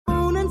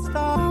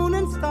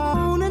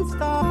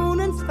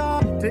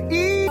to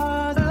eat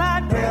a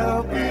lot,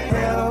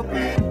 help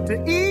to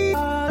eat a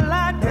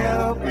lot,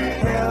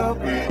 help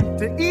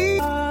to eat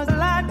a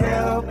lot,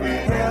 help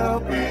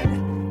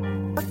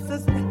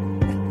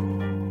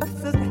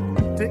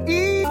to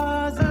eat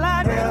a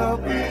lot,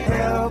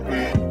 help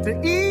to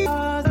eat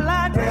a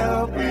lot,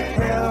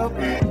 help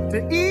to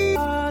eat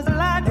a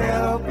lot,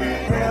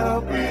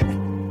 help.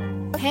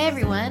 Hey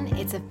everyone,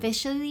 it's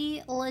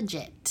officially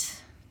legit.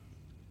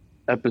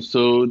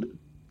 Episode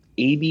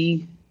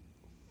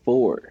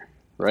 84,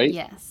 right?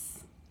 Yes.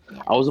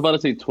 I was about to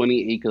say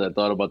 28 because I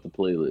thought about the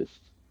playlist.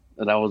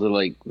 And I was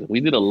like, we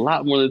did a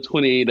lot more than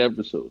 28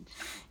 episodes.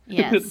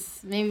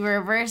 Yes. Maybe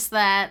reverse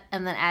that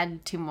and then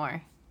add 2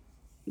 more.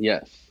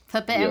 Yes.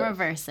 Flip it and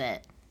reverse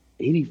it.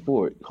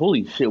 84.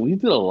 Holy shit, we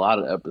did a lot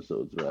of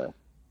episodes, right?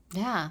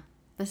 Yeah.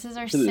 This is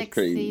our This is 60th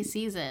crazy.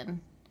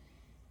 season.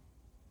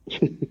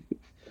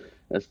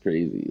 That's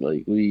crazy.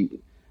 Like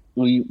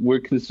we're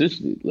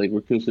consistent. Like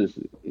we're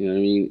consistent. You know what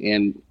I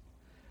mean?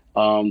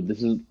 And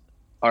this is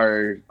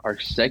our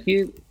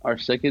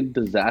second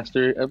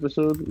disaster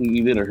episode.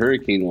 We did a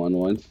hurricane one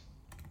once.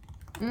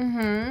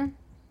 Mm-hmm.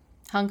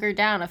 Hunkered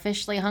down,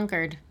 officially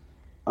hunkered.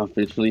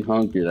 Officially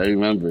hunkered. I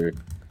remember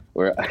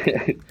where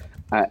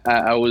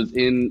I was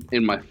in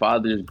my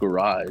father's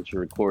garage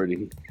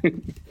recording.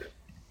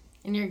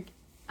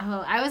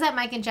 I was at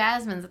Mike and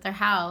Jasmine's at their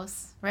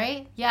house,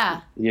 right?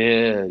 Yeah.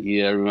 Yeah,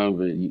 I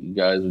remember you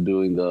guys were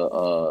doing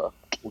the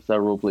what's that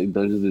role play,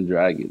 Dungeons and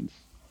Dragons.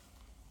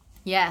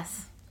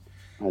 Yes.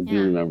 I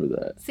do remember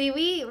that. See,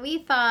 we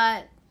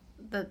thought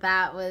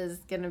that was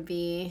gonna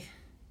be.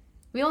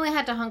 We only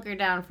had to hunker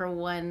down for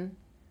one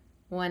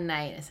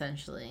night,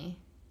 essentially.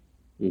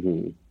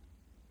 Mm-hmm.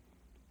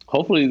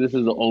 Hopefully, this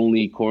is the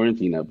only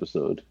quarantine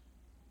episode.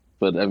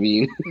 But I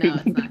mean, no,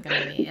 it's not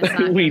gonna be. It's not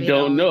gonna we be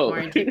don't know.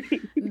 Quarantine.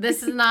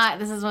 This is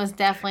most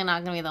definitely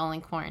not gonna be the only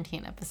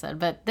quarantine episode.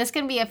 But this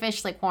can be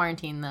officially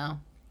quarantine, though.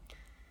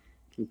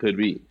 It could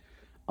be.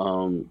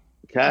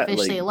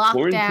 Officially like,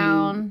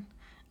 lockdown.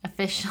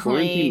 Officially.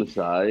 Quarantine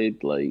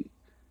aside, like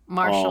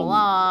martial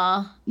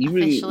law.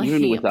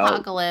 Even without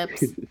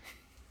apocalypse.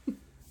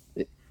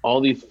 All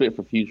these fit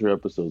for future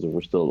episodes, and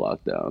we're still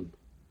locked down.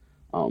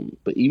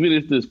 But even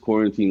if this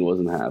quarantine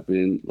wasn't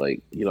happening,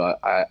 like, you know,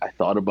 I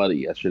thought about it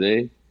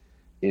yesterday,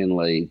 and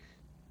like,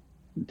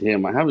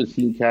 damn, I haven't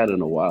seen Kat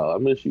in a while. I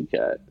miss you,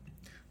 Kat.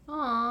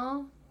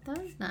 Aw, that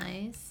was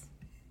nice.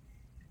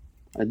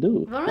 I do.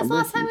 When was the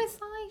last time we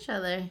saw each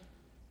other?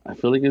 I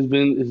feel like it's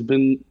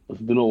been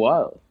a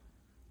while.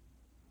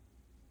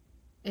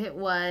 It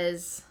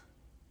was.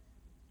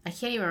 I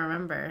can't even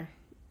remember.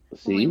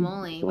 See? Holy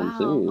moly! Wow.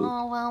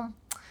 Oh well.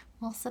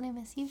 Wilson, I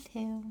miss you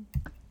too.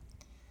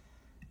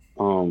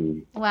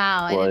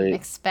 Wow, I didn't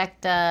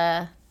expect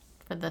for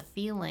the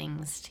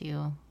feelings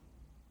to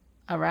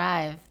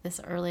arrive this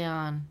early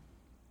on.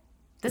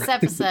 This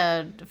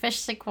episode,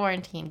 officially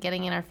quarantined,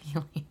 getting in our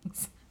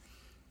feelings.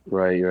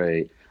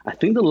 Right. I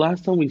think the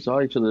last time we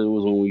saw each other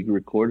was when we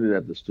recorded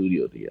at the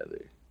studio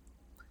together.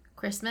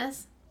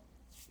 Christmas?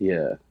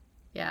 Yeah.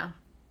 Yeah.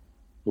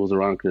 It was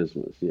around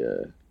Christmas,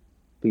 yeah. I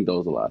think that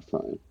was the last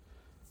time.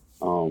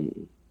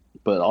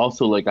 But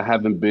also, like,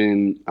 I've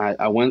been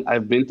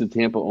to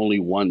Tampa only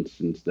once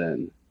since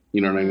then.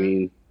 You know what I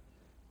mean?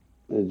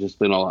 It's just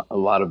been a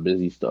lot of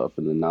busy stuff,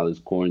 and then now this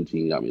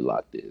quarantine got me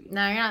locked in.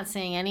 No, you're not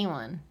seeing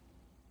anyone.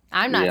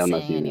 I'm not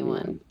seeing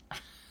anyone.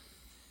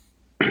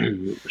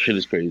 Shit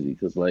is crazy,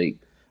 because, like,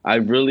 I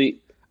really,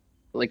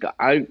 like,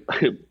 I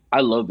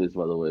love this,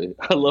 by the way.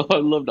 I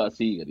love not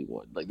seeing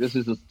anyone. Like, this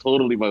is just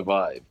totally my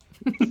vibe.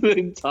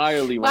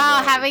 Entirely my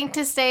vibe. Having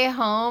to stay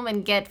home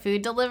and get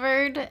food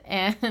delivered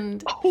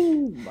and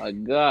oh my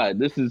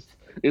god,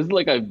 it's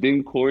like I've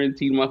been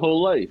quarantined my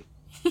whole life.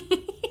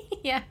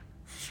 Yeah.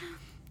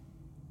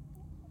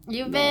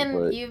 You've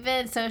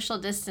been social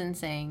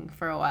distancing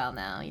for a while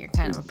now. You're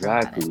kind of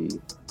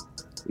exactly.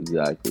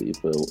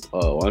 But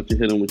why don't you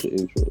hit them with your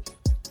intro?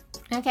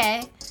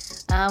 Okay.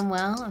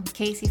 Well, in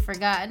case you've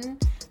forgotten,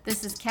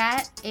 this is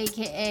Kat,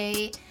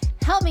 aka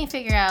help me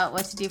figure out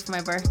what to do for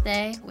my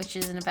birthday, which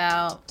is in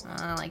about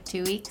like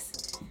 2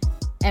 weeks,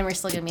 and we're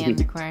still gonna be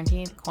under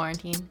quarantine.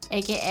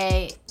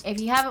 AKA, if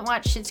you haven't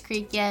watched Schitt's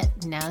Creek yet,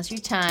 now's your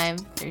time.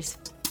 There's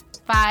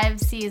 5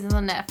 seasons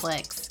on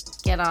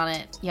Netflix. Get on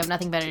it. You have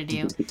nothing better to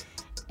do.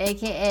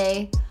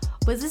 AKA,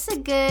 was this a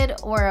good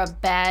or a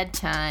bad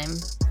time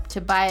to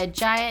buy a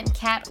giant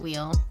cat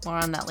wheel? More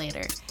on that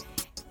later.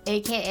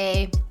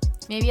 AKA,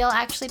 maybe I'll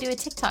actually do a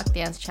TikTok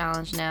dance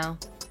challenge now.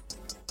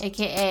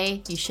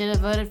 AKA, you should have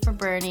voted for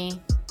Bernie.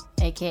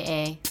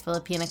 AKA,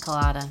 Filipina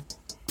Colada.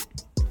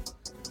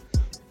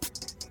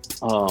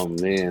 Oh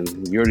man,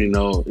 you already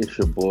know it's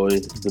your boy,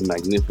 the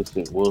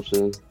Magnificent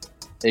Wilson.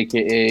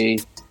 AKA,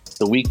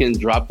 The Weeknd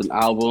dropped an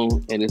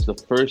album, and it's the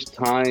first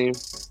time,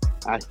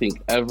 I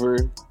think ever,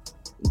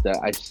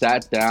 that I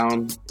sat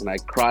down and I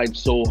cried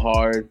so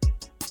hard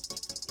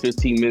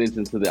 15 minutes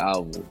into the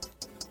album.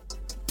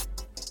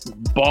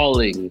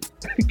 Bawling.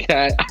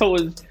 Cat,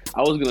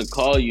 I was gonna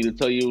call you to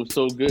tell you it was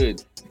so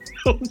good.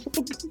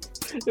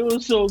 It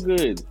was so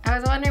good. I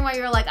was wondering why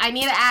you were like, I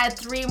need to add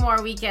 3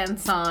 more weekend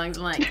songs.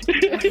 I'm like,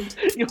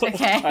 Yo,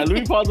 okay. All right, let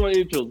me pause my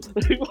intros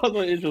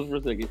for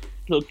a second.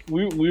 So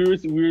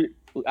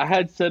I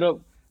had set up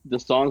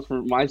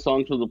my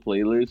songs for the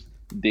playlist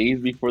days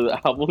before the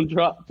album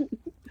dropped,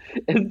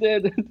 and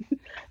then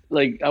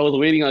like I was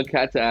waiting on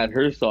Kat to add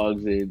her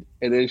songs in,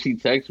 and then she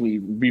texted me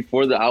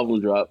before the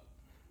album dropped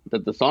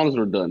that the songs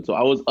were done. So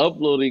I was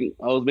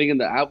making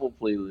the Apple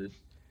playlist,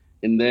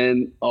 and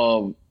then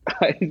I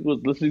was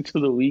listening to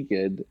The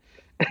Weeknd,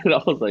 and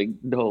I was like,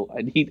 no,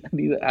 I need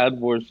to add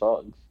more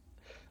songs.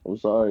 I'm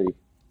sorry.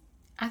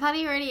 I thought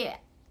he already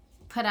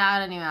put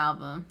out a new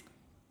album.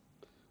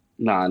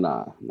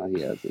 Nah,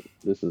 he hasn't.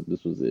 This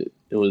was it.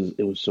 It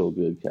was so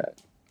good,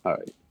 Kat. All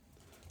right,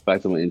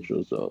 back to my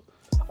intro. So,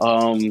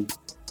 I'm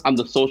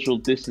the social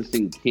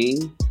distancing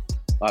king.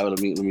 All right, let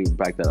me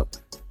back that up.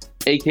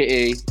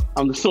 AKA,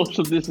 I'm the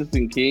social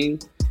distancing king.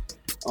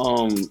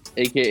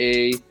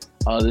 AKA,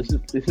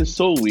 this is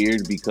so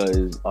weird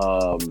because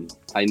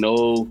I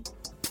know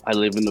I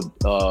live in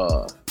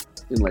the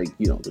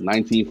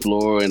 19th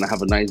floor and I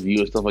have a nice view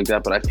and stuff like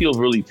that, but I feel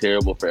really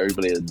terrible for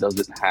everybody that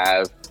doesn't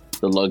have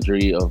the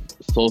luxury of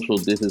social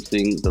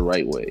distancing the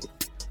right way.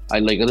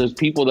 There's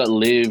people that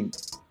live.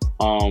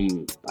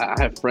 I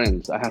have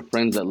friends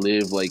that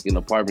live like in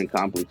apartment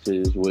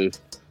complexes with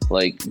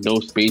like no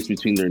space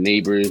between their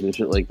neighbors and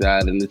shit like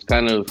that, and it's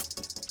kind of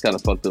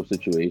fucked up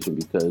situation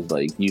because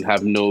like you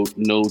have no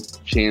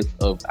chance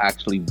of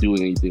actually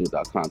doing anything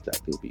without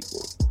contacting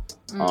people.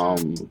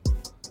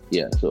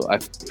 Yeah, so I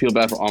feel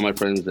bad for all my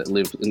friends that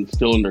live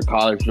still in their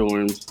college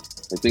dorms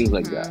and things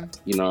like that.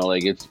 You know,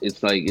 like it's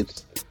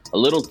a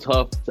little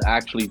tough to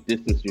actually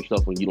distance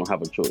yourself when you don't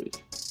have a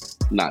choice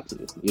not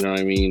to. You know what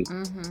I mean?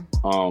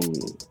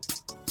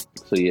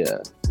 So yeah,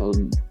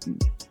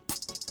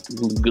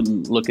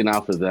 good looking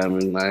out for them,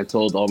 and I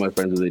told all my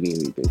friends if they need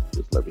anything,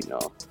 just let me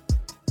know.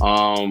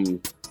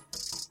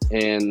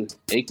 And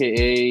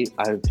AKA,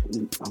 I've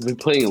been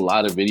playing a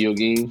lot of video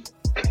games.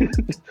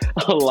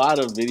 A lot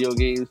of video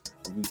games.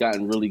 I've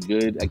gotten really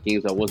good at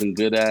games I wasn't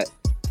good at.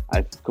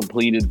 I've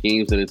completed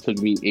games that it took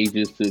me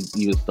ages to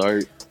even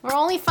start. We're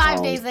only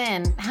 5 days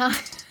in.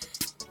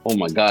 Oh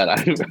my god,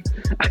 I've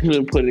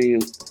been putting in.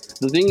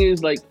 The thing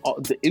is, like,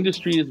 the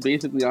industry is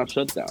basically on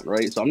shutdown,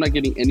 right? So I'm not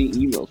getting any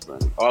emails from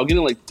them. I'm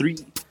getting like 3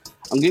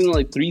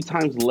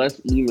 times less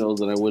emails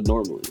than I would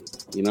normally.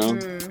 You know,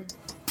 it's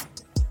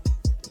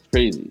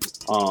crazy.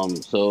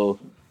 So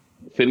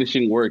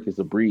finishing work is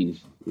a breeze.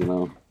 You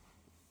know,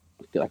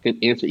 I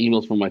could answer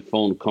emails from my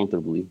phone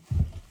comfortably. I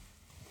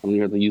don't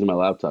even have to use my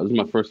laptop. This is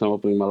my first time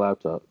opening my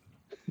laptop.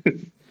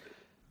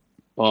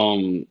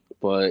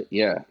 But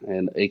yeah,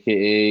 and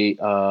AKA,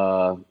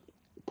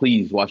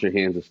 please wash your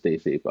hands and stay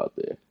safe out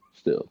there.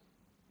 Still,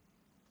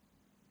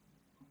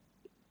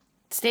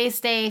 stay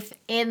safe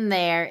in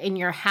there in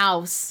your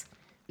house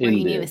where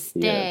you need to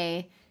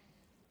stay. Yeah.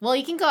 Well,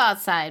 you can go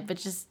outside, but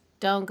just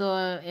don't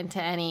go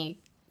into any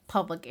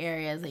public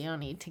areas that you don't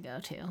need to go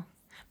to.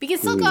 But you can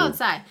still go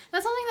outside.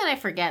 That's something that I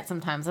forget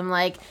sometimes. I'm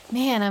like,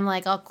 man,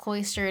 all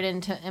cloistered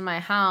in my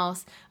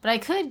house, but I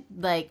could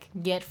like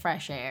get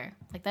fresh air.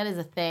 Like that is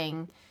a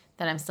thing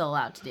that I'm still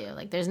allowed to do.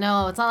 Like it's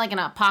not like an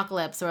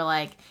apocalypse where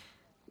like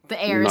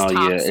the air is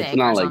toxic. Yeah, it's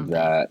not like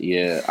that.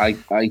 Yeah,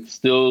 I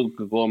still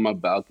could go on my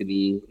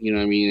balcony, you know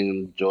what I mean,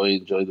 and enjoy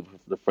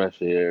the fresh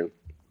air.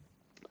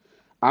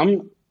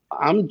 I'm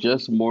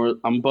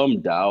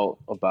bummed out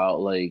about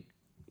like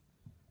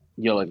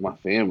my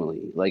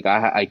family. Like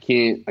I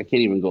can't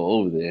even go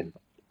over there.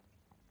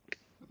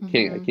 I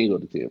can't go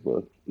to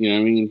Tampa. You know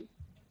what I mean?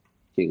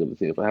 Can't go to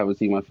Tampa. I haven't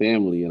seen my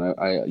family, and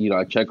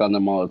I check on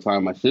them all the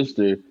time. My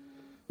sister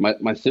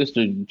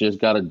just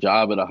got a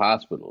job at a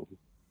hospital.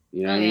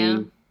 You know what I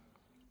mean?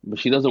 But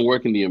she doesn't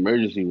work in the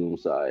emergency room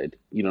side.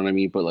 You know what I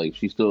mean? But like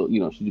she still,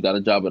 she got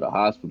a job at a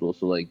hospital.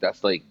 So like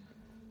that's like,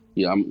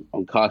 I'm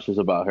cautious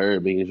about her,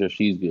 making sure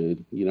she's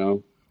good. You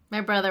know.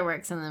 My brother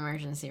works in the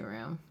emergency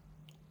room,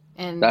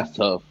 and that's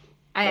tough.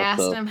 I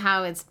asked him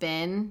how it's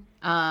been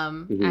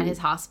at his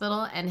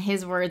hospital, and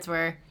his words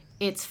were,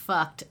 "It's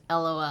fucked,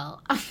 LOL."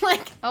 I'm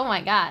like, oh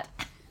my god.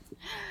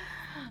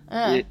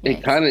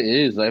 It kind of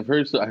is. I've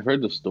heard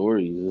the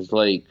stories. It's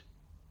like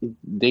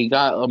they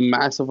got a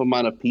massive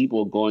amount of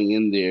people going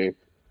in there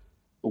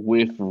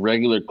with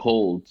regular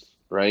colds,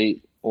 right,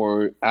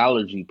 or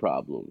allergy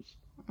problems,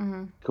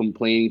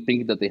 complaining,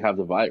 thinking that they have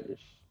the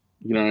virus.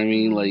 You know what I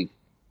mean? Like,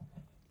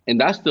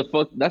 and that's the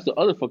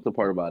other fucked up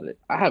part about it.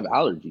 I have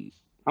allergies.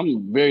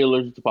 I'm very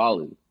allergic to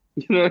pollen.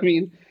 You know what I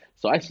mean?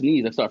 So I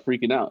sneeze, I start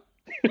freaking out.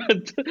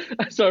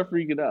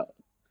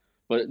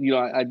 But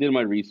I did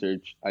my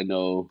research. I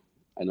know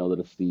that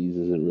a sneeze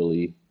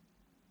isn't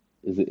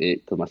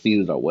it, because my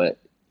sneezes are wet.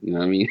 You know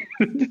what I mean?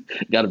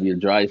 Got to be a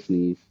dry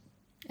sneeze.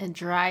 A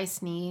dry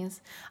sneeze.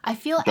 I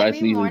feel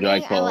every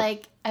morning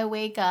I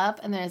wake up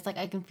and there's like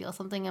I can feel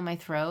something in my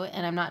throat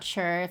and I'm not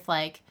sure if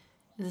like,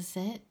 is this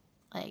it?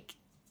 Like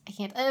I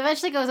can't. It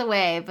eventually goes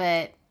away,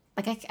 but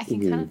like I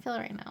can kind of feel it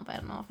right now, but I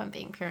don't know if I'm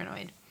being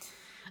paranoid.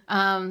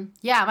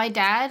 Yeah, my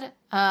dad,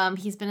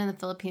 he's been in the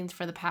Philippines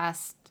for the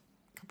past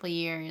couple of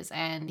years,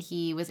 and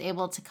he was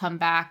able to come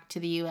back to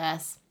the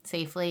U.S.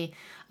 safely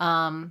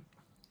a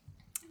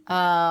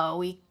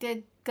week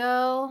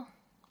ago.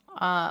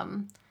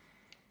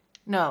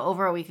 No,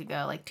 over a week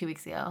ago, like 2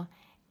 weeks ago.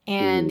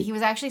 And he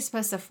was actually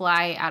supposed to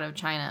fly out of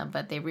China,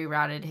 but they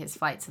rerouted his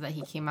flight so that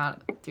he came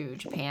out through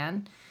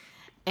Japan.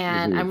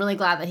 And I'm really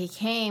glad that he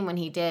came when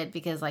he did,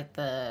 because like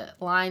the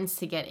lines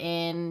to get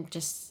in,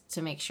 just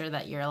to make sure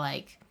that you're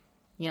like,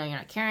 you know, you're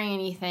not carrying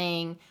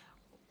anything,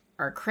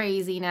 are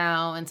crazy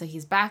now. And so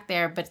he's back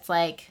there, but it's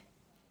like,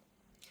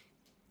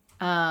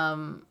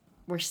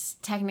 we're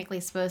technically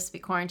supposed to be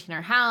quarantining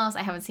our house.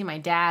 I haven't seen my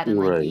dad in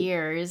like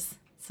years.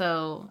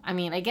 So, I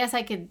mean, I guess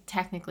I could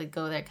technically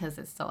go there because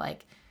it's still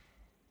like,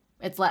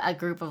 it's a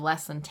group of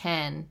less than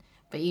 10,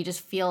 but you just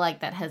feel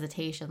like that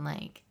hesitation,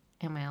 like,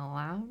 am I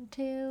allowed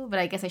to? But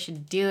I guess I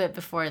should do it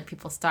before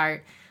people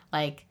start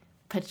like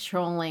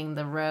patrolling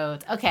the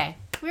roads. Okay,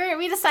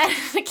 we decided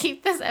to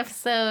keep this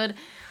episode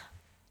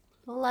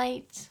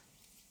light.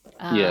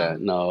 Yeah,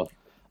 no.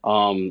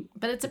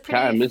 But it's a pretty.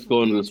 I miss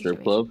going to the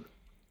strip club.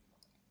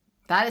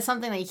 That is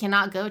something that you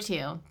cannot go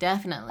to.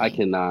 Definitely. I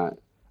cannot.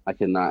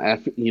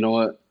 You know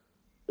what?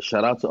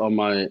 Shout out to all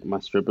my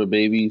stripper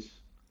babies.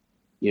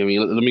 You know what I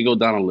mean? Let me go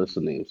down a list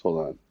of names. Hold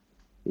on.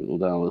 Let me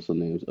go down a list of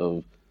names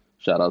of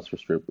shout outs for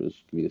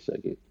strippers. Give me a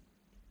second.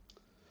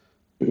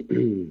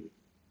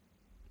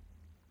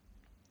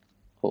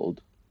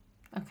 Hold.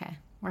 Okay.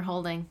 We're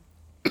holding.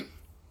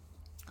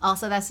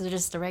 Also, that's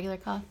just a regular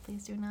cough.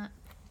 Please do not.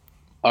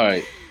 All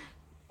right.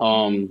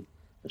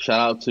 Shout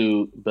out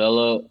to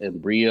Bella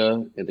and Bria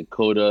and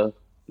Dakota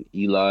and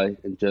Eli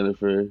and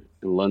Jennifer and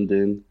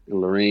London and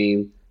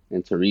Lorraine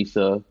and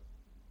Teresa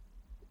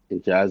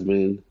and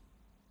Jasmine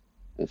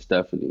and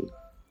Stephanie.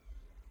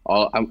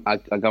 I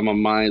got my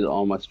mind on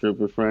all my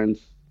stripper friends.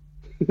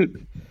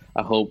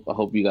 I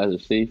hope you guys are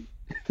safe.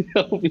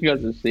 I hope you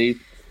guys are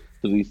safe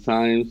through these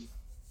times,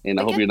 and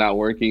I hope you're not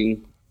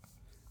working.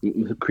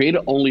 Create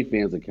an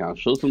OnlyFans account.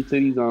 Show some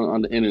titties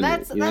on the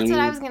internet. That's what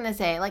I was gonna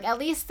say. Like, at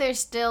least there's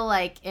still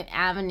like an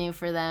avenue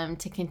for them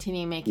to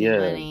continue making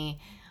money.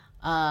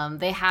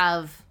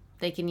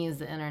 They can use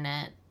the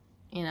internet.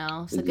 You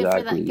know, so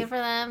exactly. Good for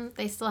them.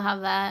 They still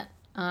have that.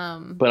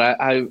 But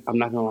I'm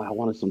not gonna lie. I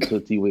wanted some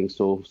Tootsie Wings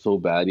so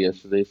bad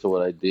yesterday. So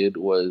what I did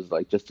was,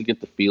 like, just to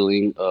get the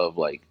feeling of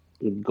like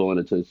going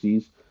to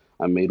Tootsie's,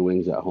 I made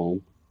wings at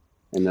home,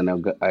 and then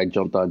I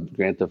jumped on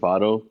Grand Theft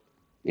Auto.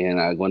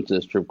 And I went to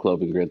a strip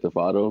club in Grand Theft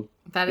Auto.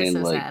 That is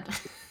so sad.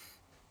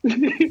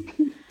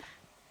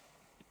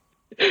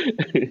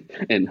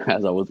 And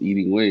as I was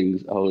eating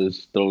wings, I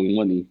was throwing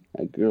money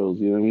at girls.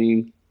 You know what I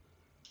mean?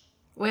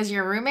 Was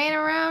your roommate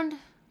around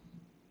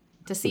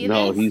to see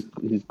No, this?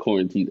 he's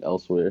quarantined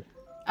elsewhere.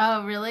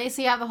 Oh, really?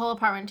 So you have the whole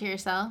apartment to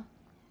yourself?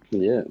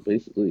 Yeah,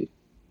 basically.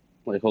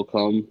 Like, he'll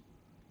come,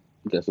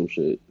 get some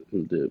shit,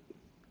 and dip.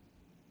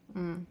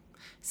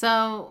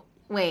 So,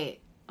 wait.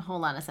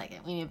 Hold on a second.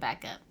 We need to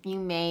back up. You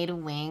made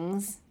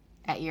wings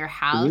at your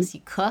house?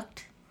 You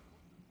cooked?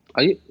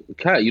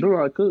 Kat, you don't know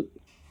how to cook.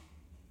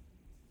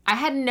 I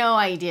had no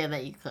idea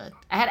that you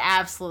cooked. I had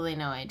absolutely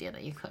no idea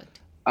that you cooked.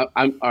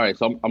 I'm all right.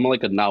 So I'm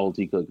like a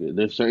novelty cooker.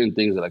 There's certain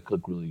things that I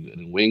cook really good,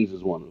 and wings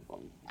is one of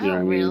them. You know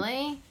what really?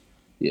 I mean?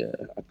 Yeah,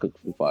 I cook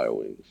some fire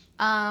wings.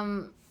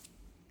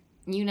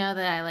 You know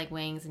that I like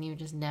wings, and you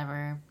just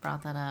never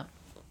brought that up.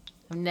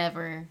 You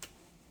never.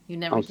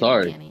 I'm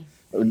sorry. Any.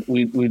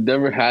 We've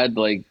never had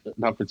like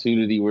an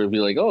opportunity where it'd be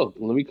like, oh,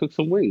 let me cook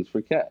some wings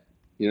for Kat.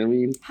 You know what I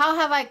mean? How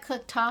have I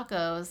cooked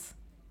tacos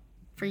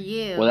for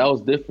you? Well, that was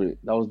different.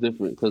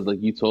 Because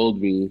like you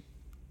told me,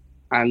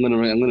 I'm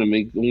gonna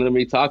make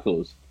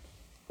tacos.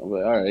 I'm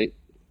like, all right.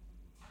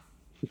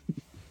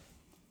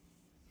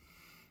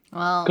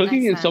 Well,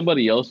 cooking in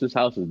somebody else's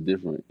house is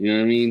different. You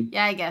know what I mean?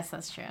 Yeah, I guess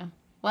that's true.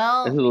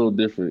 Well, it's a little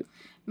different.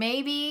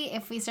 Maybe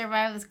if we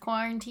survive this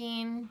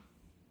quarantine,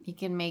 you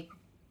can make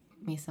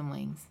me some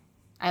wings.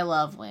 I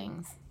love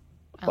wings.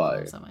 I love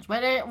them so much.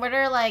 What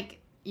are like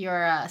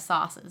your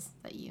sauces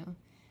that you?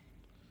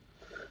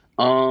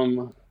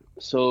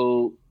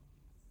 So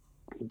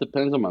it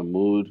depends on my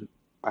mood.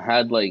 I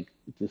had like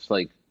this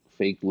like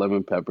fake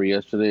lemon pepper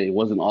yesterday. It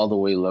wasn't all the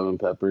way lemon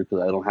pepper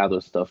because I don't have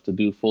the stuff to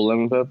do full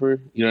lemon pepper.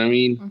 You know what I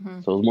mean?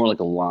 Mm-hmm. So it was more like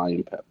a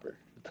lime pepper.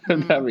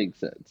 If that makes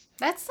sense.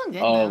 That's still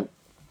good though.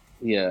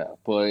 Yeah,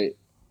 but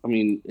I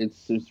mean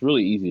it's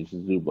really easy to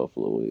do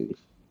buffalo wings.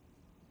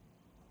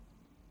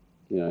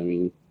 You know what I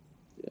mean?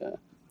 Yeah.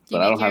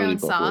 But I don't have any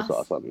buffalo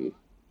sauce on me.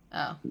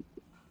 Oh.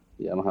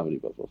 Yeah, I don't have any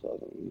buffalo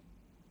sauce on me.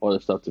 Or the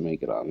stuff to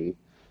make it on me.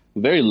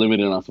 I'm very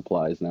limited on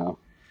supplies now.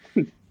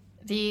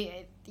 Do you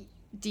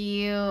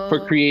For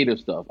creative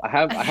stuff. I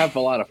have a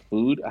lot of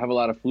food.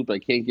 But I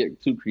can't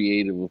get too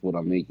creative with what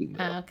I'm making.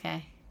 Oh,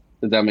 okay.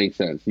 Does that make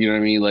sense? You know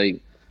what I mean?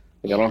 Like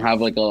I don't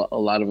have like a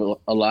lot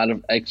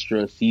of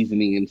extra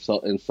seasoning and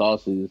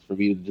sauces for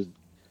me to just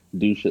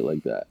do shit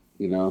like that,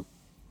 you know?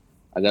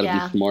 I gotta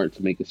be smart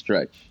to make it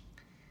stretch.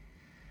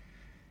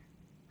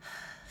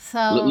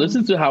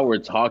 Listen to how we're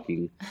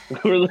talking.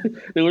 We're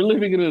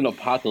living in an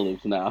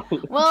apocalypse now.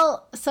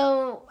 Well,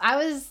 so I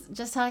was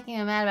just talking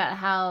to Matt about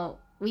how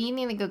we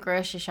need to go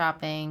grocery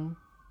shopping,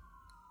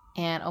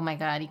 and oh my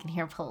god, you can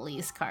hear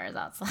police cars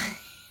outside.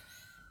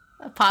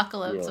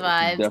 Apocalypse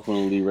vibes.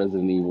 Definitely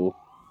Resident Evil.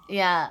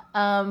 Yeah,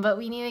 but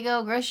we need to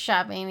go grocery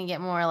shopping and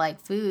get more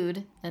like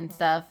food and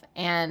stuff,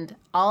 and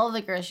all of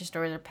the grocery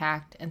stores are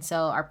packed, and so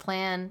our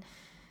plan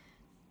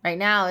right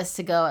now is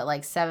to go at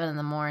like 7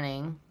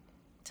 a.m.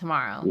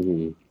 tomorrow.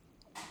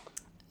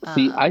 Mm-hmm.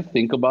 See, I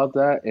think about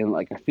that, and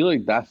like I feel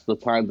like that's the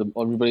time that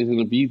everybody's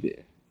gonna be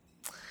there.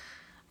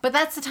 But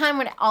that's the time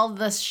when all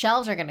the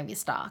shelves are gonna be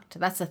stocked.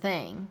 That's the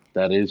thing.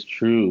 That is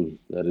true.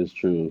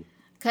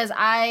 Because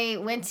I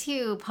went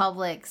to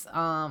Publix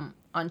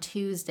on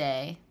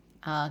Tuesday,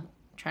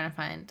 trying to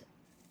find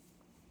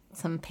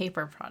some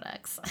paper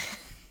products.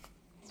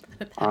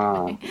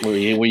 Were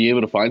you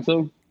able to find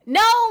some?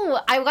 No,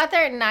 I got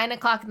there at 9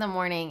 o'clock in the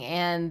morning,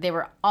 and they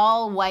were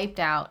all wiped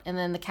out. And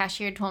then the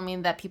cashier told me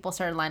that people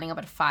started lining up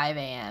at 5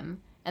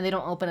 a.m. and they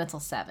don't open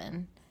until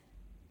 7.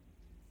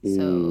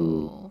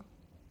 So,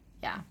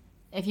 yeah,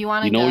 if you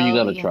want to, you know go, what you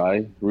gotta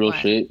try, real what?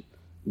 shit.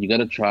 You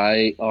gotta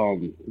try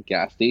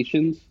gas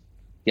stations,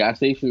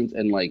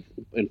 and like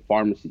in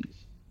pharmacies.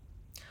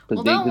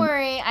 Well, don't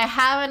worry, I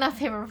have enough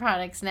paper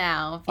products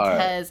now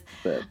because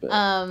bet.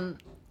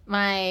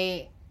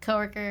 My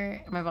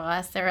coworker, my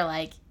boss, they were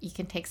like, you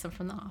can take some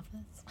from the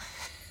office.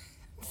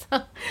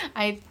 So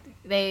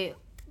they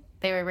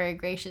were very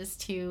gracious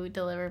to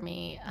deliver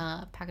me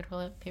a pack of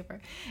toilet paper.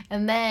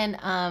 And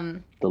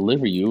then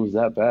deliver you? Is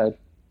that bad?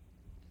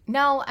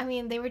 No, I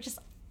mean they were just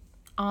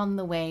on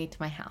the way to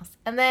my house.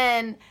 And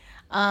then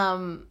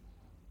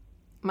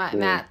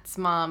Matt's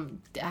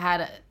mom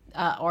had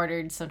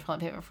ordered some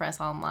toilet paper for us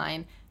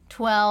online.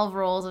 12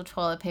 rolls of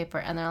toilet paper,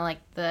 and they're like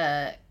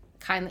the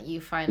kind that you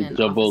find in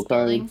office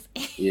buildings.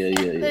 Yeah.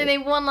 They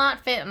will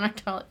not fit in a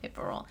toilet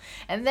paper roll.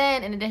 And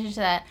then in addition to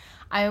that,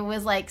 I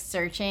was like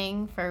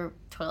searching for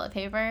toilet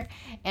paper,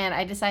 and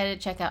I decided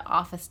to check out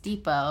Office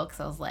Depot because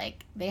I was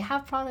like, they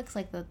have products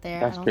like that there.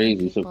 That's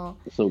crazy. So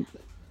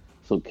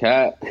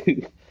Kat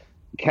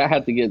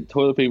had to get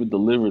toilet paper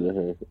delivered to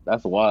her.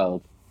 That's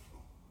wild.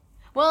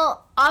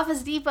 Well,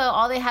 Office Depot,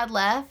 all they had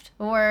left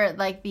were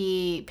like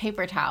the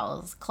paper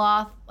towels,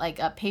 cloth, like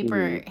a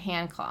paper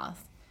hand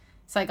cloth.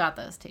 So I got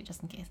those too,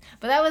 just in case.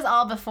 But that was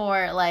all before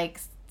I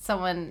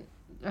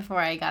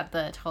got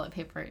the toilet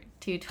paper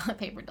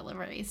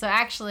delivery. So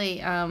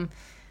actually, I'm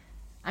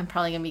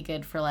probably gonna be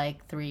good for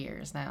like 3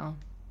 years now,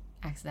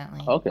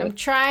 accidentally. Okay. I'm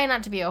trying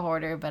not to be a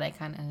hoarder, but I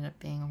kind of ended up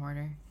being a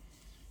hoarder.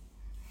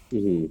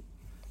 Mm-hmm.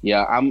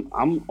 Yeah, I'm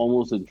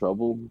almost in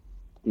trouble.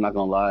 I'm not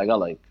gonna lie. I got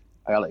like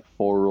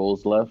 4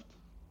 rolls left.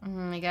 Oh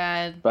my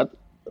god. But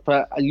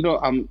you know,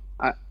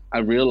 I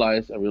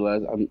realize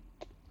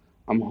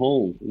I'm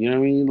home. You know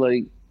what I mean?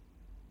 Like,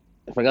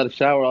 if I got to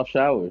shower, I'll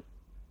shower.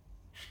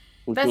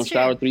 I'm That's gonna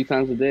shower 3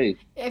 times a day.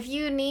 If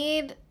you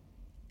need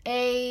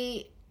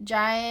a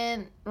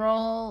giant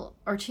roll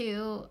or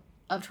 2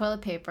 of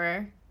toilet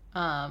paper,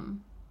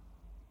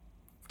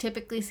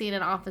 typically seen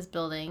in office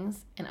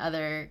buildings and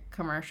other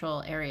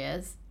commercial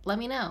areas, let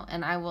me know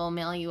and I will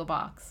mail you a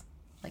box.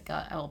 Like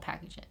I will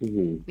package it.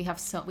 Mm-hmm. We have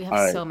so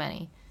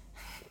many.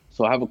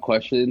 So I have a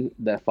question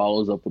that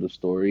follows up with a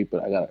story,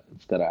 but I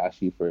just gotta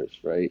ask you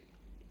first, right?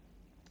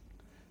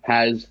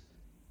 Has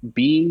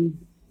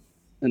being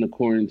in a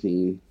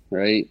quarantine,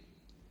 right,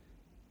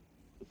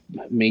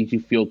 made you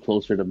feel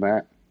closer to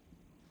Matt?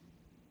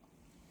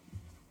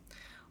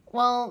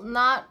 Well,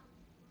 not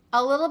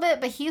a little bit,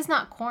 but he's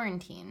not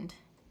quarantined.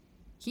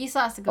 He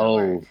still has to go to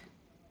work.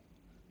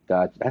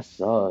 God, that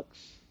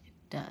sucks.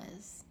 It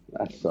does.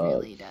 That sucks. It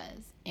really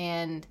does.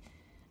 And,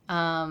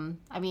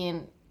 I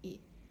mean,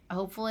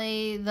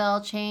 hopefully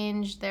they'll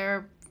change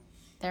their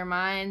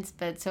minds,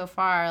 but so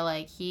far,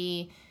 like,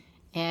 he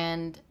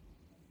and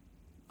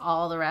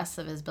all the rest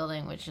of his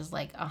building, which is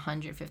like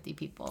 150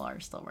 people, are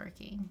still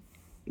working.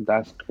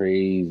 That's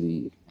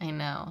crazy. I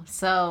know.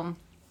 So,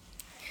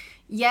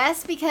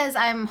 yes, because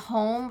I'm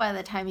home by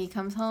the time he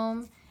comes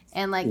home,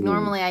 and like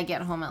normally I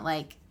get home at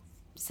like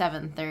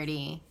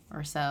 7:30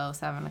 or so,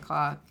 7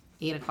 o'clock,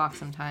 8 o'clock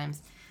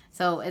sometimes.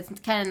 So it's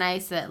kind of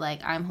nice that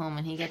like I'm home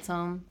and he gets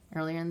home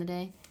earlier in the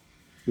day.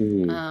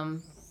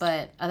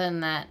 But other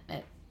than that,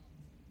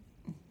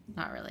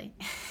 not really.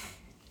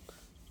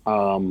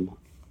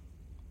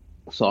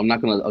 So I'm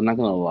not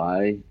gonna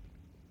lie.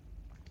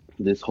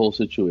 This whole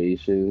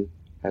situation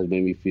has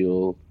made me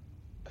feel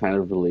kind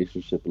of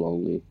relationship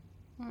lonely.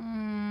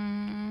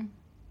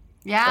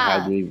 Yeah.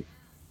 It had me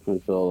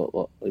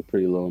feel like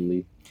pretty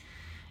lonely.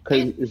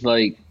 Cause it's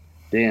like,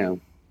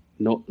 damn,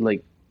 no,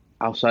 like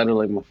outside of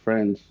like my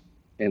friends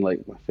and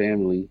like my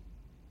family,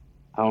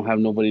 I don't have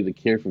nobody to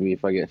care for me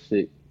if I get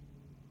sick.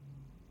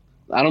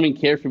 I don't mean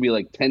care for me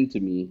like tend to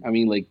me. I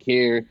mean like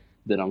care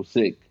that I'm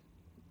sick.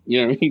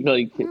 You know what I mean?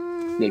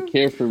 Like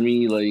care for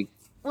me like.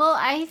 Well,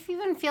 I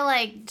even feel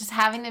like just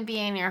having to be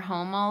in your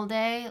home all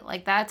day,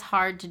 like that's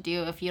hard to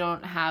do if you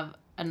don't have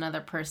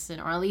another person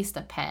or at least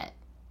a pet.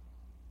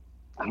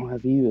 I don't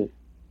have either.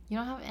 You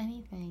don't have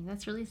anything.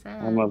 That's really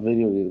I have my sad.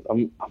 video games.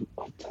 I'm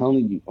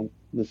telling you,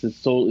 it's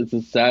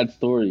a sad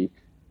story.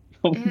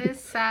 It is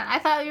sad. I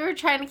thought you were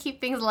trying to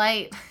keep things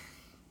light.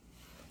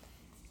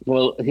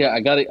 Well, yeah,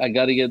 I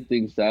gotta get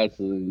things sad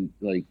so then,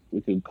 like,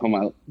 we can come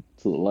out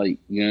to the light.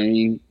 You know what I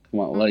mean? Come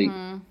out light.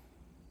 Mm-hmm.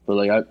 But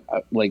like,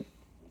 I like,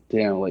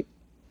 damn, like,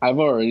 I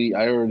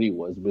already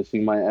was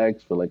missing my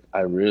ex, but like,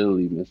 I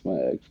really miss my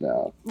ex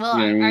now. Well,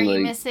 You know what I are mean? you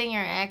Like, missing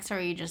your ex or are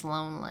you just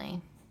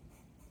lonely?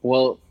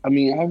 well, I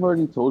mean, I've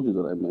already told you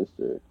that I missed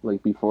her,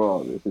 like, before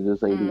all this. It's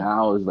just like Mm.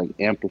 now is like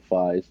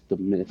amplifies the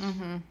miss,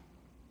 Mm-hmm.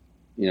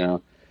 you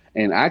know.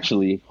 And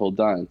actually, hold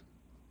on,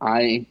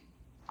 I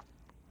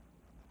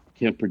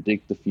can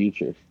predict the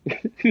future.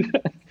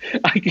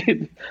 I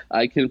can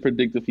I can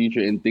predict the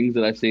future, and things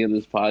that I say in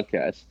this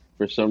podcast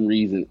for some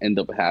reason end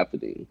up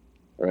happening,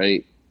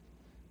 right?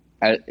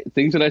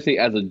 Things that I say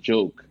as a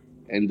joke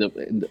end up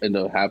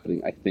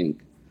happening. I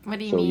think What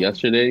do you so. mean?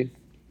 Yesterday,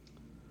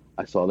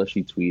 I saw that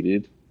she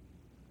tweeted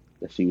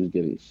that she was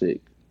getting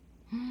sick,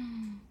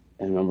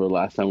 and remember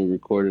last time we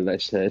recorded, I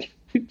said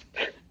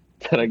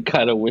that I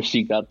kind of wish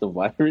she got the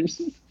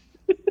virus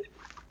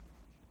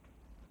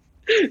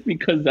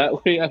because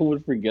that way I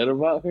would forget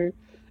about her.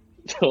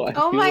 So I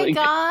Oh feel my like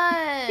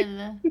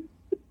god.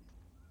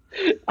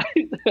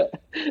 I,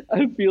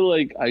 I feel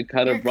like I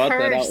kind You're of brought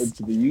that out cursed.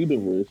 into the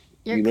universe,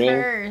 You're you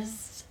know?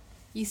 cursed.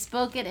 You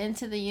spoke it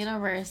into the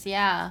universe,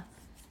 yeah.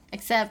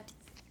 Except,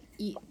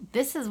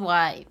 this is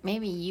why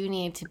maybe you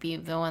need to be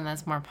the one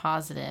that's more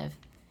positive.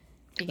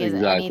 Because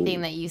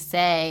anything Exactly. that you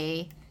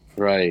say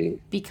Right.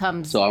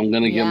 becomes So I'm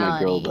gonna get my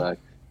girl reality. back.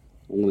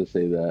 I'm gonna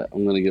say that.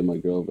 I'm gonna get my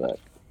girl back.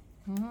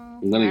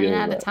 I'm gonna Running get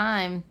out her of back.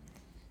 time.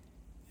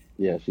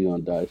 Yeah, she's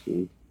gonna die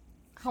soon.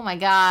 Oh my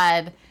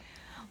god.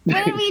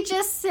 What did we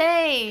just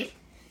say?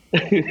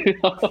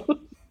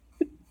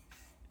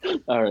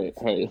 All right,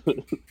 all right. Let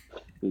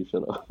me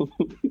shut up.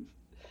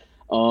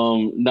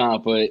 Nah,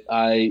 but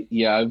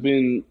I've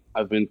been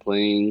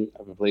playing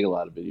a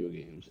lot of video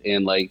games,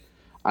 and like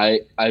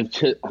I've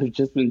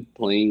just been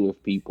playing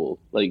with people,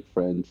 like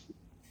friends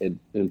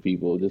and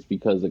people, just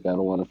because like I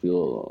don't want to feel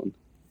alone.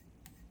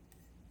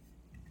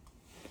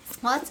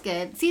 Well, that's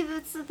good. See,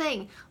 that's the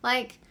thing.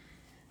 Like,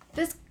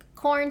 this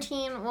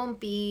quarantine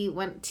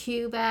went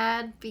too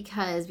bad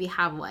because we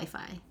have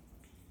Wi-Fi.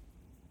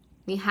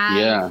 We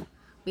have Yeah,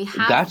 we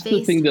have that's the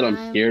thing that I'm FaceTime.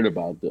 scared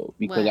about though,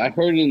 because What? I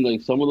heard in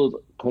like some of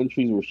those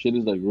countries where shit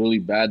is like really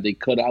bad, they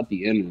cut out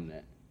the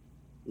internet.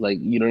 Like,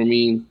 you know what I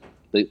mean?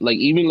 Like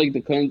even like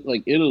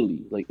like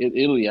Italy, like in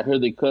Italy, I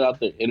heard they cut out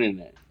their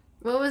internet.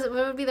 What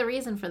would be the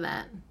reason for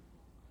that?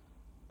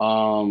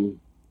 Um,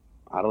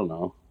 I don't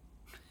know.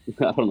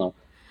 I don't know.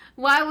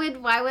 Why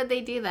would they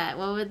do that?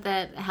 What would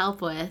that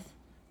help with?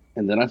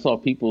 And then I saw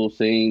people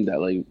saying that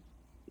like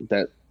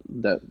that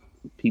that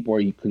people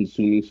are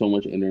consuming so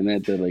much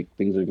internet that like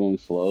things are going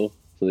slow,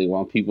 so they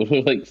want people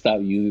to like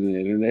stop using the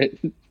internet.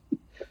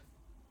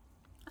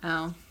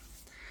 Oh.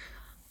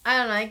 I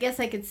don't know. I guess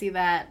I could see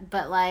that,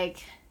 but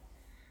like,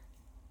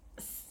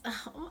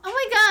 oh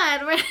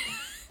my god.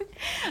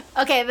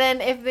 Okay,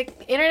 then if the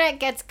internet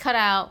gets cut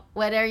out,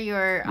 what are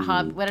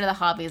what are the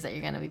hobbies that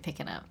you're going to be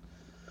picking up?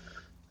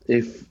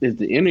 If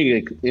the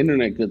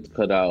internet gets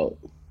cut out,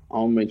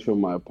 I'll make sure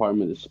my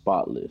apartment is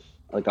spotless.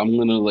 Like I'm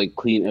gonna like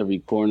clean every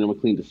corner. I'm gonna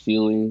clean the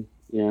ceiling.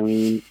 You know what I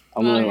mean?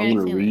 Oh, you're I'm going to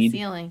gonna clean the read.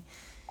 ceiling.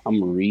 I'm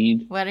gonna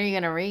read. What are you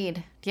going to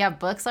read? Do you have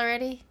books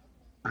already?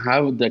 I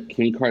have the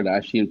Kim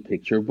Kardashian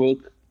picture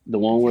book, the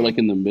one where Okay. like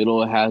in the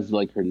middle it has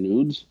like her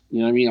nudes. You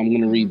know what I mean? I'm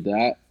gonna read Mm-hmm.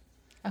 that,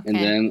 and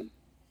Okay. then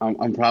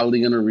I'm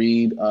probably gonna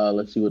read.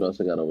 Let's see what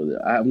else I got over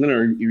there. I'm gonna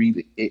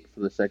read It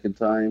for the second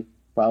time,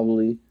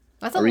 probably.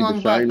 That's I a read The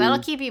long book. That'll Shining.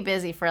 keep you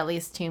busy for at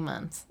least 2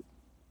 months.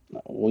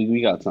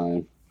 We got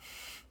time.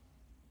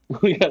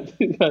 We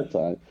got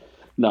time.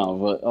 No,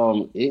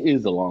 but it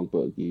is a long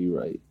book. You're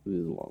right. It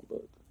is a long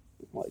book,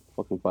 like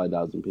fucking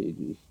 5,000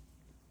 pages.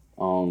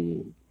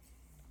 Um,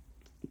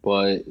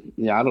 but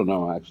yeah, I don't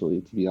know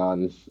actually. To be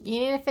honest, You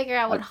need to figure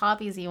out I what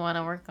hobbies you want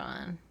to work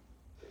on.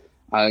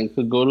 I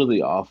could go to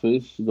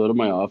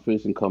my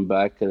office, and come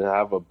back and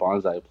have a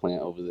bonsai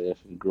plant over there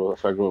and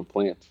start growing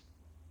plants.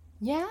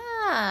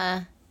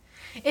 Yeah.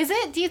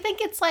 Do you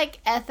think it's like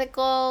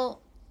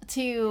ethical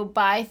to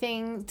buy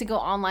things, to go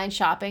online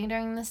shopping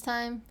during this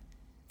time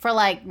for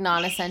like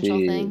non-essential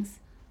Shit, things?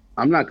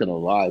 I'm not gonna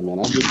lie, man.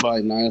 I've been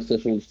buying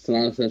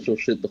non-essential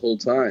shit the whole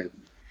time.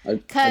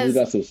 I just Cause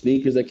got some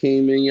sneakers that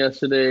came in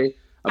yesterday.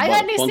 I I bought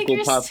got a new Funko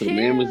sneakers Pop from too.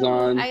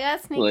 Amazon. I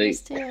got Like,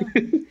 sneakers too.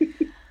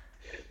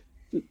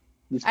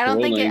 this I don't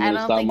Corona think ain't I gonna don't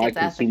stop think my it's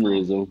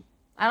ethical. consumerism.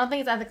 I don't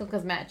think it's ethical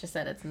because Matt just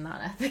said it's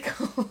not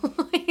ethical.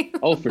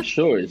 Oh, for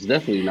sure, it's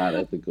definitely not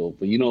ethical.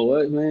 But you know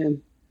what,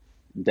 man?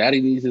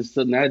 Daddy needs his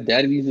stuff. Now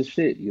daddy needs his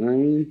shit. You know what I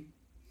mean?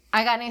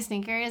 I got new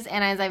sneakers,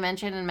 and as I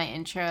mentioned in my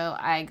intro,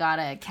 I got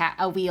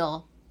a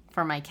wheel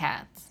for my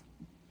cats.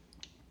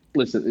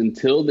 Listen,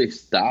 until they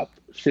stop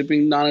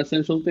shipping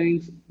non-essential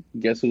things,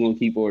 guess who's gonna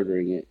keep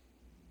ordering it?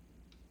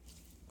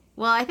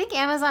 Well, I think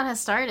Amazon has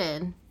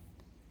started.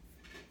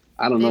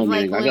 I don't know, They've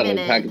man. like I got a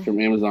package limited. from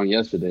Amazon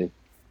yesterday,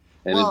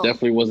 and it Well,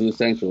 definitely wasn't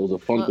essential. It was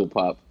a well, Funko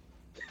Pop.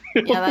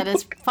 yeah, that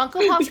is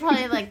Funko Pop's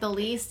probably like the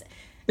least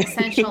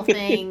essential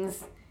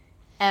things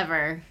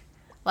ever.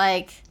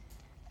 Like,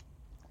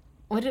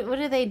 what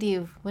do they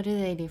do? What do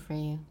they do for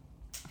you?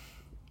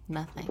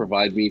 Nothing.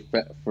 Provide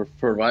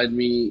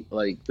me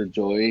like the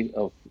joy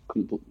of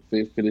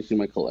finishing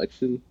my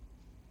collection.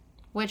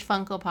 Which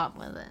Funko Pop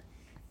was it?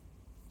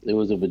 It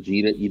was a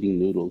Vegeta eating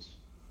noodles.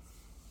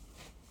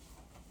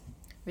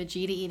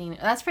 Vegeta eating.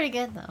 That's pretty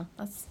good though.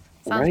 That's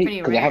sounds Right? pretty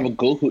Because I have rare. a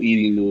Goku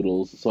eating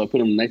noodles, so I put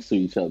them next to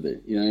each other.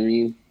 You know what I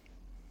mean?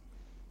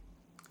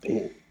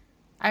 Man.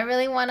 I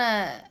really want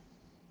to.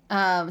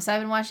 So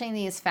I've been watching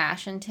these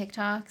fashion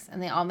TikToks,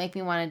 and they all make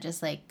me want to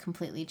just like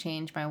completely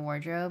change my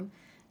wardrobe.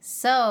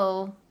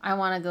 So I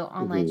want to go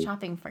online Mhm.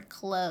 shopping for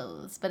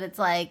clothes, but it's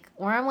like,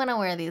 where am I gonna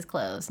wear these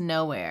clothes?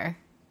 Nowhere.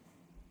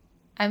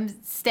 I'm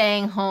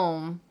staying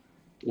home.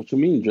 What you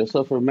mean? Dress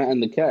up for Matt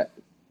and the cat.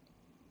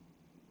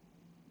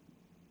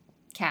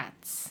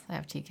 Cats. I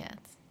have two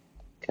cats.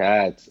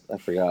 Cats. I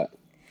forgot.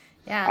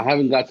 I Yeah.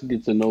 haven't got to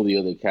get to know the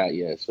other cat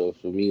yet, so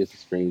for me, it's a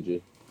stranger.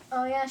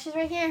 Oh yeah, she's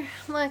right here.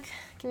 Look,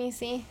 can you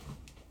see?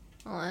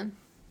 Hold on.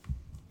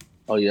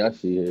 Oh yeah, I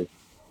see her.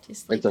 She's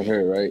It's a sleeping.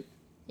 her, right?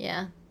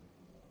 Yeah,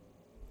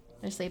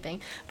 they're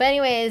sleeping. But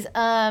anyways,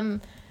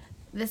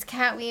 this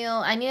cat wheel.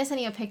 I need to send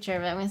you a picture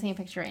of it. I'm gonna send you a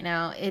picture right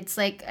now. It's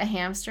like a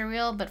hamster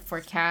wheel, but for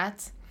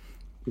cats.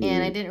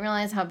 And I Mhm. didn't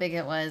realize how big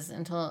it was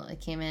until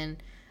it came in.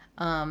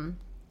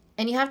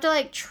 And you have to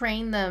like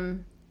train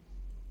them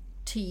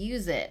to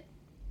use it,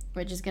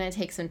 which is gonna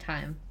take some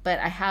time. But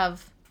I'm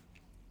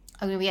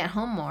gonna be at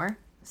home more,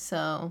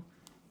 so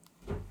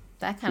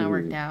that kind of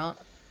worked Mhm. out.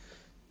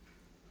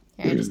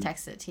 Here, I just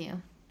texted it to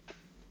you.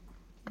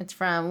 It's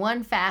from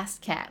One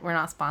Fast Cat. We're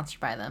not sponsored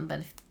by them, but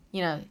if,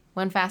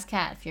 One Fast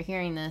Cat. If you're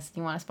hearing this, and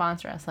you want to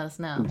sponsor us, let us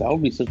know. That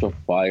would be such a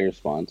fire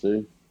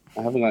sponsor.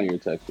 I haven't gotten your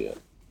text yet.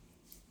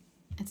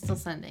 It's still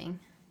sending.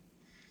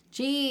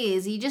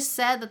 Jeez, you just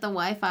said that the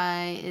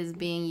Wi-Fi is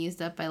being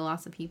used up by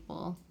lots of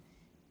people.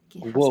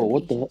 Have Whoa, some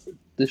what the? patience.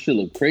 This should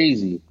look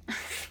crazy.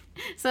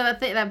 So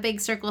that big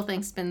circle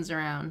thing spins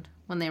around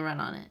when they run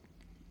on it.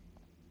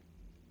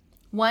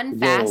 One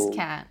Fast Yo,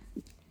 Cat.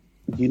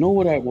 you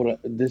know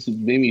this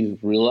made me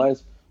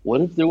realize?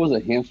 What if there was a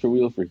hamster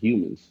wheel for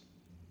humans?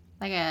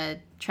 Like a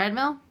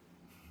treadmill?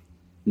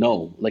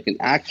 No, like an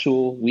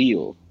actual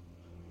wheel,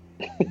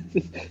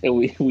 and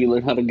we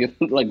learn how to get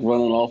like run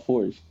on all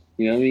fours.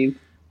 You know what I mean?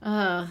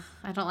 Ugh,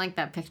 I don't like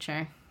that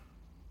picture.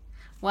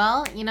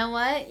 Well, you know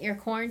what? You're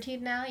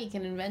quarantined now. You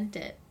can invent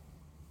it.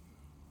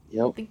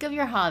 Yep. Think of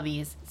your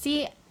hobbies.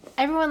 See,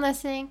 everyone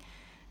listening,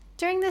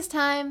 during this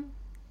time,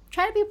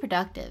 try to be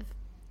productive.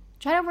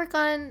 Try to work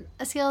on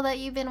a skill that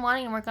you've been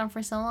wanting to work on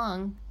for so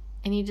long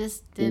and you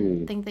just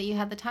didn't Mm. think that you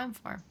had the time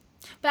for.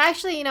 But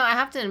actually, I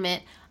have to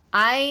admit,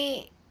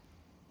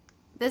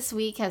 this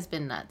week has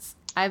been nuts.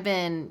 I've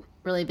been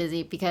really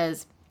busy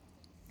because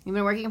we've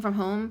been working from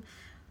home.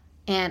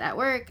 And at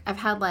work, I've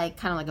had like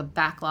kind of like a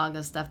backlog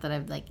of stuff that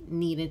I've like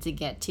needed to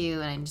get to,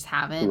 and I just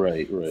haven't.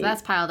 Right. So Right.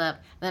 that's piled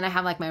up. Then I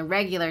have like my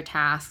regular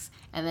tasks,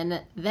 and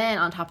then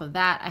on top of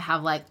that, I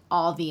have like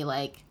all the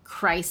like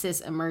crisis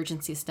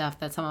emergency stuff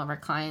that some of our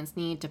clients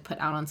need to put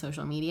out on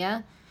social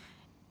media.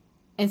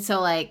 And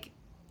so like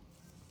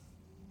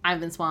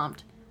I've been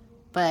swamped,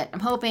 but I'm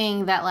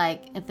hoping that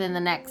like within the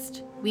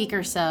next week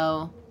or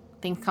so,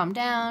 things calm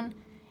down,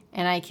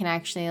 and I can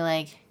actually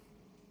like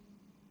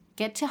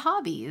get to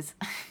hobbies.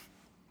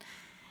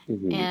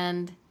 Mhm.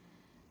 And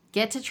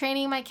get to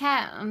training my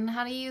cat on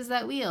how to use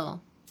that wheel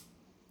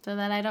so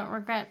that I don't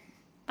regret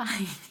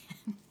buying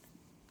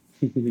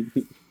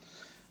it.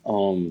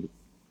 um.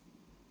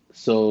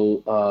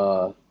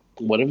 So,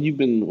 what have you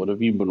been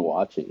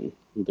watching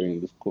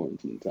during this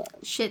quarantine time?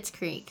 Schitt's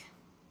Creek.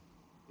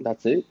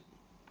 That's it.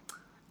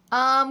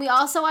 We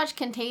also watched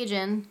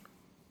Contagion.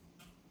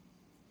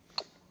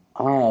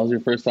 Ah, that was your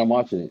first time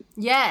watching it.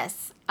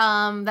 Yes.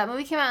 That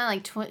movie came out in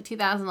like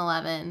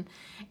 2011,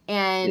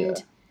 Yeah.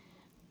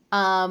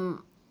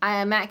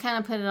 and Matt kind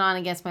of put it on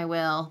against my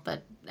will,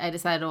 but I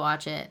decided to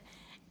watch it.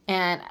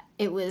 And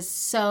it's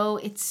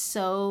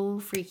so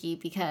freaky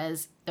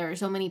because there are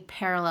so many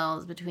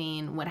parallels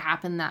between what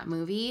happened in that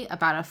movie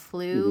about a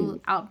flu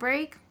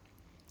outbreak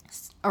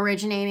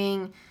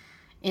originating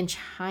in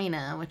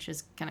China, which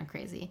is kind of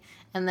crazy.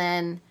 And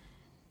then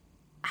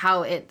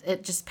how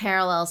it just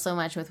parallels so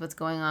much with what's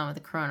going on with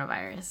the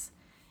coronavirus.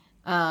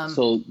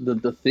 So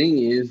the thing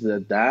is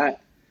that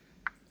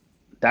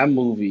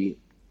movie,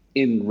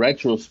 in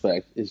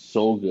retrospect, is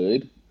so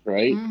good,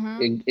 right?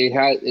 Mm-hmm. It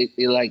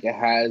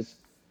has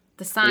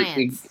The it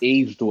science.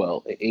 aged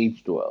well. It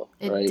aged well,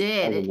 It right?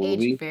 did. As a It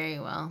movie. aged very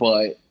well.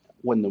 But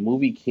when the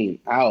movie came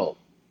out,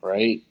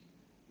 right,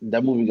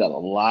 that movie got a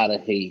lot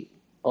of hate.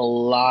 A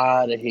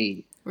lot of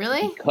hate.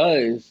 Really?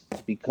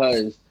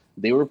 Because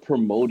they were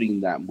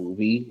promoting that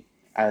movie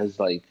as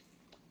like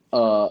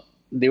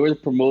they were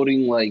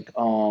promoting like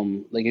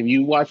if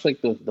you watch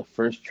like the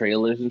first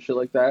trailers and shit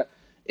like that,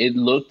 it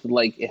looked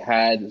like it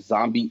had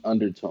zombie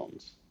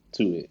undertones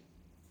to it.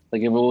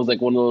 Like if it was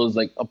like one of those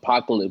like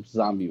apocalypse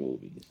zombie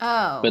movies.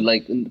 Oh.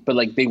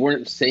 But they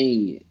weren't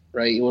saying it,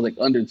 right? It was like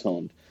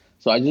undertoned.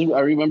 So I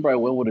remember I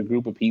went with a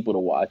group of people to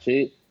watch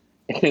it,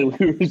 and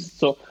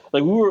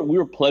we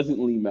were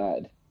pleasantly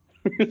mad.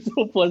 We were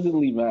so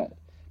pleasantly mad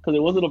because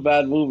it wasn't a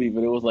bad movie,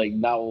 but it was like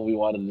not what we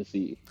wanted to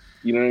see.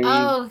 You know what I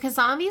mean? Oh, because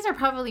zombies are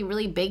probably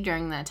really big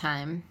during that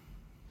time.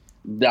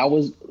 That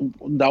was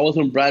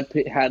when Brad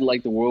Pitt had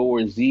like the World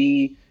War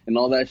Z and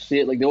all that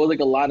shit. Like there was like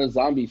a lot of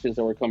zombie shits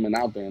that were coming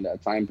out during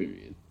that time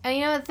period. And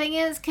you know the thing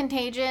is,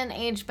 Contagion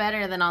aged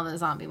better than all the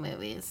zombie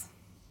movies.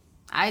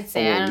 I'd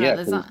say. Oh, I don't yeah,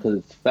 know. because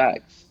it's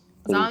facts.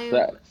 Zombie, it's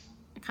facts.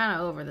 Kind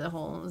of over the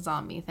whole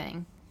zombie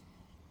thing.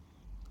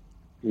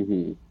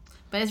 Mm-hmm.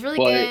 But it's really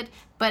good.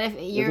 But if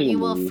you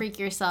will movie. freak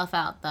yourself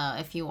out though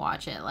if you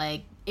watch it.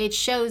 Like it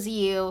shows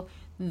you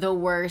the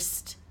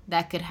worst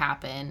that could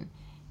happen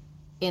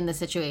in the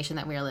situation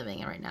that we are living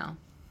in right now.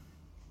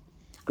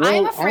 Bro,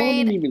 I'm afraid. I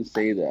wouldn't even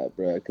say that,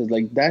 bro, because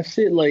like that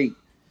shit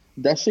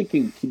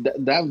can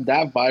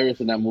that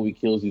virus in that movie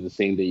kills you the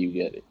same day you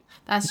get it.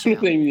 That's true.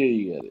 The same day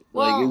you get it.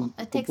 Well,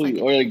 like, it takes like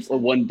or like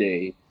one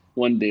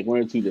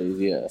or 2 days.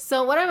 Yeah.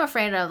 So what I'm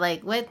afraid of,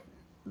 like with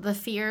the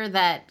fear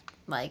that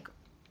like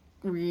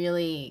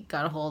really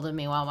got a hold of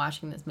me while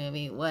watching this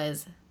movie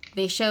was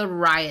they showed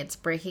riots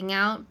breaking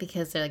out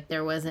because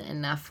there wasn't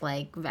enough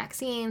like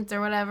vaccines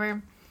or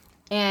whatever.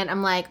 And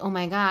I'm like, oh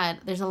my God,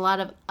 there's a lot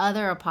of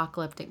other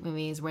apocalyptic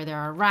movies where there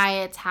are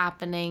riots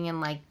happening and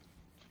like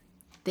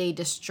they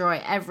destroy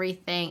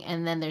everything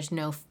and then there's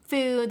no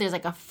food. There's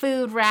like a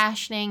food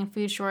rationing,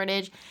 food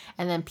shortage,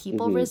 and then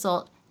people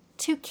result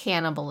to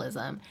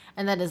cannibalism.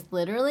 And that is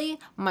literally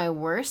my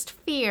worst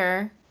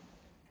fear.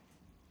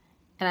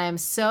 And I'm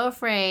so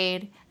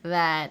afraid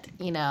that,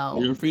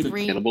 You're afraid of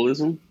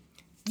cannibalism?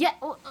 Yeah,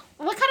 what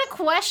kind of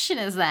question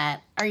is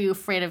that? Are you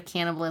afraid of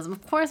cannibalism?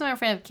 Of course I'm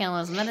afraid of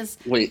cannibalism. That is...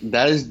 Wait,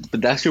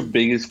 that's your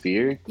biggest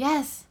fear?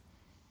 Yes.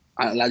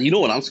 You know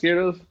what I'm scared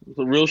of?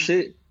 The real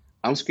shit?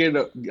 I'm scared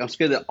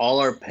that all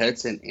our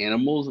pets and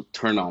animals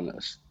turn on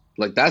us.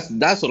 Like that's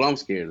what I'm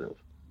scared of.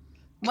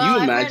 Can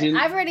you imagine?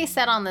 I've already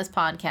said on this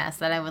podcast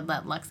that I would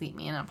let Lux eat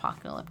me in an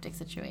apocalyptic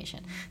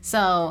situation.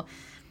 So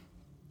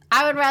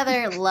I would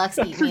rather Lux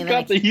eat me than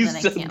a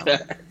cannibal.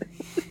 That.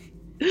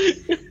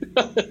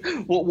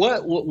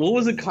 What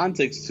was the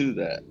context to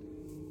that?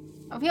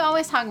 We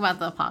always talk about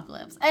the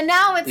apocalypse, and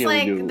now it's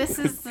this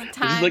is the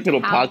time. This is like an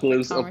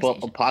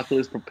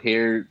apocalypse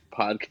prepared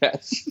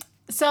podcast.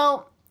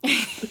 So,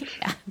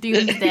 yeah,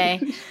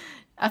 Doomsday.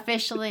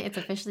 It's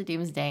officially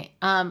Doomsday.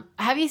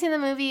 Have you seen the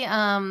movie?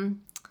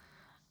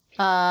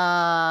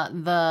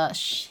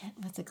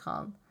 What's it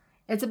called?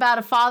 It's about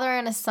a father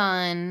and a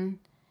son.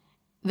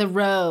 The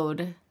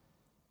Road.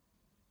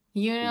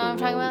 You know what I'm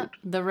talking about?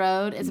 The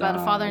Road. It's about a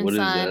father and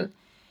son.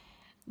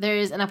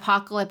 There's an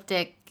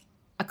apocalyptic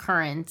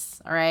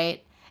occurrence, all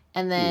right?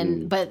 And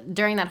then, but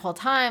during that whole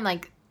time,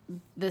 like,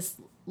 this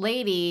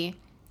lady,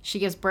 she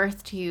gives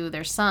birth to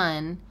their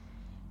son,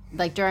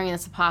 like, during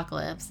this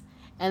apocalypse.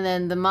 And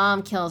then the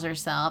mom kills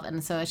herself,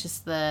 and so it's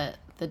just the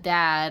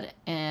dad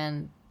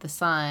and the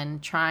son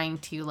trying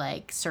to,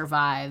 like,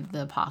 survive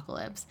the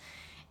apocalypse.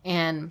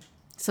 And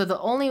so the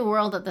only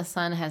world that the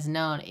son has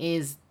known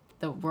is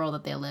the world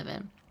that they live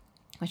in,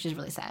 which is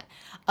really sad.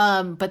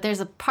 But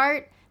there's a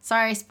part,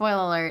 sorry,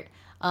 spoiler alert,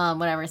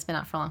 whatever, it's been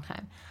out for a long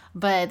time.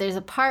 But there's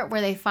a part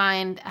where they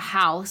find a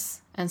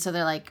house, and so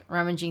they're like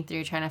rummaging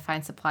through trying to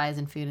find supplies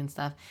and food and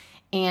stuff.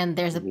 And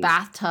there's a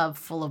bathtub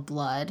full of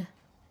blood.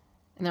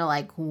 And they're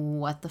like,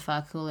 what the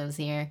fuck, who lives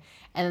here?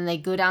 And then they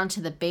go down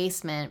to the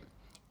basement,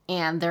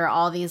 and there are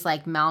all these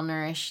like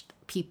malnourished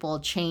people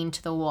chained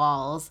to the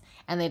walls.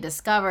 And they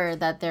discover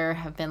that there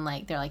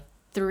are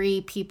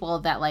 3 people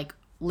that like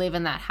live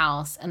in that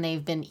house, and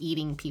they've been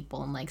eating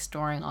people and like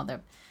storing all the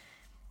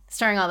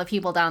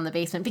people down in the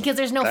basement because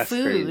there's no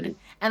food. Crazy.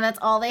 And that's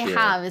all they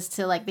have is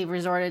to like, they've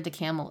resorted to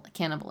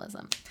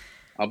cannibalism.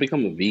 I'll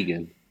become a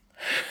vegan.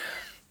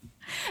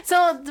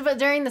 So, but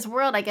during this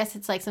world, I guess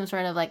it's like some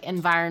sort of like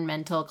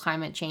environmental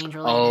climate change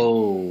related.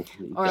 Oh,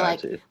 or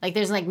like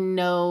there's like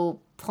no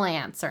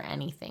plants or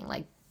anything.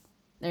 Like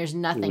there's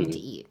nothing to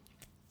eat.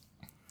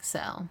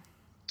 So,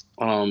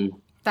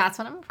 that's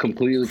what I'm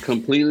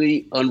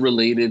completely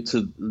unrelated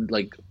to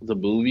like the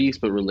movies,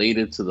 but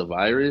related to the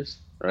virus,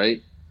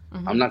 right?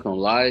 Mm-hmm. I'm not gonna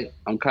lie,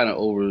 I'm kind of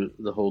over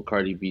the whole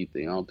Cardi B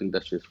thing. I don't think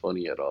that's just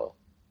funny at all.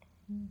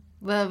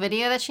 The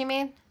video that she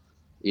made?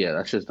 Yeah,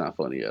 that's just not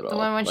funny at all. The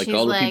one when like she's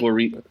all the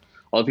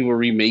people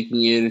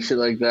remaking it and shit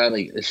like that.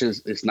 Like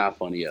it's not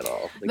funny at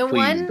all.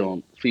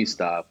 Like, please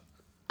stop.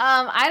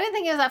 I didn't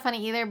think it was that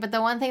funny either. But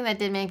the one thing that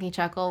did make me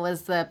chuckle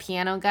was the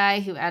piano guy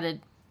who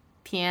added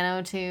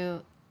piano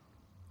to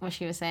what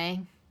she was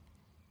saying.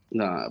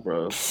 Nah,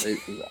 bro.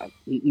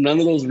 None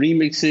of those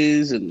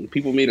remixes and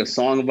people made a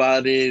song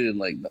about it and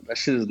like that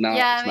shit is not.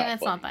 Yeah, I mean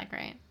it's not that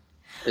great.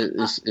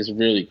 It's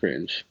really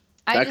cringe.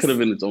 That could have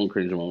been its own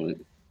cringe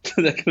moment.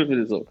 That could have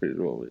been its own cringe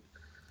moment.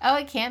 Oh,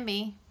 it can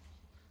be.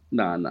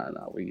 Nah,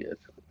 we good.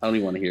 I don't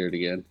even want to hear it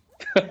again.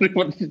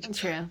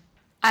 True.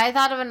 I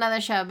thought of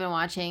another show I've been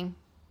watching.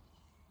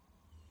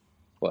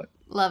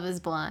 Love is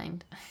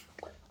Blind.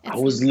 I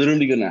was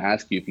literally gonna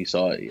ask you if you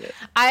saw it yet.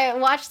 I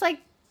watched I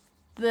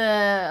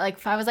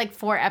was like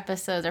 4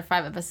 episodes or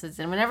 5 episodes,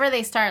 and whenever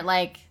they start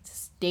like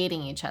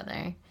dating each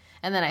other,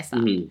 and then I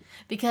stopped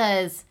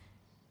because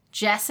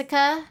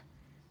Jessica,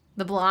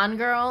 the blonde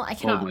girl, I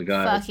cannot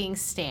fucking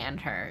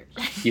stand her.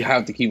 You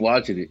have to keep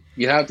watching it.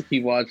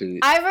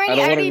 I don't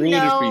want to ruin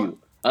it for you.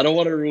 I don't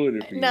want to ruin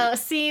it for you. No,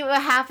 see,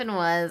 what happened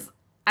was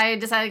I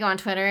decided to go on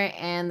Twitter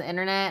and the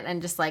internet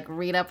and just like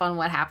read up on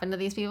what happened to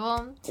these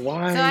people.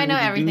 Why? So I know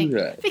everything. Do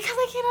that? Because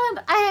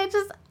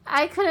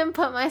I couldn't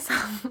put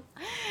myself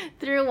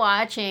through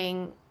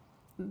watching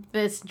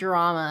this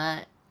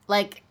drama.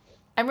 Like,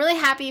 I'm really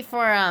happy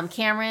for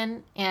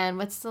Cameron and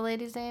what's the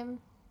lady's name?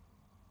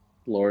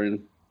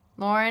 Lauren.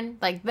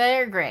 Like,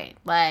 they're great.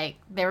 Like,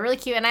 they were really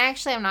cute. And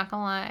I'm not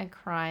gonna lie, I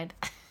cried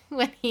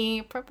when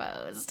he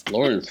proposed.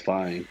 Lauren's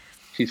fine.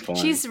 She's fine.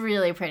 She's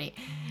really pretty.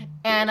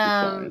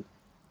 And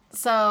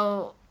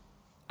so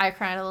I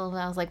cried a little bit.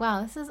 I was like,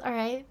 wow, this is all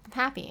right. I'm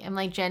happy. I'm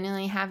like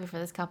genuinely happy for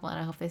this couple, and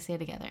I hope they stay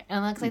together.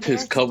 And it looks like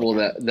this couple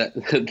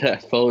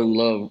that fell in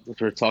love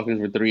for talking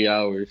for 3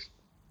 hours.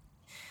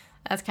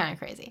 That's kind of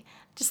crazy.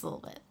 Just a little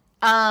bit.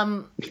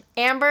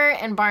 Amber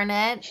and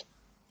Barnett,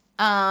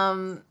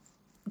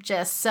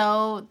 just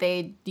so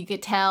you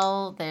could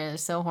tell they're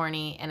so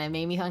horny, and it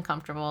made me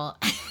uncomfortable.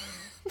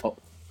 Oh,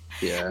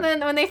 yeah.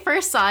 Then when they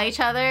first saw each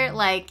other,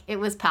 like, it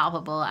was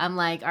palpable. I'm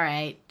like, all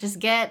right, just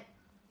get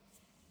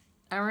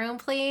a room,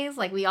 please.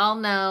 Like, we all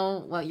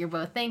know what you're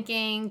both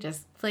thinking.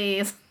 Just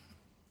please.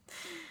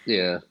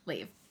 Yeah.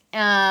 Leave.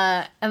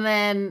 And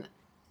then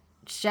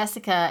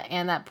Jessica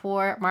and that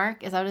poor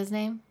Mark, is that his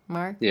name?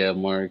 Mark? Yeah,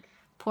 Mark.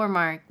 Poor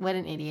Mark. What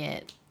an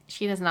idiot.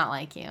 She does not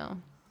like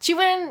you. She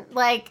was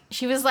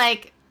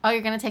like, oh,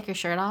 you're going to take your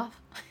shirt off?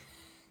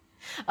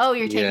 Oh,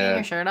 you're taking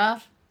your shirt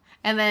off?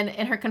 And then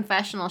in her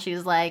confessional,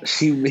 she's like...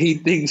 She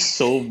made things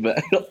so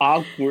bad,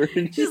 awkward.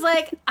 She's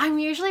like, I'm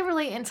usually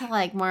really into,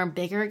 like, more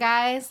bigger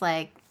guys.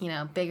 Like, you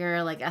know,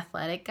 bigger, like,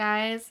 athletic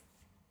guys.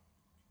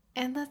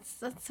 And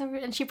that's so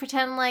rude. And she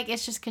pretended like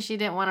it's just because she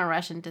didn't want to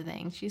rush into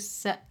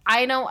things.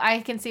 I know, I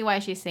can see why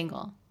she's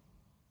single.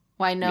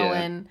 Why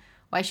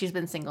she's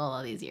been single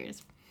all these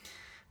years.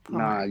 Poor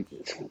man,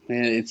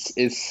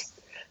 it's...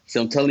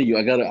 So I'm telling you,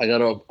 I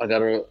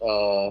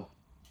gotta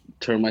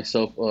turn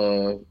myself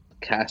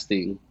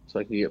casting so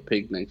I can get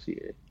picked next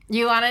year.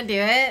 You want to do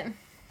it?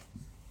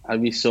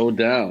 I'd be so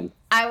down.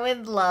 I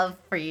would love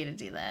for you to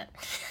do that.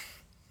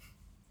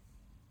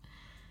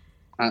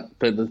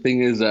 But the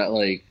thing is that,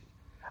 like,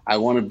 I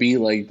want to be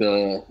like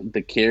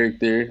the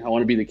character. I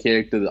want to be the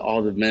character that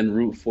all the men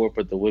root for,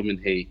 but the women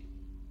hate.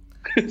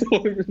 The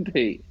women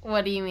hate.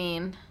 What do you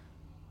mean?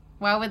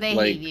 Why would they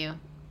hate you?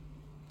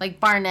 Like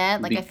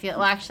Barnett? Like,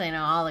 actually,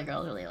 no, all the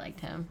girls really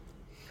liked him.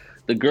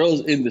 The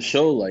girls in the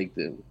show liked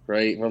him,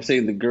 right? I'm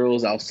saying the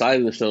girls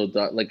outside of the show,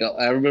 like,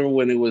 I remember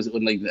when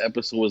like the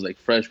episode was like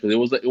fresh,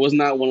 because it was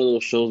not one of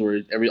those shows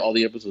where all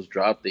the episodes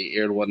dropped. They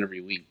aired one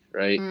every week,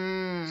 right?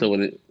 So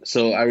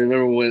I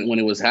remember when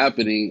it was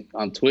happening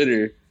on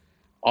Twitter,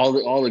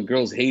 all the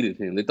girls hated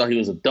him. They thought he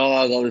was a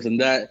dog, all this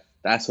and that.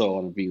 That's what I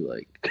want to be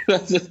like.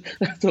 That's what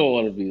I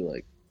want to be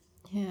like.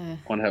 Yeah.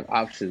 I want to have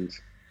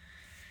options.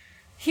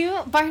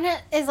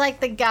 Barnett is like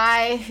the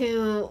guy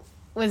who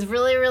was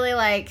really, really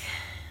like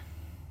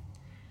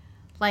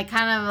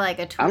kind of like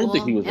a tool I don't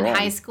think he was in wrong.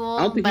 high school.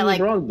 I don't think he was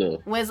wrong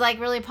though. Was like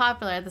really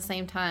popular at the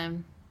same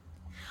time.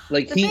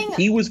 Like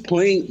he was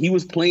playing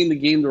the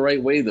game the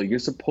right way though. You're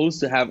supposed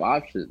to have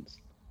options.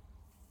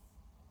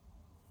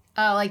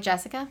 Oh, like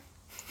Jessica?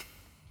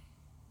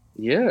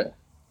 Yeah.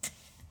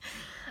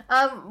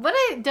 What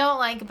I don't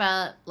like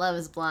about Love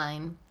is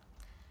Blind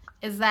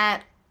is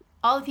that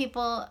all the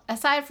people,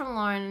 aside from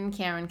Lauren and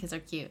Cameron because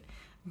they're cute,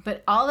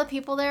 but all the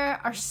people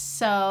there are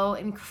so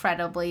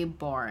incredibly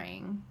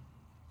boring.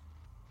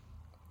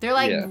 They're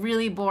like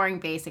really boring,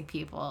 basic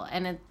people,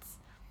 and it's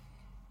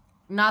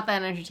not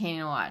that entertaining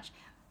to watch.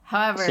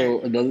 However,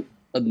 so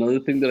another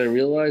thing that I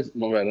realized,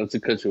 my bad, not to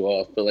cut you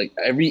off, but like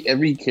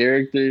every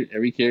character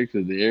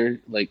there,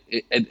 like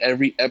in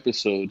every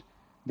episode,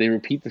 they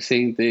repeat the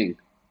same thing.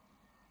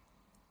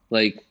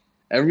 Like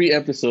every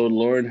episode,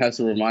 Lauren has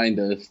to remind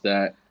us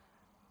that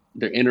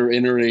they're in an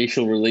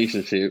interracial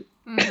relationship,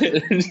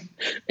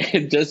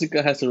 and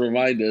Jessica has to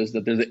remind us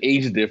that there's an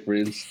age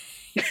difference.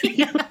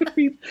 You know what I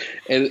mean?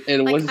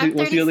 And like,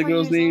 what's the other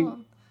girl's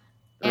name?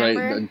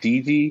 Amber? Right,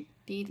 Gigi.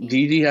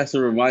 Gigi has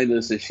to remind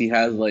us that she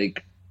has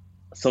like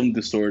some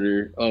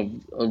disorder of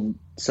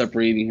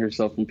separating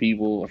herself from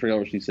people. I forgot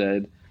what she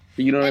said.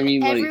 But you know what I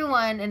mean?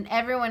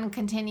 Everyone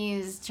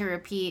continues to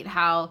repeat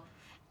how,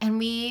 and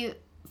we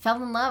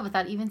fell in love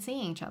without even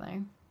seeing each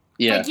other.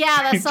 Yeah. Like,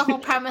 yeah, that's the whole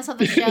premise of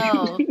the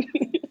show.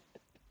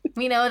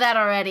 We know that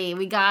already.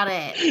 We got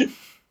it.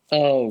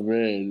 Oh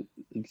man,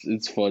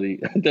 it's funny.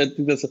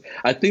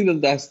 I think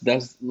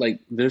that's like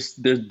there's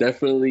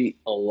definitely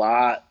a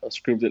lot of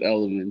scripted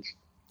elements.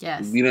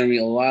 Yes. You know what I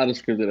mean? A lot of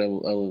scripted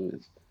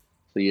elements.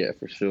 So yeah,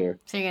 for sure.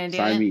 So you're gonna do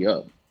Sign me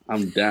up.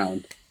 I'm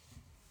down.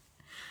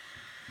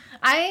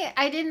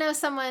 I did know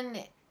someone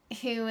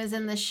who was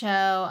in the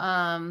show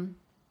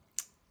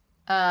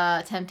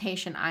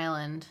Temptation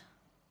Island.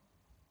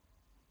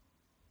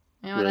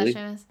 You know what Really? that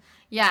show is?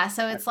 Yeah,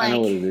 so it's I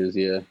know like what it is.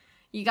 Yeah.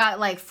 you got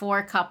like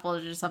 4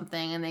 couples or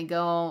something, and they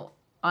go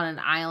on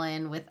an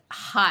island with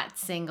hot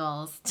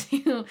singles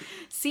to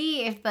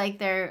see if like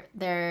their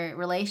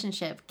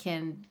relationship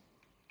can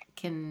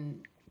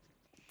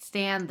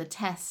stand the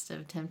test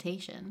of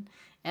temptation.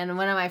 And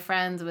one of my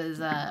friends was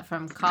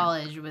from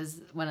college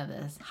was one of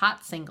the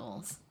hot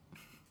singles.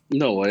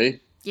 No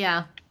way.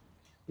 Yeah.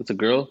 It's a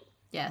girl.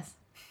 Yes.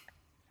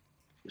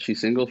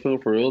 She's single for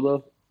real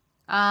though.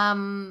 I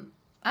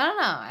don't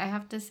know. I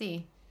have to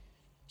see.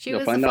 She Yo,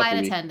 was the find out flight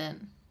for me.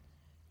 attendant.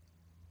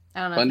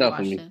 I don't know Find if you out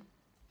for watched me. it.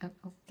 Oh,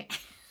 okay.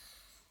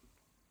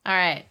 All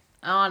right.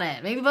 On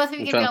it. Maybe both of you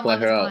I'm can trying be to on fly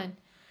Love is her out. Blind.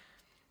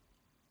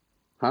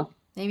 Huh?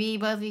 Maybe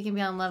both of you can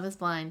be on Love is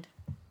Blind.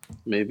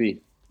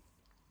 Maybe.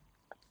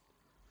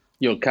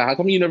 Yo, Kat, how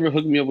come you never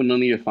hooked me up with none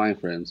of your fine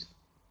friends?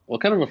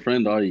 What kind of a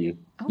friend are you?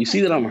 Oh You my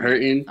see that I'm God.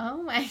 hurting?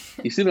 Oh my.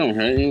 You see that I'm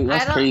hurting?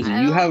 That's crazy.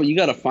 I You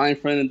got a fine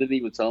friend and didn't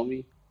even tell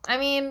me? I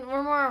mean,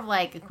 we're more of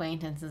like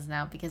acquaintances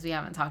now because we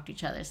haven't talked to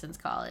each other since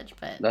college,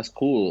 but That's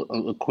cool.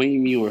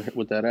 Acquaint me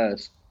with that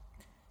ass.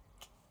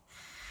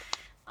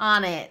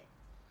 on it.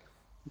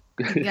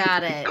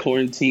 Got it.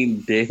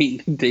 Quarantine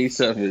day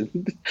 7.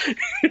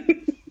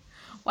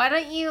 Why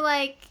don't you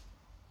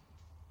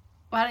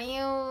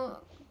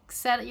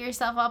set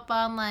yourself up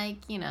on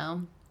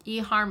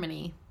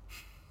eHarmony?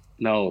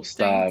 No,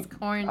 stop.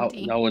 During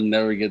quarantine. I would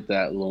never get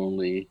that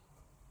lonely.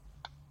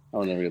 I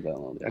would never get that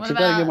lonely. I What just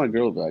gotta get about my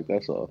girl back.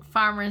 That's all.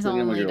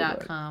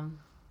 FarmersOnly.com.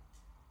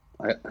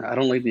 I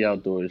don't like the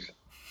outdoors.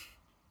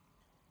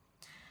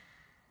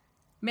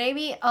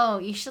 Maybe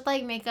you should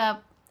make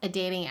up a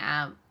dating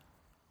app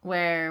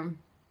where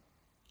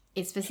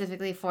it's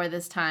specifically for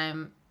this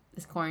time,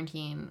 this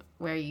quarantine,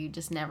 where you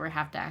just never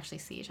have to actually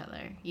see each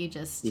other. You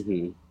just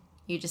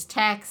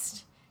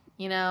text,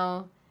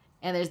 and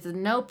there's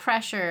no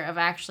pressure of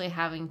actually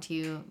having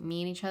to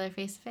meet each other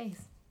face to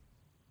face.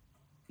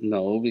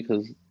 No,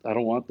 because I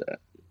don't want that.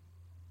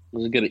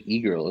 Let's get an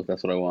e-girl if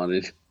that's what I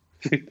wanted.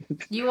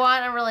 You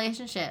want a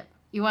relationship.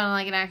 You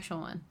want an actual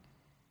one.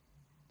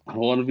 I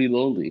don't want to be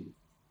lonely.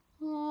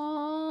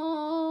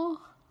 Oh,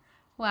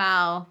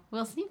 wow.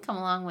 Wilson, you've come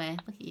a long way.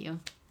 Look at you.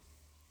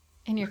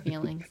 And your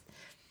feelings.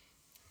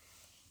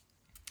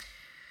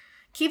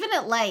 Keeping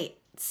it light.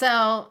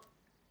 So,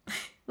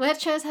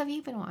 what shows have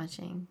you been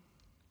watching?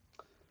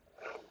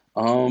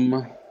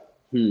 I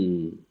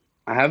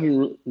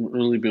haven't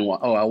really been.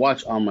 I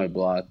watched On My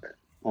Block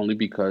only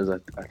because I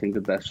think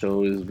that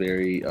show is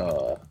very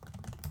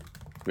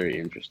very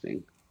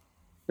interesting.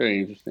 Very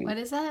interesting. What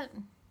is that?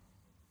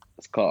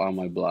 It's called On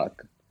My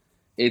Block.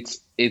 It's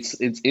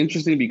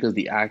interesting because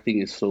the acting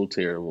is so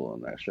terrible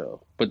on that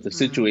show, but the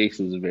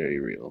situations are very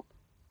real,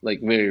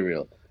 very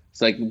real.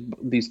 It's like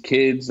these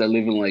kids that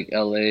live in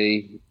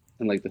LA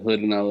and the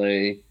hood in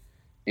LA,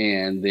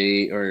 and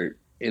they are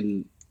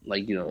in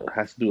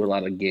has to do a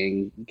lot of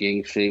gang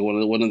shit.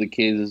 One of the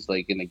kids is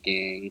in a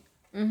gang,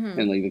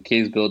 and the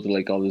kids go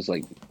through all this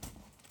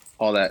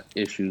all that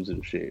issues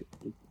and shit.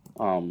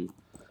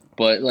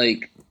 But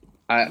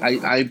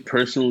I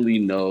personally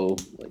know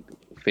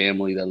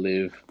family that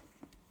live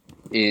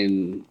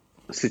in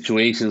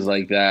situations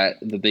like that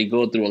they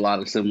go through a lot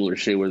of similar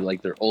shit where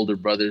their older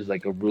brother's a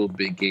real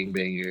big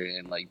gangbanger,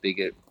 and they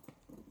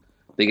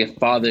get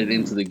fathered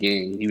into the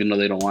gang even though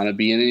they don't want to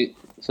be in it.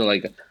 So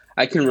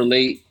I can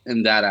relate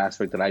in that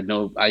aspect that I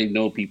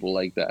know people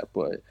like that,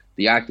 but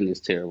the acting is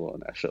terrible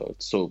on that show.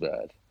 It's so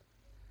bad.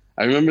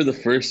 I remember the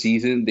first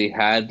season they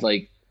had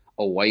a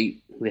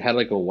white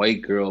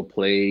girl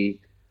play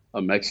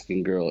a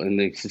Mexican girl, and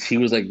they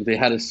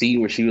had a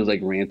scene where she was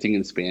ranting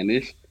in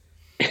Spanish,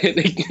 and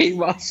it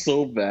came out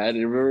so bad. I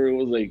remember it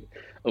was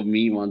a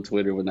meme on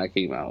Twitter when that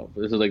came out.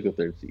 But this is the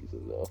 3rd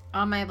season though.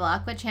 On My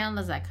Block, what channel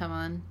does that come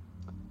on?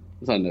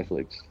 It's on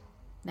Netflix.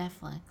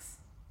 Netflix.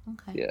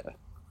 Okay. Yeah.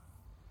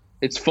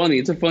 It's funny.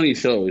 It's a funny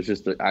show. It's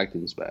just the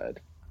acting's bad.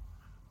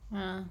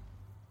 Yeah.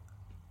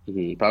 But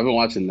I've been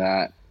watching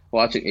that.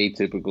 Watching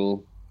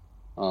Atypical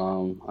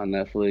on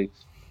Netflix.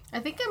 I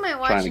think I might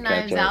watch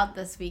Knives Out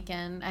this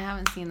weekend. I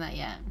haven't seen that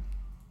yet.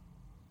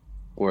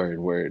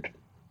 Word.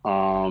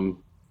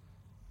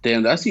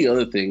 Damn, that's the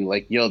other thing.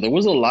 There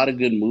was a lot of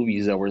good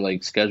movies that were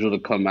scheduled to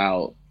come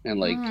out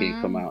and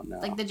can't come out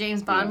now. Like the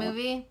James Bond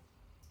movie?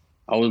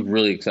 I was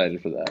really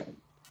excited for that.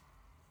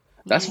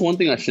 That's one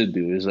thing I should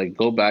do is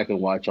go back and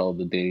watch all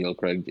the Daniel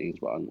Craig James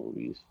Bond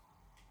movies.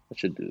 I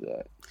should do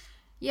that.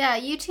 Yeah,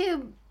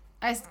 YouTube.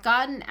 I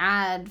got an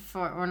ad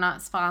we're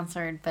not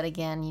sponsored, but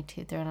again,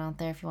 YouTube, throw it out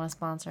there if you want to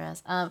sponsor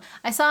us.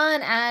 I saw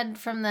an ad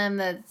from them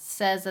that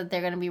says that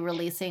they're going to be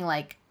releasing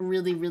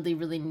really, really,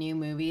 really new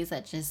movies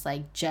that just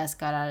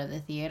got out of the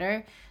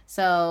theater.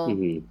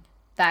 So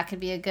that could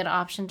be a good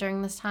option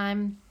during this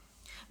time.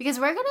 Because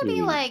we're going to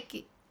be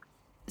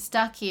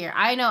stuck here.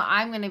 I know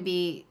I'm going to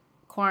be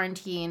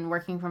quarantined,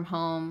 working from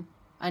home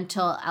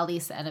until at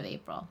least the end of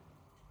April.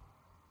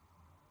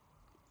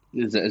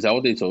 Is that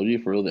what they told you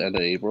for real, the end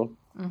of April?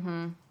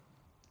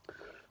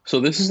 So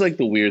this is like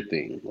the weird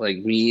thing, like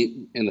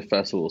me in the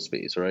festival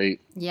space, right?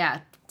 Yeah.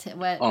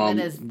 What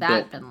has The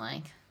that been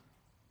like?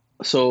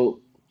 so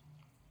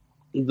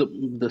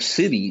the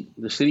city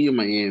of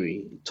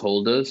Miami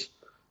told us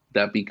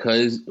that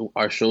because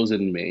our show's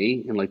in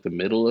May, in like the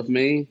middle of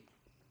May,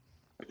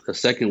 the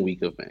second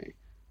week of May,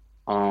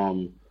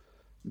 um,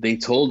 they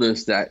told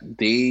us that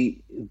they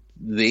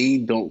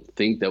don't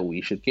think that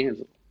we should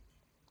cancel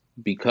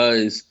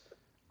because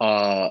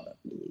uh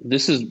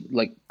this is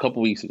like a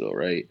couple weeks ago,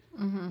 right?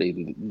 Mm-hmm.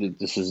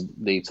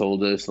 They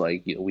told us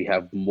like, we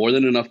have more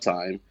than enough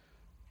time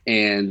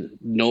and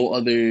no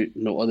other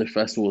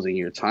festivals in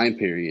your time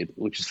period,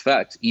 which is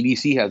facts.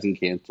 EDC hasn't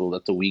canceled.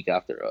 That's a week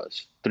after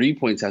us. 3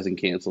 Points hasn't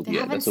canceled They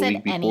yet. haven't That's a said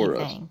week before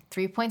us. anything.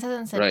 3 Points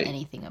hasn't said Right.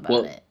 anything about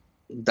Well, it.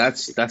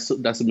 that's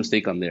a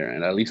mistake on their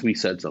end. At least we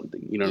said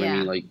something. You know what I Yeah.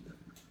 mean? Like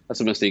that's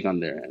a mistake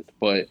on their end.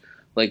 But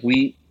like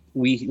we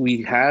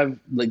have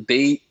like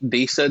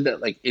they said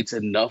that like it's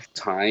enough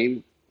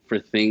time for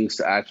things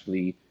to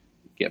actually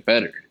get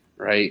better,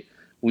 right?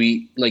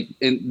 We like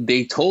and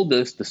they told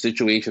us the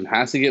situation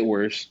has to get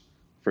worse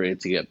for it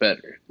to get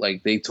better.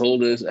 Like they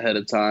told us ahead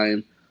of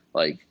time,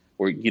 like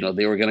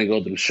they were gonna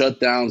go through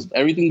shutdowns.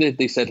 Everything that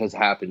they said has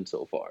happened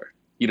so far.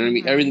 You know what I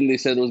mean? Mm-hmm. Everything they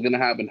said was gonna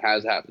happen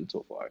has happened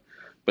so far.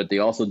 But they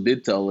also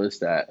did tell us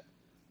that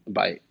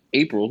by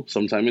April,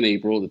 sometime in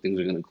April, that things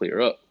are gonna clear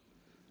up.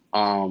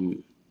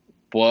 Um,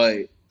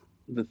 but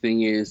the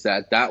thing is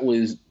that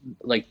was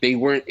like they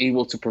weren't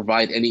able to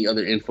provide any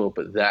other info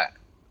but that.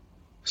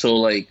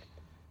 So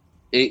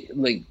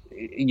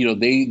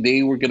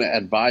they were gonna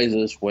advise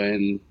us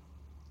when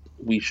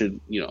we should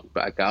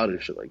back out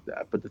and shit like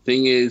that. But the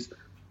thing is,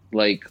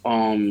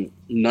 none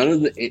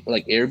of the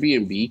like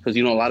Airbnb, because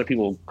a lot of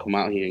people come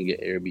out here and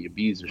get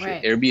Airbnbs and shit.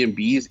 Right.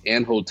 Airbnbs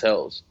and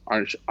hotels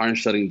aren't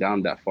shutting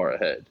down that far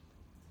ahead.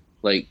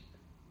 Like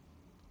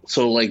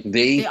so like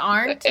They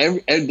aren't? they're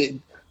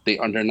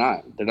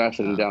not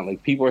shutting Oh. down.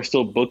 Like people are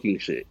still booking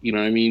shit. You know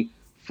what I mean?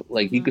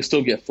 Like you could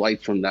still get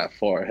flights from that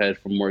far ahead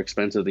for more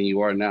expensive than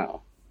you are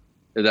now.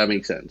 If that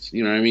makes sense.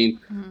 You know what I mean?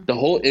 Mhm. The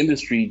whole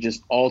industry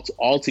just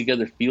all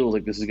together feels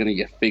like this is gonna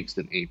get fixed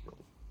in April.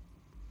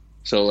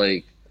 So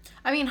like,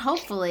 I mean,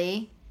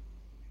 hopefully.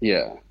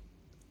 yeah,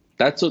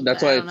 that's But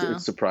why I don't know.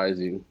 it's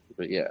surprising.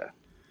 But yeah,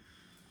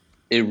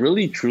 it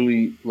really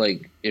truly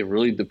it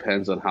really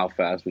depends on how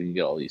fast we can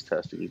get all these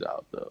testings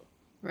out, though.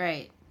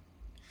 Right.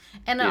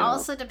 And it Yeah.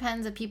 also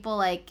depends if people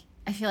like,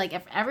 I feel like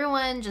if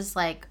everyone just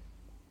like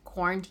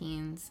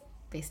quarantines,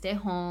 they stay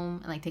home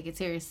and like take it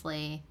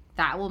seriously,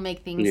 that will make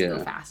things go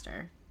Yeah.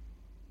 faster.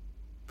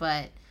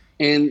 But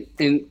And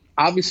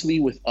obviously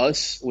with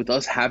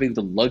us having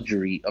the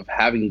luxury of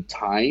having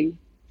time,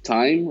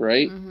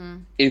 right? mm-hmm.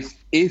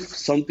 If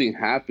something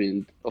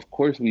happened, of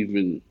course we've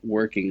been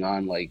working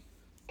on like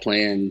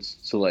plans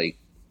to like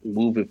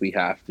move if we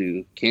have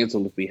to,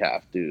 cancel if we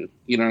have to.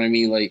 You know what I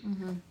mean? Like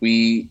Mm-hmm.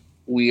 we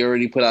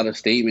already put out a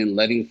statement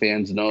letting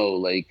fans know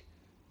like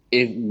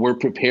if we're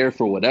prepared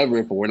for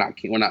whatever, but we're not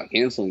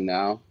canceling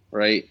now,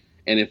 right?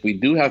 And if we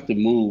do have to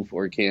move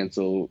or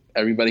cancel,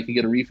 everybody can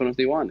get a refund if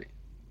they want it.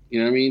 You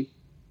know what I mean?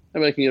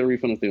 Everybody can get a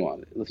refund if they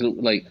want it. Listen,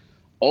 like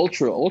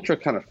Ultra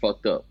kind of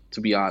fucked up,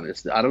 to be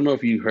honest. I don't know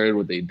if you heard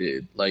what they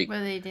did. Like What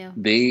do they do?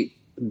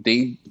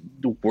 they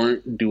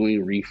weren't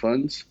doing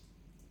refunds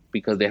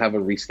because they have a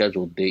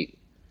rescheduled date.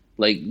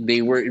 Like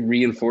they were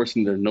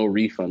reinforcing their no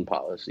refund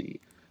policy.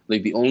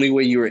 Like the only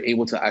way you were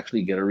able to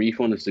actually get a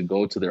refund is to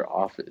go to their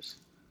office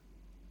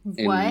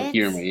What?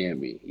 here in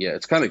Miami. Yeah,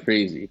 it's kind of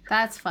crazy.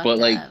 That's fucked But,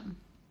 like, up.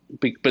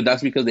 But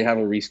that's because they have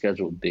a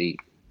rescheduled date.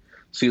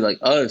 See, like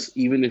us,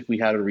 even if we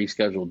had a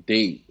rescheduled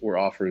date, we're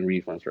offering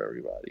refunds for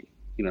everybody.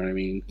 You know what I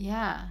mean?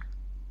 Yeah.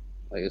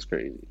 Like it's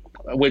crazy.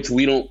 Which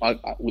we don't.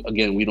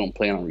 Again, we don't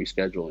plan on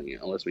rescheduling it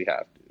unless we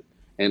have to.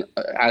 And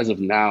as of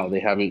now, they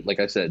haven't. Like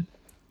I said,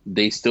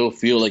 they still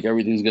feel like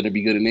everything's going to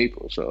be good in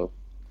April. So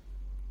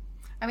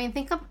I mean,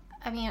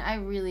 I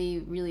really,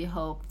 really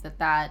hope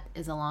that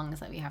is the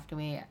longest that we have to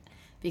wait,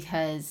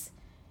 because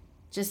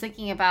just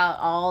thinking about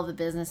all the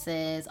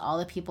businesses, all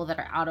the people that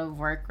are out of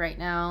work right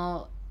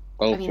now.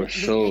 oh, I mean, for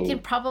sure. it can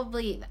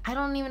probably, I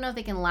don't even know if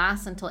they can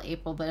last until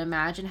April, but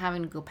imagine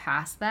having to go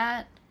past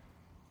that.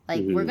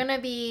 Like, we're Mhm. going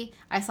to be,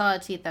 I saw a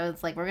tweet that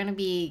was like, we're going to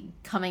be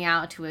coming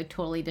out to a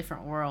totally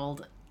different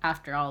world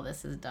after all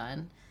this is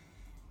done,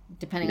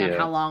 depending on Yeah.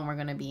 how long we're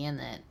going to be in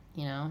it,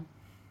 you know?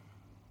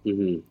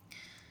 hmm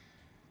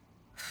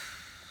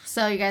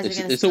So you guys are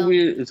going to It's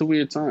a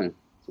weird time.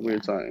 It's a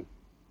weird Yeah. time.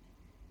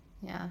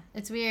 Yeah,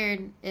 it's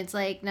weird. It's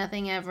like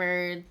nothing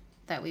ever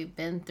that we've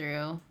been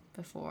through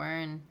before,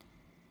 and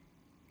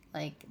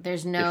like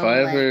there's no. If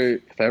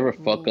I ever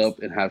fuck rules. up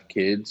and have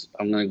kids,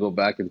 I'm gonna go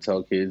back and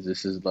tell kids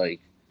this is like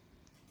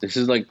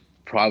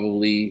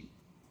probably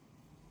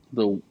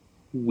the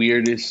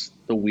weirdest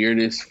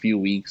few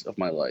weeks of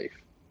my life.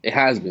 It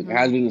has been. Mhm. It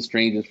has been the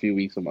strangest few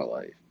weeks of my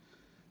life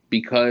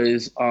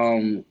because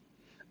when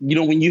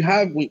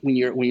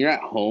you're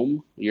at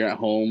home,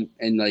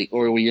 and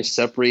or when you're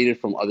separated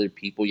from other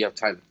people, you have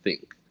time to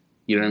think.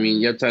 You know what I mean?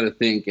 Mhm. You have time to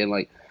think, and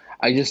like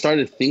I just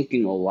started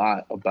thinking a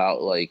lot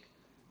about like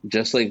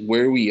just like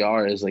where we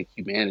are as like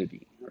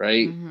humanity,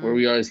 right? Where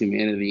we are as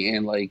humanity,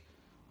 and like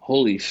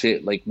holy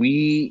shit, like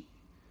we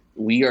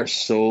are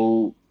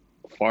so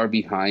far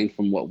behind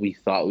from what we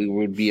thought we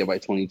would be by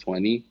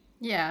 2020.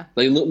 Yeah.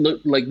 Like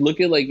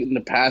look at like in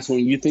the past when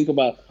you think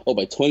about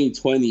by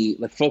 2020,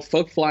 like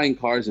fuck flying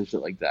cars and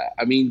shit like that.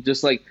 I mean,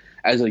 just like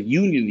as a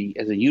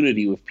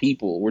unity with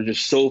people, we're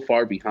just so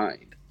far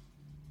behind.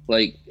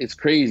 Like it's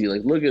crazy.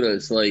 Like look at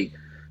us. Like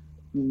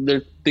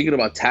they're thinking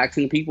about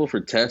taxing people for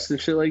tests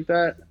and shit like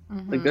that.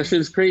 Like that shit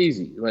is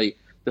crazy. Like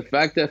the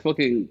fact that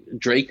fucking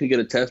Drake could get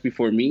a test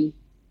before me,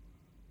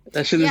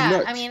 that shit is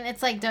nuts. I mean,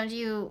 it's like, don't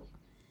you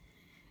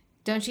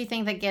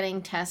think that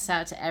getting tests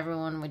out to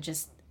everyone would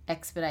just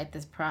expedite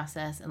this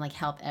process and like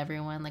help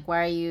everyone? Like,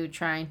 why are you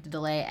trying to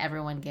delay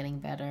everyone getting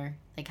better?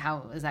 Like,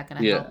 how is that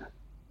going to help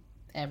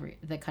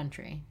the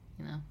country?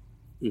 You know.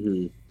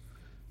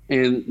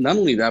 And not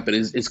only that, but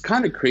it's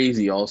kind of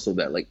crazy also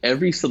that like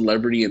every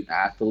celebrity and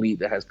athlete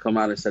that has come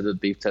out and said that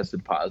they've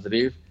tested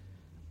positive,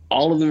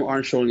 all of them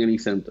aren't showing any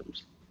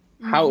symptoms.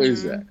 How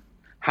is that?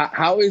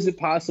 How is it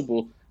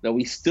possible that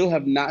we still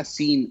have not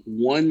seen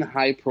one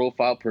high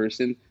profile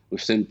person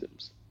with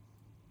symptoms?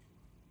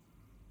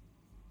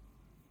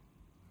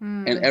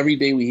 And every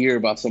day we hear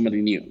about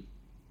somebody new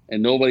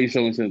and nobody's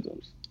showing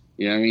symptoms.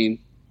 You know what I mean?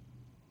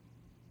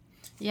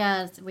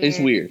 Yeah, it's weird. It's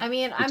weird. I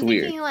mean, I'm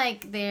thinking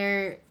like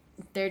they're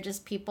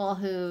just people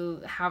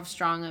who have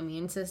strong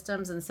immune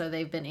systems, and so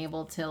they've been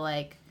able to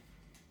like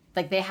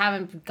they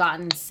haven't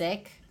gotten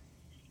sick.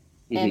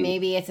 And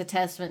maybe it's a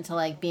testament to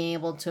like being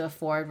able to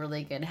afford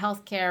really good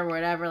health care or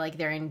whatever. Like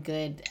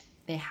they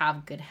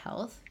have good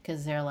health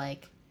because they're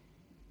like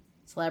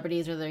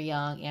celebrities, or they're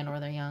young and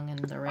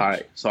they're rich. All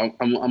right, so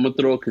I'm gonna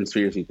throw a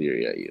conspiracy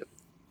theory at you.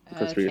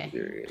 Theory at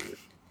you.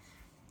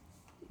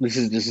 This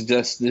is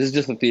just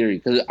a theory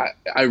because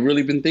I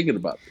really been thinking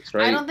about this.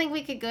 Right. I don't think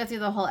we could go through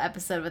the whole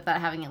episode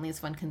without having at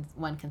least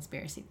one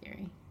conspiracy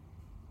theory.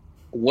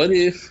 What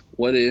if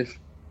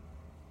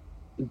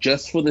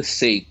just for the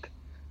sake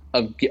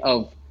of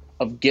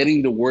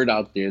getting the word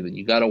out there that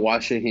you got to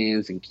wash your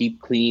hands and keep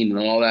clean and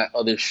all that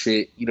other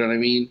shit, you know what I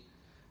mean?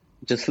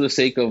 Just for the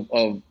sake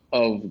of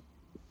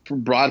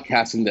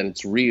broadcasting that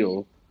it's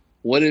real,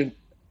 what if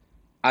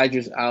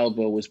Idris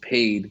Elba was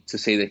paid to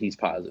say that he's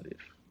positive?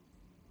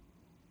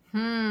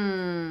 With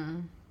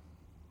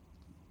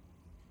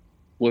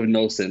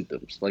no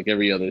symptoms, like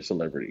every other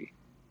celebrity.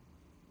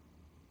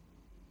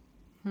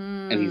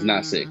 And he's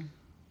not sick.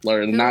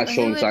 Or not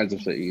showing signs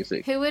of being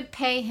sick. Who would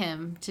pay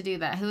him to do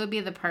that? Who would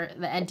be the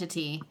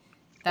entity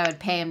that would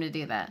pay him to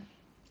do that?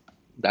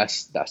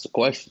 That's the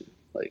question.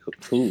 Like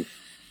who?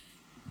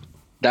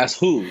 That's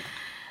who.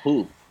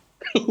 Who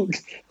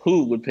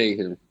would pay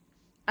him?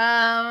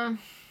 Right.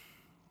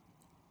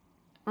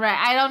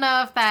 I don't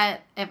know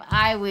if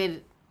I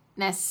would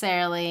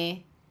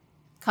necessarily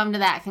come to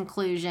that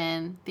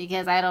conclusion,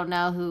 because I don't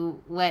know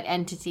what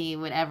entity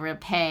would ever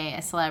pay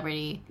a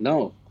celebrity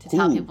to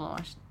tell people to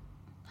watch.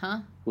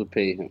 Huh? Would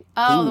pay him.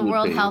 Oh, the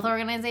World Health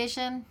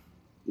Organization?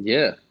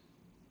 Yeah.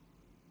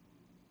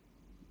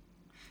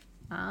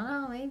 I don't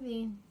know,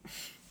 maybe.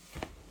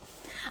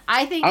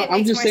 I think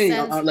I'm just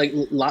saying, like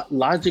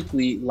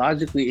logically,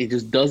 it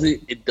just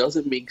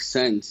doesn't make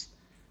sense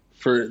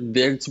for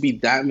there to be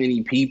that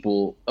many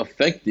people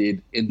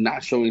affected and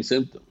not showing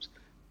symptoms.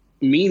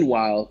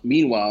 Meanwhile,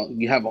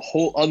 you have a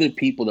whole other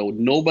people that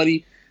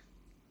nobody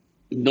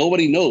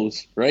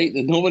knows, right?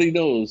 That nobody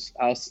knows,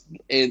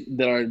 and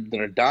that are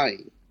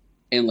dying,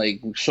 and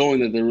like showing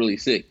that they're really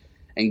sick,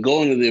 and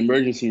going to the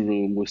emergency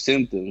room with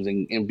symptoms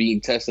and being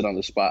tested on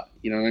the spot.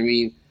 You know what I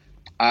mean?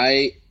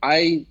 I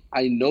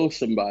know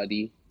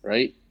somebody,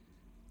 right?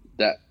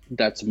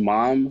 That's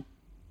mom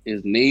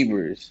is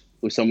neighbors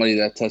with somebody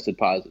that tested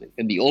positive,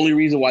 and the only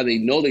reason why they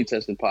know they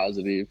tested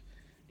positive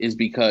is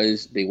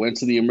because they went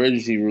to the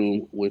emergency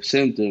room with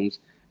symptoms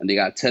and they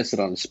got tested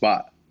on the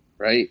spot,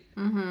 right?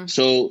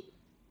 So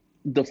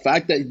the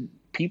fact that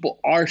people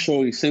are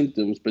showing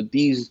symptoms, but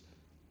these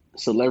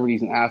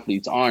celebrities and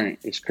athletes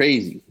aren't, is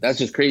crazy. That's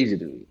just crazy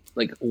to me.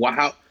 Like,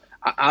 wow.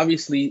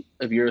 Obviously,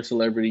 if you're a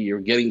celebrity, you're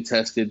getting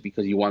tested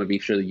because you want to be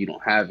sure that you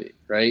don't have it,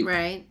 right?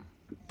 Right.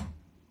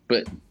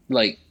 But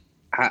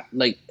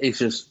it's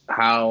just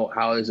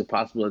how is it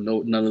possible that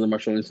none of them are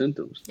showing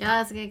symptoms? Yeah,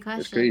 that's a good question.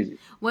 It's crazy.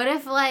 What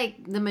if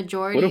the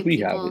majority of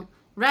people have it?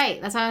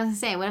 Right, that's what I was gonna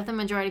say. What if the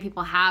majority of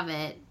people have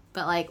it,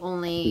 but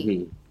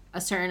only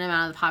a certain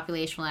amount of the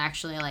population will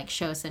actually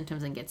show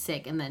symptoms and get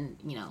sick, and then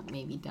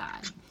maybe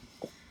die?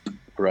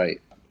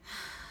 Right.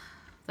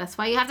 That's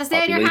why you have to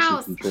stay in your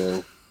house.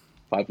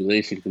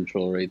 Population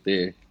control right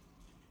there.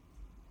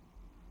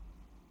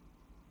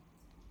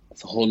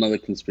 That's a whole nother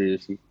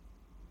conspiracy.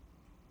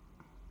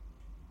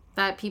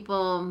 That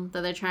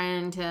they're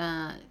trying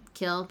to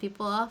kill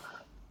people off,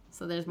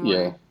 so there's more.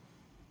 Yeah.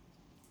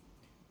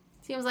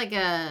 Seems like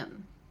a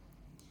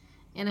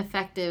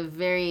ineffective,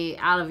 very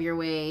out of your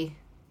way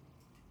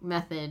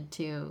method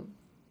to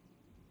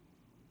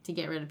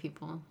get rid of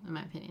people, in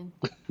my opinion.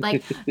 The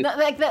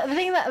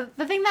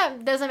thing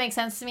that doesn't make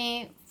sense to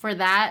me for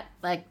that,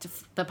 like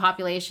the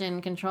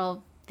population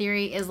control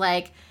theory is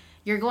like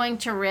you're going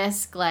to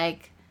risk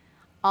like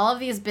all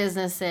of these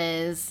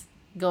businesses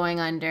going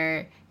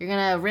under. You're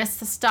gonna risk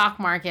the stock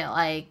market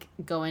like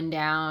going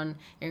down.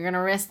 You're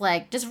gonna risk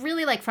like just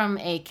really like from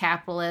a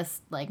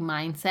capitalist like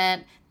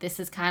mindset. This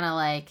is kind of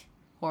like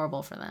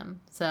horrible for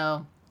them.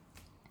 So,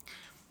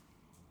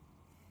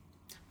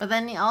 but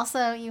then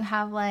you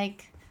have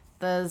like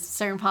the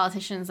certain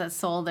politicians that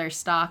sold their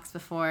stocks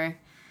before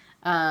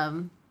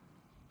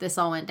this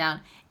all went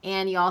down,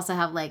 and you also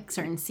have like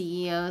certain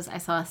CEOs. I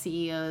saw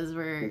CEOs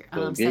were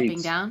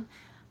stepping down.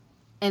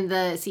 And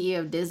the CEO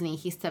of Disney,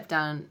 he stepped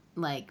down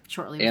like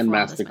shortly before. And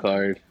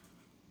MasterCard.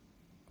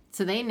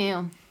 So they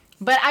knew,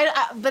 but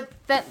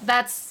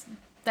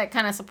that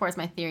kind of supports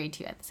my theory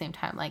too. At the same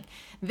time, like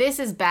this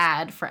is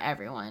bad for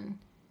everyone,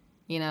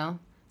 you know.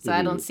 So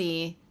I don't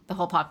see the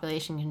whole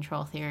population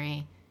control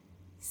theory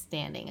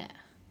standing it.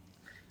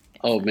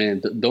 Oh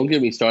man, don't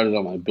get me started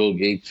on my Bill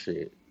Gates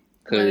shit.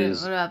 What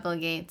about Bill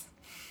Gates?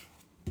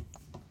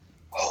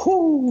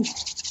 Whew.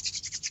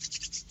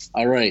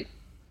 All right,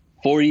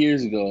 4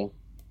 years ago,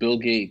 Bill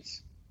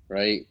Gates,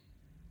 right?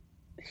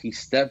 He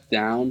stepped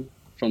down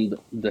from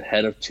the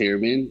head of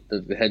chairman,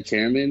 the head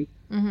chairman,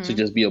 to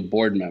just be a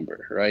board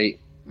member, right?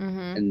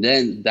 And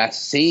then that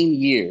same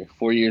year,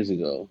 4 years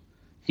ago,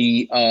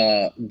 he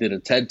did a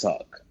TED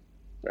Talk,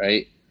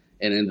 right?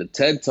 And in the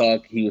TED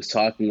Talk, he was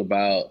talking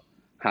about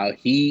how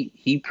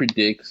he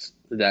predicts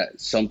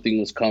that something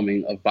was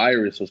coming, a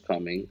virus was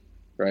coming,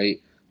 right?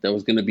 That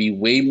was going to be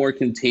way more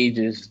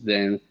contagious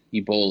than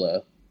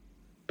Ebola,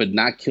 but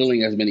not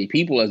killing as many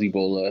people as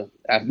Ebola,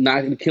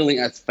 not killing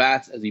as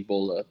fast as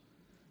Ebola,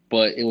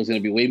 but it was going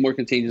to be way more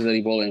contagious than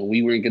Ebola, and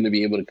we weren't going to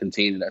be able to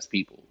contain it as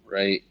people,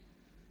 right?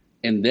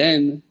 And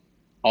then,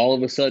 all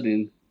of a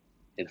sudden,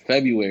 in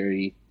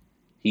February,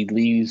 he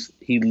leaves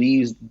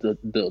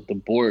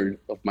the board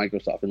of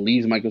Microsoft and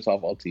leaves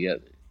Microsoft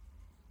altogether,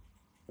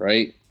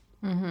 right?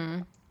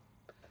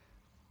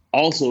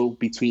 Also,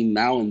 between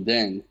now and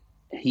then,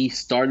 he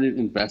started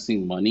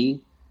investing money.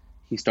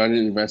 When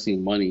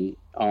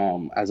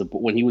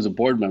he was a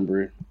board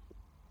member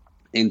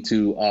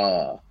into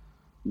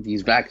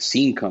these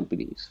vaccine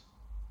companies,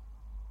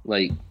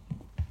 like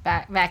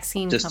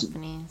vaccine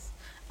companies.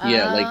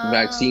 Yeah, like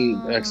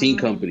vaccine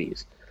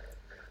companies.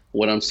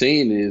 What I'm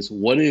saying is,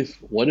 what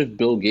if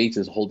Bill Gates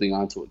is holding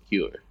on to a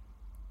cure,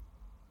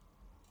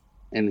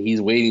 and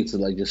he's waiting to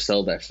like just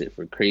sell that shit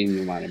for a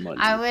crazy amount of money?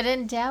 I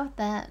wouldn't doubt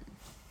that.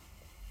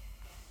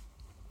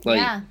 Like,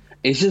 yeah.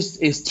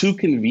 It's too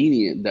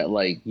convenient that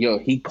like, yo,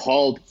 he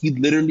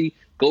literally,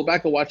 go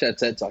back and watch that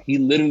TED Talk. He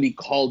literally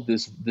called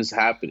this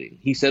happening.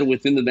 He said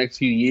within the next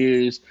few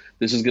years,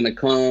 this is going to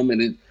come,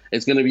 and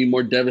it's going to be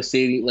more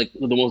devastating, like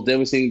the most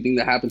devastating thing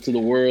that happened to the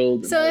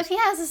world. So if he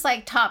has this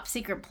like top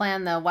secret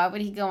plan though, why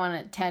would he go on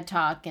a TED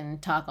Talk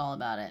and talk all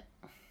about it?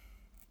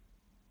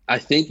 I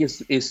think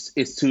it's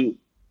to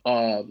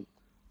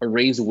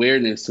raise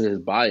awareness to his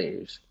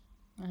buyers.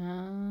 You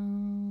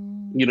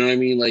know what I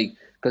mean? Like,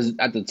 because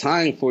at the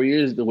time, 4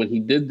 years ago, when he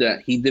did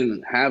that, he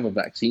didn't have a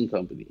vaccine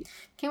company.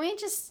 Can we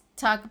just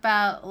talk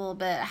about a little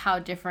bit how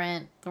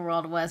different the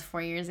world was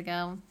 4 years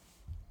ago?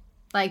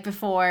 Like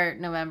before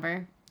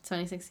November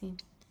 2016?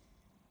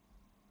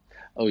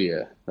 Oh,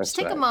 yeah. Just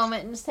take a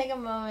moment and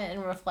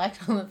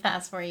reflect on the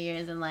past 4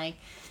 years and like,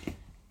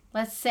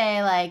 let's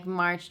say like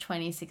March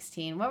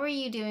 2016. What were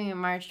you doing in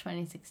March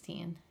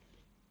 2016?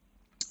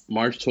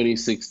 March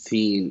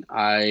 2016,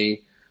 I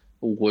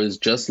was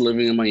just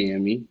living in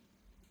Miami.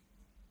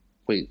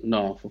 Wait,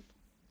 no,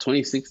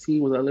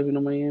 2016, was I living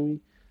in Miami?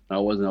 No, I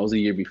wasn't. I was a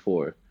year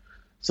before.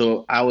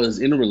 So I was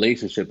in a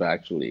relationship,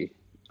 actually.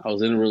 I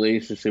was in a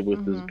relationship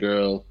with this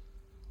girl,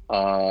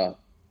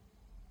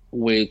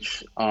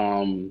 which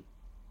I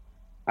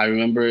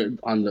remember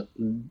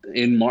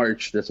in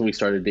March, that's when we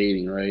started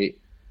dating, right?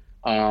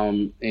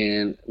 And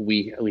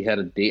we had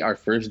a date, our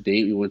first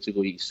date, we went to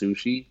go eat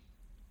sushi,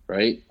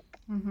 right?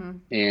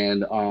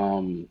 And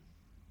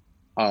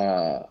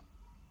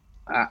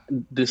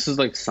this is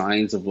like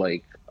signs of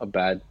like a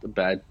bad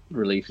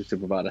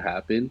relationship about to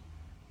happen,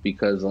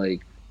 because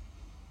like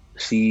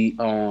she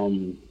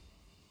wanted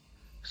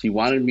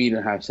me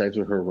to have sex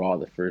with her raw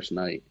the first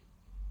night,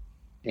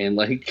 and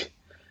like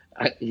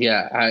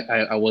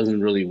I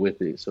wasn't really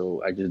with it,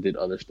 so I just did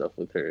other stuff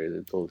with her and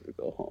then told her to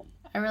go home.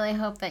 I really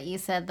hope that you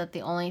said that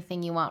the only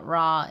thing you want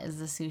raw is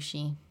the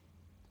sushi.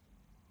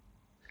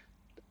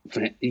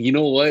 You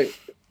know what?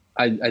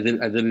 I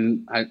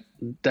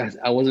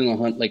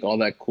wasn't like all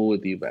that cool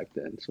with you back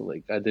then, so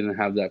like I didn't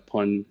have that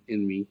pun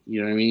in me.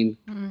 You know what I mean?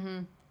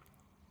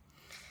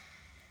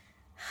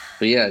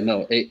 But yeah,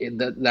 no,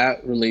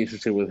 that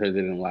relationship with her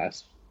didn't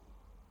last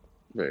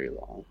very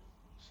long.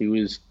 She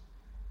was,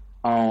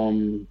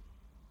 no,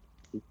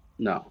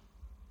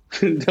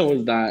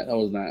 that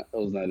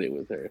was not it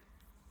with her.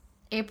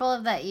 April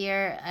of that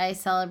year, I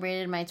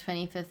celebrated my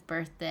 25th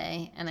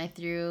birthday, and I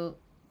threw,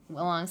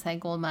 alongside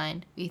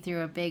Goldmine, we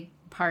threw a big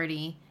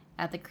party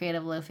at the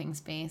Creative Loafing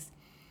Space.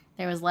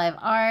 There was live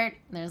art,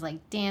 there was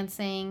like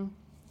dancing.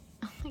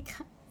 Oh my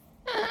god.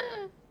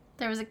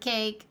 There was a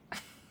cake.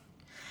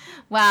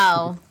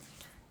 Wow.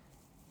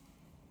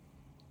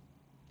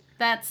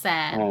 That's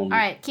sad. All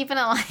right, keeping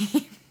it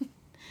light.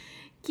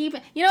 You know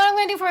what I'm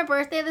going to do for my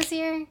birthday this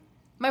year?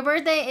 My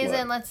birthday is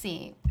in, let's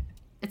see.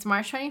 It's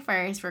March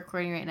 21st,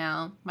 recording right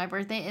now. My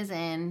birthday is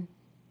in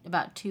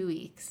about 2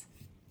 weeks.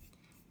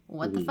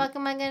 What the fuck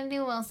am I going to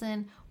do,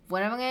 Wilson?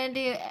 What am I going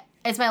to do?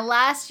 It's my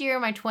last year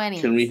of my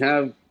 20s. Can we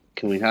have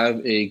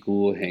a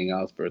Google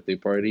Hangouts birthday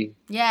party?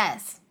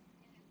 Yes.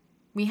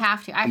 We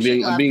have to. I'm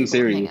being Google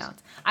serious. Hangouts.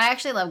 I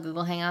actually love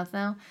Google Hangouts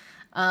now.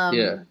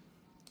 Yeah.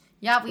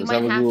 Yeah, Let's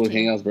have a Google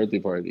Hangouts birthday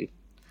party.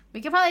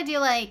 We could probably do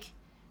like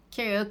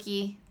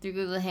karaoke through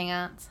Google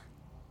Hangouts.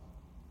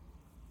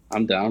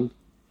 I'm down.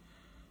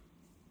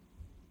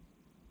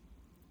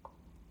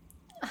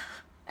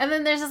 And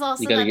then there's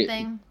also that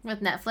thing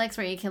with Netflix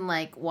where you can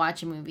like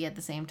watch a movie at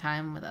the same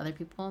time with other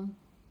people.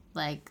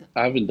 Like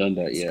I haven't done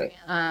that yet.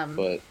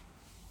 But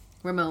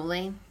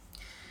remotely.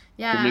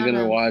 Yeah. Who are we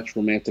gonna watch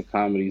romantic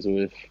comedies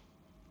with?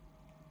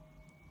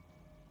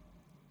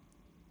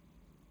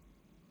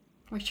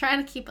 We're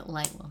trying to keep it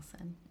light,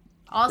 Wilson.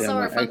 Also,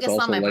 we're focused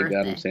on my birthday.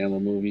 Adam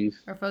Sandler movies.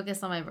 We're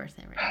focused on my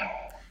birthday right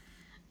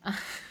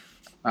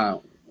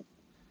now.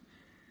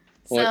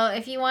 So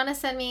if you want to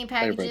send me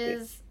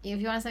packages, if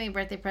you want to send me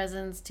birthday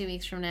presents 2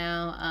 weeks from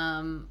now,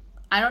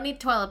 I don't need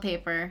toilet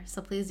paper,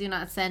 so please do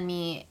not send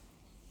me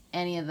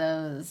any of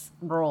those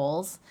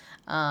rolls.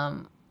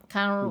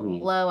 Kind of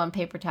low on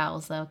paper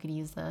towels, though. Could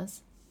use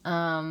those.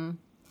 If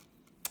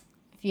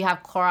you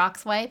have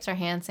Clorox wipes or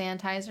hand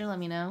sanitizer, let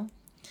me know.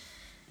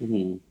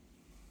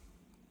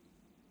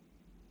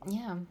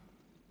 Yeah.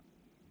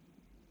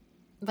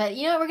 But,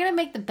 you know, we're going to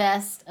make the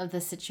best of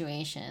the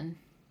situation.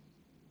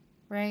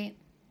 Right?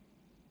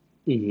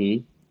 But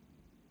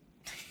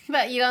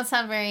you don't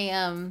sound very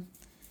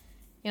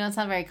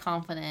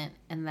confident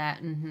in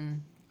that.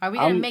 Are we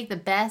going to make the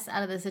best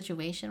out of the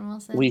situation,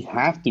 Wilson? We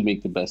have to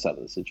make the best out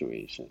of the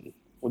situation.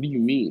 What do you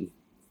mean?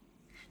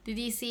 Did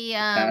you see,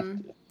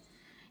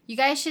 you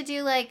guys should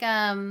do like,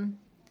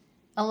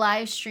 a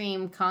live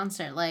stream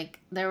concert.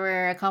 Like there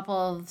were a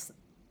couple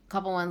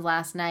ones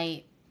last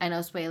night. I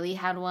know Sway Lee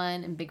had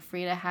one and Big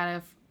Frida had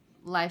a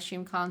live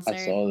stream concert.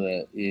 I saw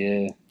that.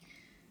 Yeah.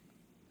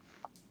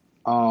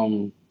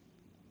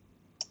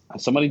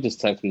 Somebody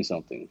just texted me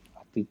something.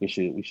 I think we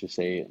should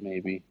say it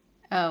maybe.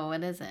 Oh,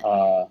 what is it?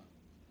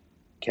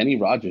 Kenny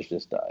Rogers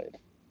just died.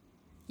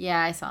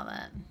 Yeah, I saw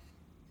that.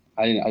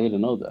 I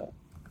didn't know that.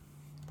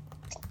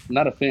 I'm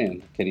not a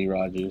fan of Kenny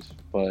Rogers,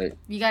 but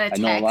you got a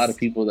text? I know a lot of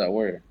people that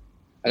were.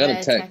 I got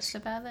a text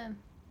about it.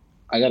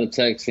 I got a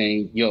text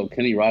saying, "Yo,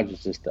 Kenny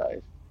Rogers just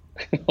died."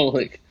 I'm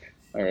like,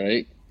 all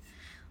right.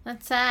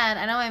 That's sad.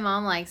 I know my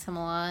mom likes him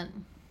a lot.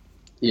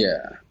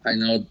 Yeah, I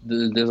know.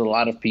 There's a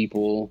lot of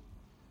people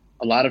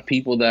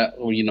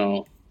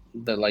that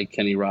that like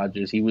Kenny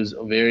Rogers. He was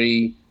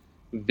very,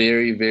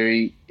 very,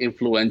 very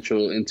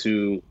influential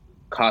into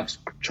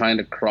trying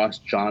to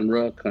cross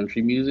genre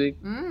country music.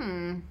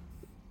 You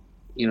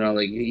know,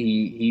 like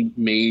he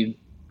made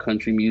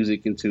country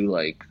music into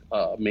like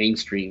a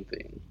mainstream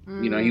thing.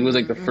 You know, he was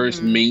like the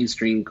first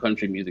mainstream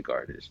country music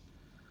artist.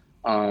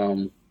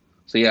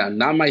 So yeah,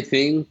 not my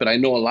thing, but I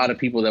know a lot of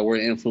people that were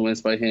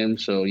influenced by him.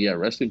 So yeah,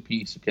 rest in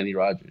peace, Kenny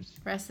Rogers.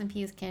 Rest in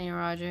peace, Kenny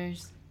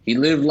Rogers. He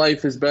lived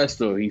life his best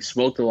though. He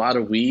smoked a lot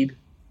of weed.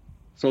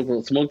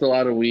 Smoked a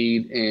lot of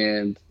weed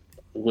and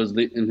was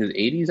in his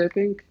 80s, I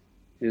think.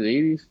 His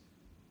 80s.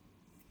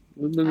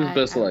 Lived his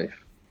best life.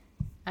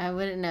 I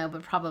wouldn't know,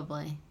 but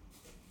probably.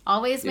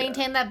 Always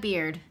maintain that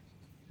beard.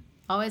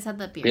 Always had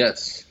that beard.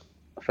 Yes.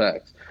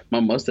 Facts. My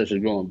mustache is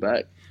growing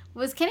back.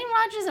 Was Kenny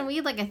Rogers and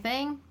weed like a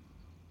thing?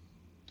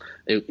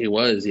 It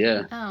was,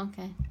 yeah. Oh,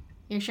 okay.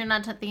 You're sure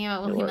not thinking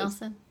about Willie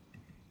Nelson?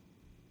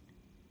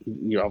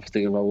 You're always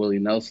thinking about Willie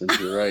Nelson.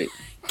 You're right.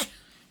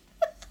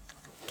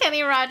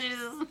 Kenny Rogers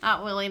is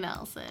not Willie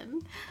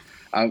Nelson.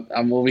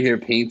 I'm over here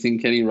painting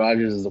Kenny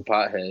Rogers as a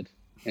pothead,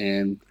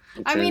 and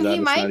I mean he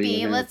might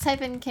be. Let's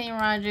type in Kenny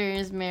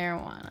Rogers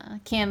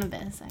marijuana,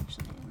 cannabis.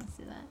 Actually, let's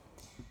do that.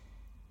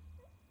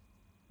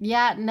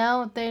 Yeah,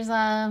 no, there's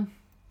not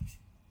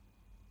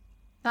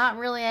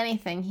really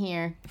anything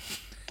here.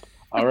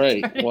 All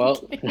right,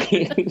 well,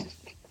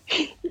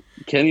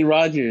 Kenny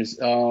Rogers.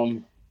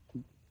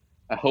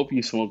 I hope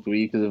you smoked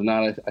weed, because if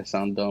not, I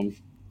sound dumb.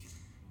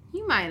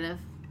 You might have.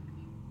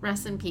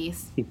 Rest in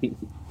peace.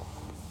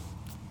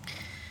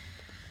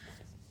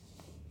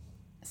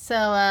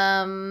 So,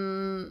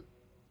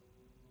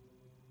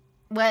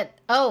 what?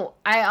 Oh,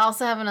 I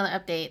also have another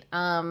update.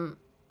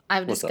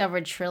 I've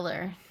discovered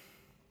Triller.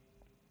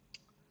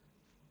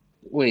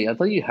 Wait, I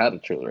thought you had a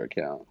Triller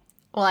account.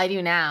 Well, I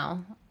do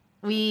now.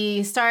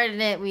 We started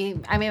it.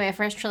 I made my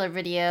first Triller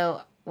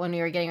video when we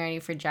were getting ready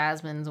for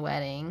Jasmine's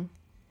wedding,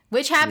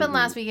 which happened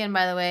last weekend,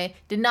 by the way.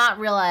 Did not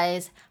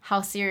realize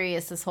how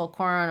serious this whole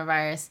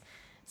coronavirus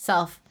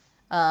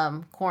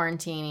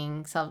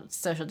quarantining,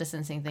 social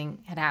distancing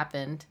thing had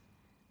happened,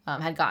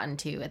 had gotten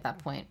to at that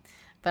point.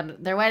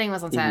 But their wedding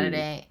was on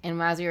Saturday,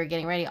 and as we were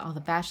getting ready, all the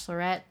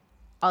bachelorette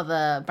all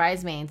the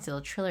bridesmaids to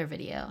the Triller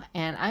video,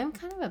 and I'm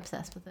kind of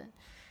obsessed with it.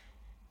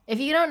 If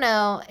you don't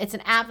know, it's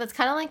an app that's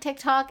kind of like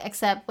TikTok,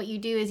 except what you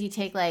do is you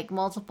take like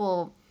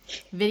multiple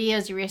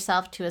videos of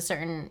yourself to a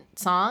certain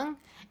song,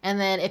 and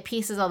then it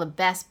pieces all the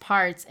best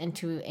parts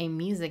into a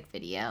music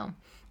video.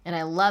 And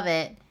I love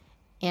it.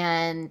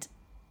 And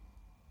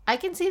I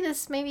can see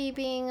this maybe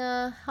being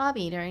a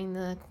hobby during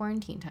the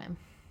quarantine time.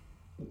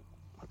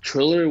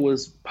 Triller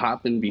was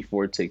popping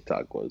before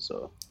TikTok was,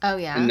 so. Oh,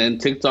 yeah. And then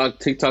TikTok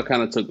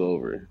kind of took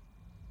over.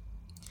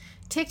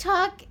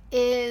 TikTok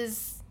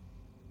is...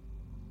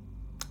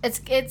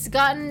 It's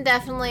gotten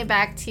definitely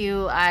back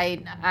to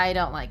I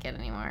don't like it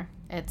anymore.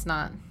 It's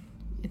not.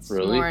 It's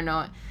really? More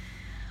annoying.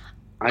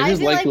 I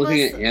just like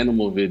looking at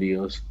animal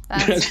videos.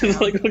 I just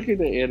like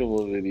looking at animal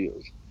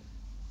videos.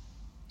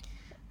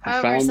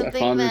 However, I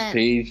found this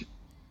page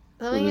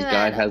where this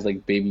guy has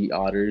like baby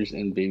otters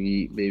and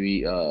baby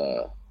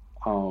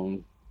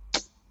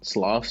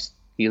sloths.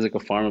 He has like a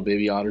farm of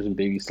baby otters and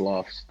baby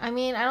sloths. I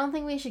mean, I don't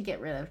think we should get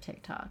rid of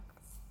TikTok.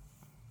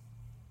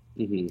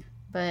 Mm-hmm.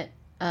 But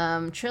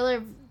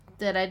Triller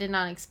that I did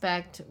not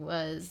expect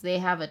was they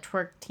have a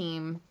twerk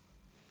team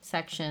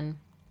section.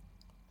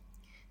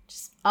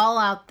 Just all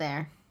out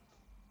there.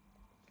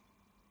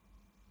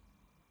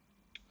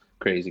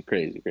 Crazy.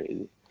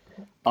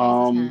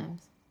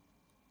 Times.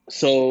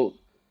 So,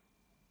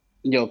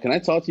 yo, can I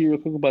talk to you real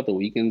quick about the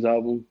Weeknd's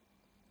album?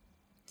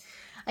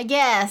 I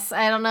guess.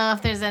 I don't know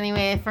if there's any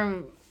way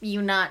for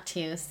you not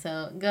to.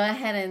 So go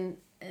ahead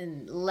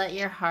and let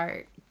your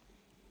heart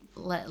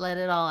let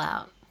it all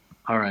out.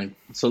 All right.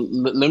 So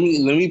let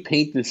me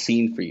paint the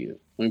scene for you.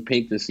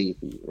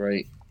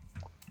 Right?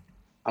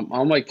 I'm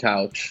on my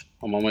couch.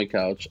 I'm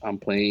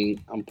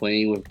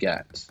playing with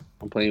Gats.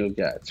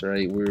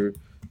 Right? We're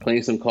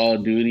playing some Call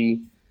of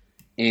Duty,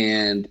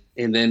 and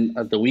then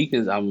the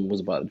Weeknd's album was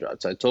about to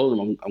drop. So I told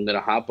him I'm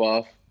gonna hop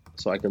off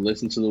so I can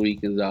listen to the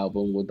Weeknd's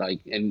album with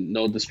and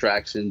no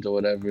distractions or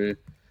whatever.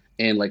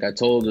 And like I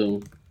told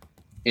him,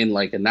 in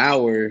like an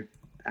hour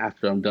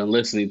after I'm done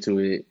listening to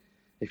it,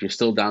 if you're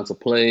still down to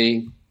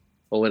play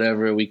or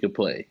whatever, we could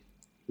play.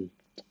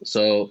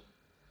 So,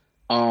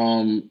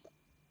 I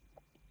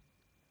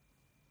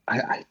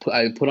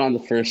put on the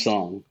first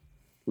song.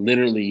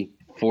 Literally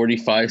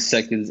 45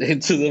 seconds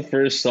into the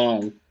first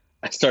song,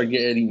 I start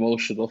getting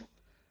emotional.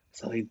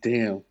 So like,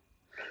 damn.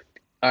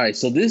 All right,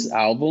 so this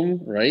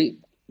album, right?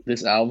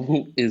 This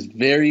album is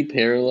very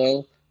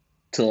parallel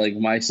to like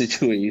my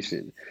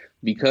situation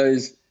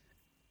because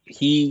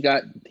he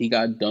got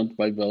dumped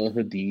by Bella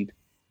Hadid.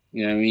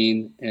 You know what I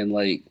mean? And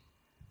like,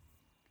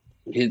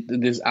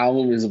 this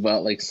album is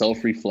about like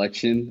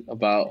self-reflection.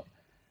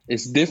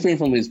 It's different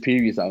from his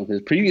previous albums.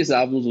 His previous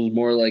albums was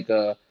more like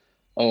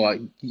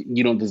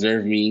you don't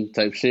deserve me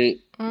type shit.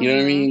 Mm-hmm. You know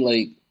what I mean?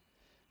 Like,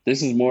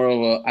 this is more of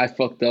a I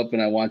fucked up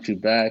and I want you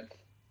back,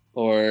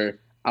 or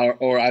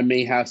I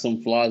may have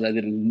some flaws I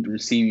didn't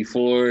see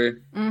before.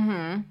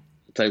 Mm-hmm.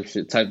 Type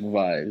of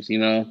vibes, you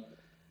know.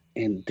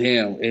 And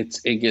damn,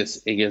 it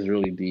gets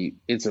really deep.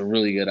 It's a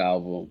really good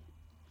album.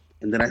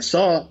 And then I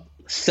saw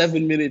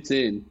 7 minutes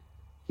in,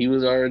 he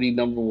was already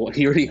number one.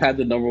 He already had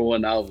the number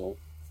one album.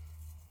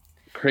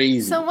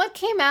 Crazy. So what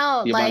came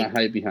out the amount of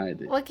hype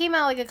behind it? What came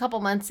out like a couple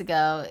months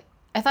ago?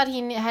 I thought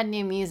he had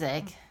new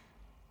music.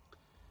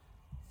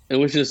 It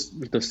was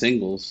just the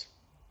singles.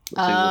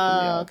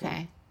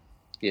 Okay.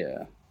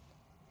 Yeah.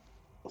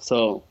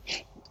 So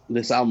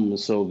this album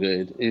is so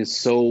good. It's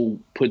so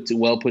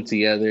well put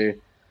together.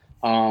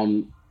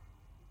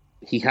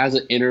 He has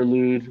an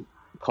interlude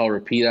called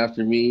 "Repeat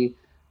After Me"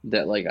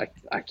 that like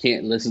I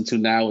can't listen to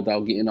now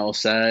without getting all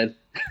sad.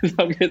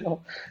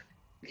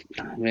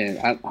 Man,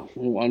 I don't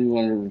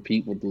want to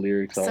repeat what the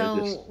lyrics are.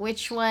 So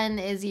which one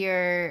is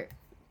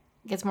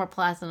gets more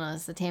platinum?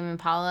 The Tame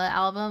Impala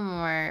album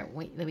or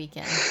The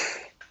Weeknd?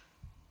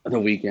 The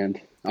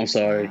Weeknd. I'm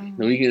sorry.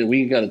 The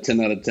Weeknd got a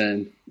 10 out of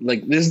 10.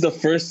 Like, this is the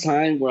first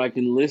time where I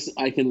can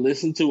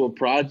listen to a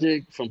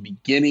project from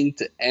beginning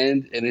to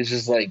end, and it's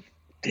just like,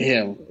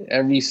 damn,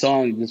 every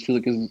song just feels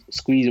like it's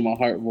squeezing my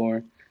heart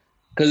more.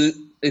 Because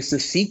it's the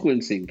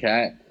sequencing,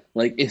 Kat.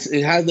 Like,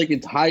 it has like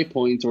its high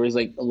points where it's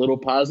like a little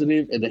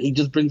positive, and then he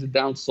just brings it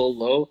down so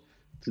low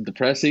to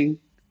depressing.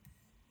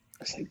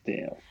 It's like,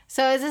 damn.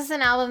 So is this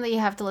an album that you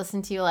have to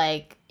listen to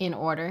like in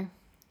order?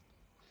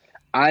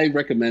 I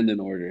recommend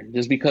in order,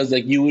 just because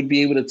like you would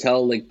be able to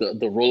tell like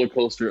the roller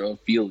coaster of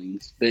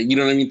feelings that, you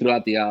know what I mean,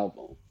 throughout the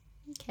album.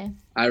 Okay.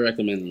 I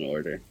recommend in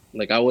order.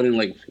 Like, I wouldn't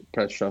like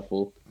press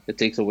shuffle. It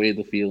takes away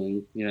the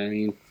feeling. You know what I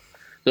mean?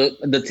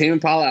 The Tame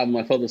Impala album,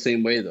 I felt the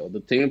same way though. The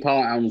Tame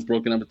Impala album is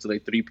broken up into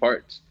like 3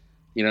 parts.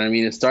 You know what I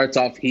mean? It starts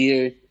off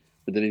here,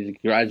 but then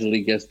it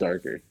gradually gets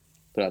darker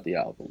throughout the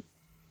album.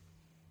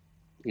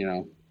 You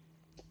know?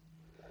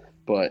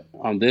 But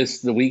on the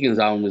Weeknd's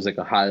album is like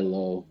a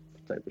high-low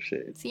type of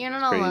shit. So you're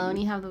not alone.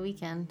 You have The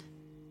Weeknd.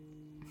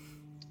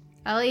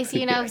 At least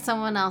you know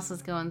someone else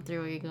is going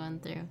through what you're going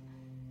through.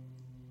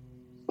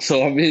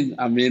 So I'm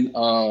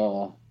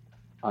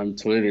on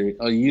Twitter.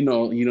 Oh, you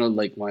know,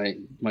 like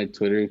my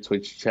Twitter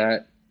Twitch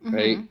chat,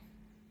 right?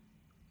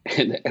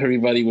 and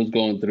everybody was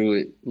going through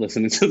it,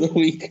 listening to The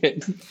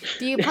Weeknd.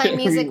 Do you play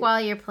music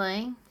while you're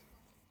playing?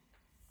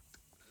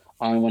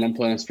 When I'm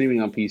playing, streaming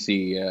on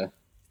PC, yeah,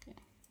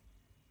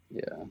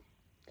 yeah.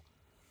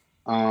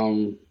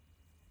 Um,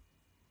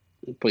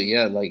 but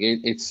yeah, like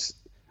it's.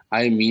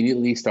 I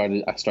immediately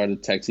started. I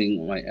started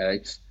texting my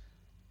ex.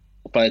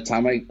 By the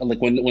time I like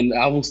when the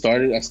album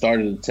started, I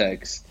started to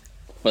text.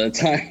 By the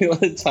time by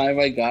the time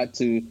I got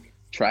to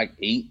track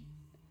 8,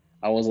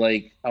 I was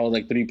like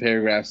 3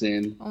 paragraphs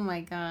in Oh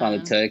my on a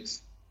god.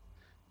 text.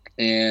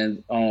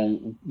 And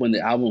when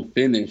the album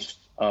finished,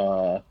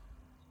 I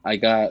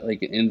got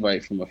like an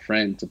invite from a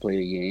friend to play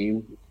a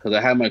game because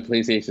I had my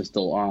PlayStation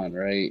still on,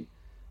 right?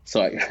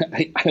 So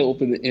I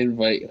opened the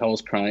invite. I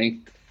was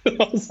crying.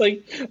 I was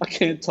like, I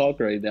can't talk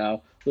right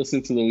now.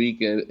 Listen to The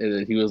Weeknd, and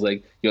then he was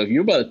like, "Yo, if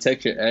you're about to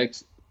text your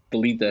ex,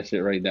 delete that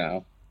shit right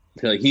now."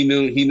 Like he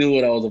knew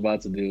what I was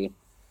about to do.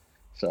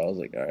 So I was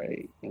like, "All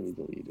right, let me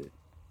delete it."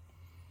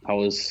 I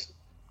was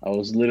I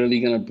was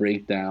literally gonna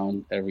break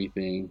down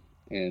everything,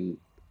 and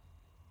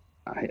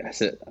I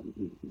said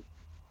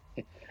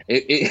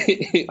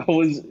I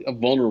was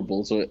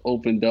vulnerable, so it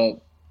opened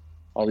up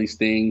all these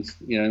things.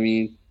 You know what I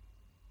mean?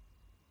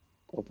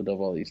 Opened up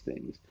all these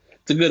things.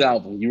 It's a good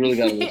album. You really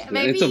gotta listen to it.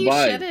 Maybe It's a you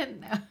vibe.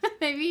 shouldn't.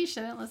 Maybe you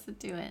shouldn't listen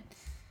to it.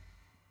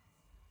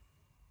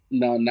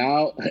 Now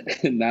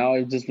now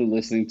I've just been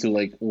listening to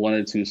like one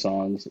or two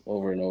songs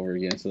over and over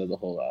again instead of the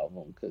whole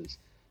album because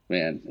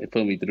man, it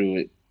put me through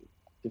it.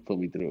 It put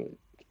me through it.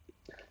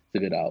 It's a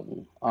good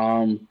album.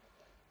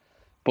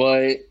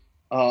 But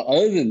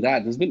other than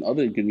that, there's been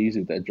other good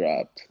music that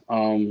dropped.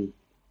 I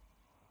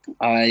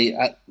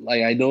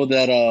know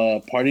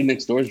that Party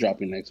Next Door is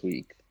dropping next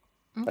week.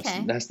 That's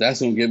Okay. that's that's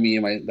gonna get me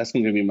in my that's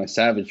gonna give me my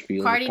savage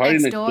feels. If Party Party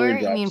next Next door? Door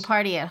You mean drops,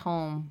 party at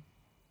home?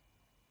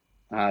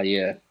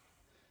 yeah.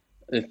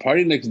 If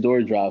Party Next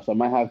Door drops, I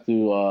might have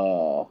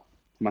to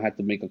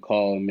make a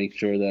call and make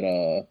sure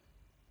that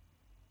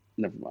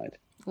never mind.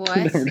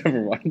 What?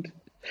 Never mind.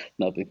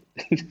 Nothing.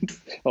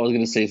 I was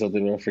gonna say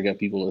something, but I forgot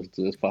people listen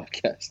to this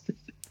podcast.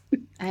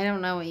 I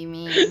don't know what you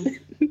mean.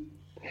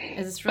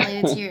 Is this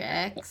related to your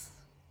ex?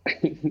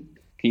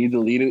 Can you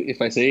delete it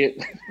if I say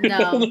it?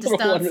 No, just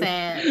don't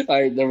say it. All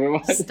right, never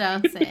Just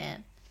mind. don't say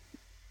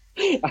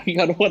it.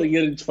 I don't want to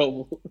get in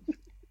trouble.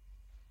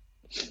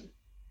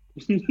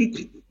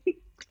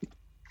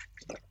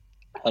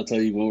 I'll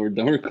tell you when we're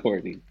done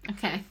recording.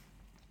 Okay.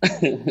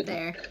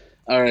 There.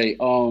 All right.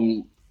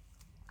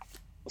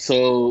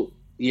 So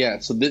yeah.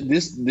 So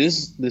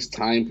this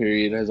time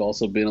period has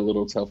also been a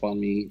little tough on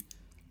me.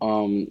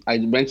 I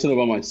mentioned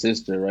about my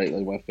sister, right?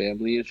 Like my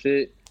family and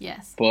shit.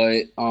 Yes.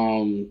 But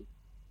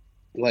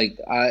like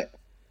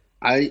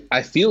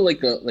I feel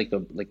like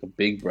a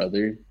big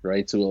brother,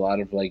 right, to a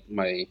lot of like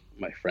my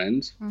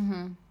friends,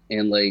 Mm-hmm.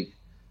 and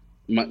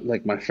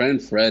my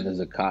friend Fred is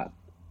a cop.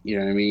 You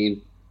know what I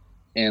mean?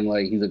 And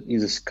like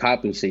he's a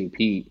cop in St.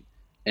 Pete,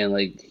 and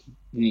like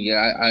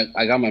yeah,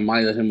 I got my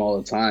mind on him all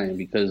the time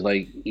because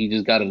like he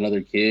just got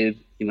another kid.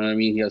 You know what I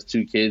mean? He has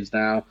 2 kids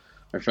now.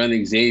 My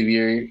friend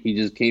Xavier, he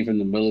just came from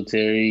the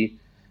military,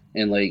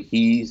 and like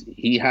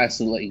he has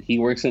to like he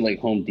works in like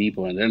Home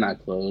Depot, and they're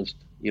not closed.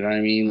 You know what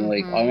I mean?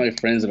 Like all Mm-hmm. my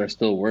friends that are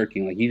still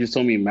working, like he just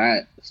told me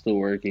Matt is still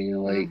working,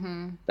 and like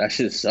Mm-hmm. that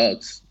shit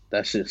sucks.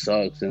 That shit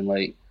sucks, and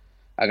like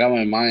I got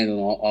my mind on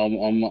all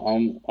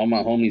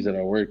my homies that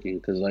are working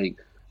because like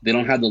they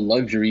don't have the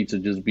luxury to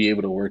just be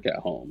able to work at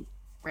home.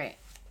 Right.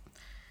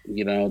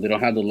 You know, they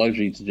don't have the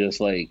luxury to just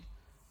like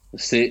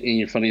sit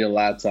in front of your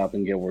laptop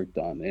and get work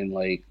done. And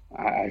like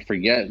I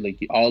forget,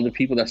 like all the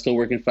people that still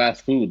work in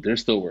fast food, they're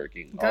still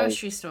working. All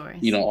Grocery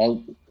stores.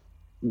 all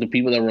the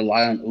people that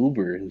rely on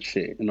Uber and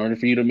shit. In order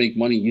for you to make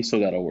money, you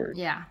still gotta work.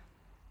 Yeah.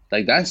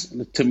 Like that's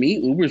to me,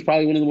 Uber is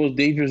probably one of the most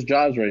dangerous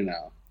jobs right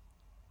now.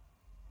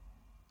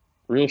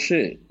 Real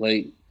shit.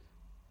 Like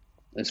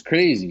it's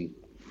crazy.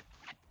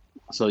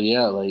 So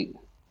yeah, like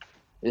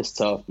it's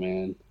tough,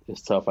 man.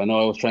 It's tough. I know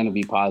I was trying to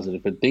be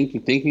positive, but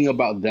thinking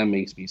about them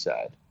makes me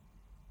sad.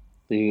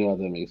 Thinking about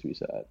them makes me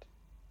sad.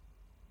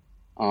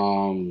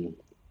 Um,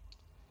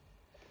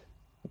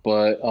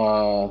 but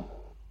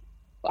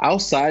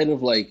outside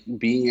of like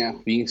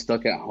being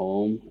stuck at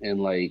home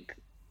and like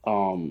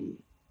um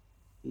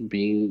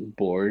being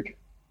bored,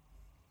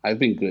 I've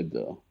been good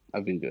though.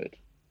 I've been good.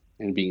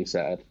 And being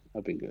sad,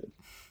 I've been good.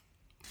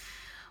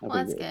 I've Well,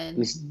 been that's good.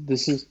 good.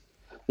 This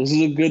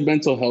is a good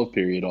mental health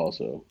period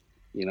also,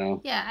 you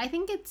know? Yeah, I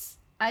think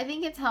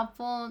it's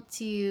helpful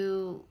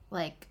to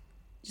like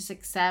just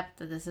accept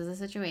that this is a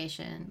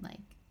situation, like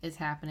it's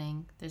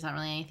happening. There's not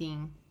really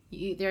anything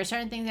there are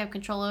certain things you have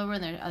control over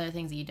and there are other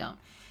things that you don't.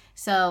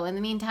 So, in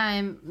the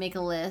meantime, make a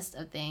list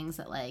of things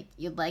that like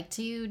you'd like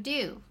to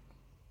do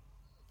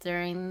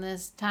during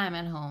this time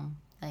at home.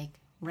 Like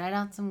write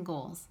out some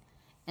goals.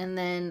 And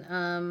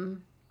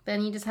then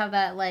you just have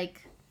that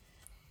like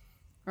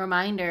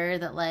reminder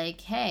that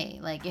like, hey,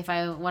 like if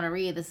I want to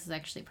read, this is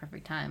actually a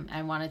perfect time.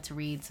 I wanted to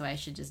read, so I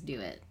should just do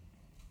it.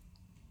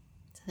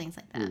 So things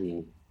like that.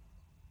 hmm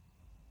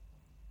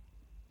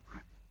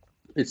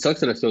It sucks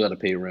that I still got to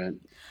pay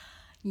rent.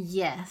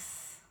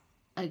 Yes.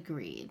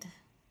 Agreed.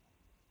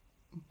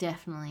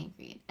 Definitely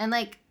agreed. And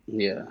like,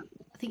 Yeah,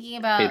 thinking paid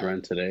about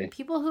rent today.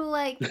 people who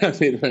like, I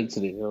paid rent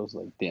today. I was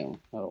like, damn,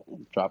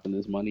 I'm dropping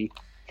this money.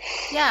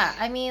 yeah,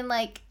 I mean,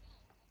 like,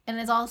 and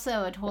it's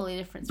also a totally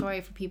different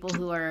story for people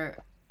who are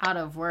out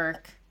of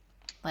work.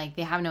 Like,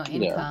 they have no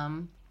Yeah.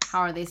 income. How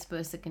are they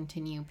supposed to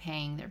continue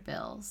paying their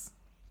bills?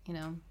 You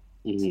know?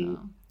 Mhm.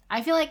 So,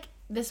 I feel like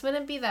this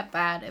wouldn't be that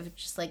bad if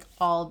it's just, like,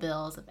 all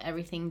bills, if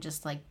everything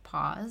just, like,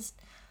 paused.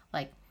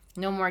 Like,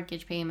 no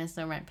mortgage payments,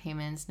 no rent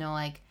payments, no,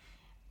 like,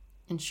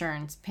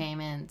 insurance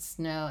payments,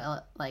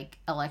 no, like,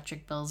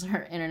 electric bills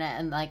or internet.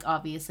 And, like,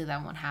 obviously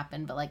that won't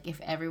happen. But, like,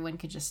 if everyone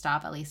could just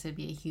stop, at least it would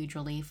be a huge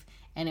relief.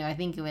 Anyway, I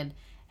think it would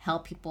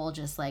help people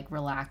just, like,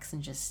 relax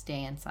and just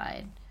stay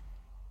inside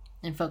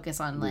and focus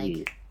on,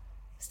 like,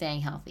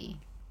 staying healthy.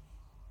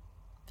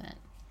 But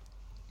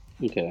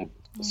Okay.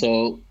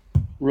 So,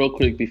 real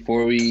quick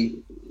before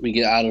we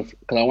get out of,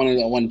 because I want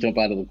to jump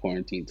out of the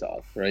quarantine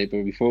talk, right?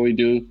 But before we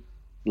do,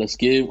 let's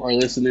give our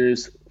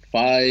listeners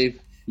 5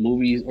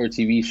 movies or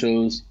TV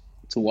shows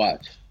to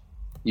watch.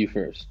 You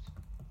first.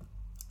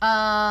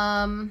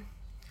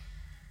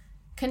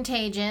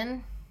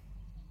 Contagion,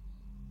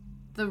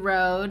 The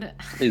Road.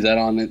 Is that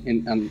on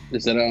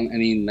is that on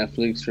any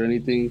Netflix or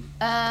anything?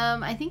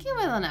 I think it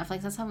was on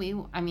Netflix. That's how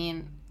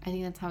I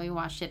think that's how we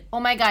watched it. Oh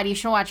my god, you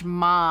should watch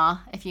Ma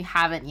if you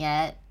haven't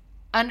yet.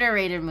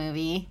 Underrated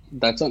movie.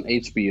 That's on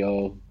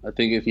HBO. I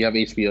think if you have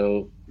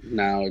HBO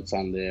now, it's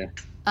on there.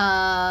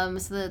 So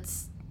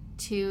that's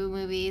 2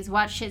 movies.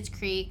 Watch Schitt's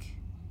Creek.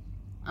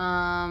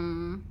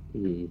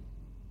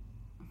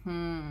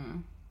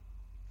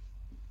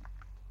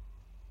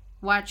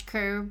 Watch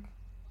Curb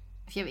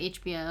if you have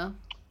HBO.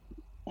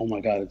 Oh my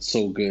god, it's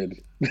so good.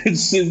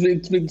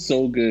 It's been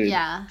so good.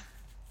 Yeah.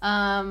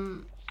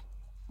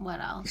 What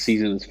else? The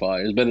season is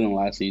fire. It's better than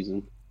last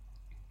season.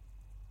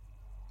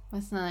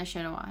 What's another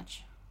show to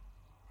watch?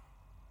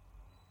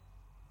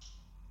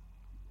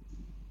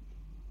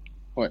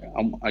 Wait,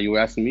 are you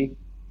asking me?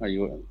 I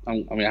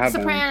have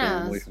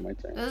Sopranos. away from my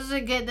turn. This is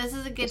a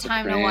good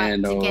time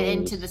to get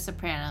into The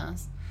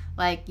Sopranos.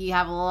 Like, you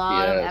have a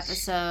lot of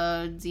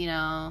episodes, you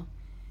know,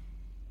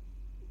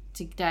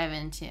 to dive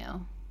into.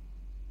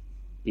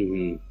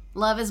 Mm-hmm.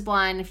 Love is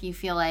Blind if you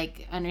feel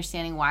like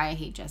understanding why I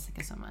hate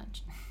Jessica so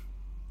much.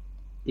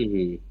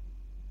 Mm-hmm.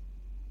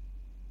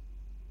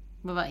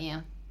 What about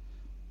you?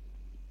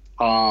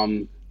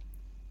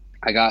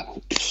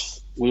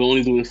 We're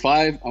only doing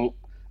 5. I'm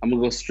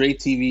gonna go straight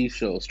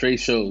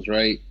shows,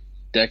 right?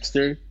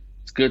 Dexter.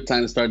 It's a good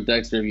time to start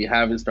Dexter. If you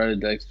haven't started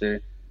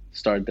Dexter,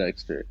 start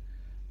Dexter.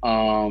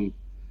 The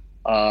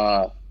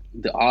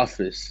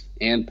Office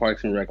and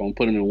Parks and Rec. I'm gonna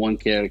put them in one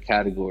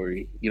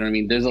category. You know what I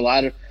mean? There's a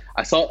lot of.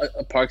 I saw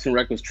Parks and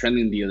Rec was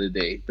trending the other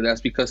day, but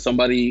that's because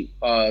somebody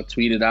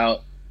tweeted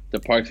out the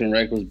Parks and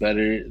Rec was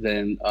better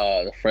than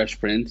the Fresh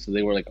Prince. So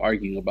they were like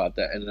arguing about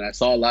that, and then I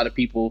saw a lot of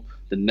people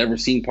that never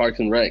seen Parks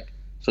and Rec.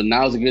 So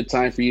now's a good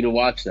time for you to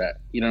watch that.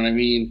 You know what I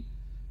mean?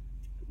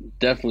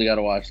 Definitely got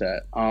to watch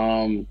that.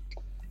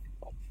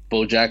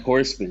 BoJack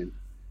Horseman.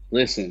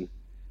 Listen,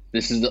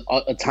 this is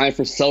a time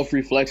for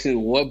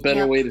self-reflection. What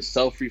better way to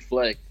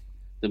self-reflect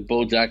than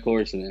BoJack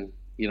Horseman?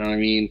 You know what I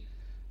mean?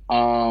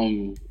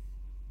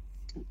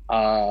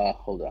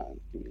 Hold on.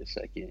 Give me a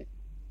second.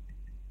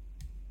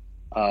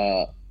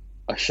 A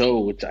show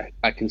which I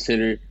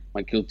consider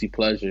my guilty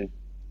pleasure.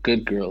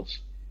 Good Girls.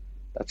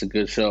 That's a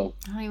good show.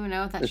 I don't even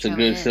know what that it's show is.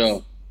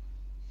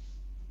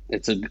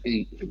 It's a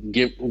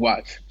good show.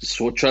 Watch. Just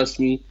trust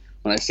me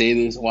when I say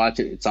this. Watch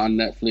it. It's on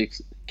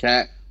Netflix.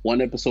 Cat, 1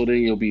 episode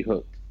in, you'll be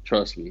hooked.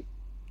 Trust me.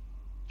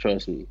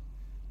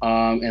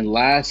 And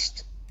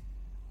last,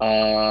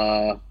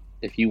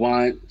 if you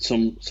want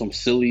some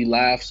silly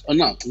laughs,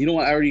 no, you know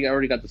what? I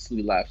already got the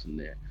silly laughs in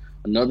there.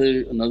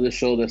 Another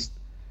show that's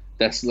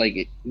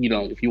like, you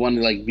know, if you want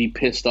to like be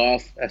pissed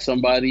off at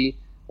somebody,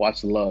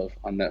 watch Love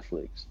on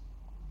Netflix.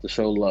 The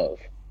show Love.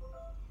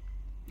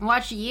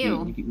 Watch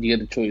You. You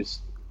get a choice.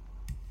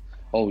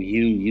 Oh,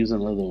 You's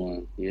another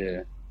one.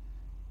 Yeah.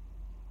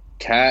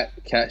 Cat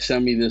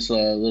sent me this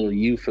little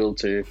You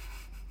filter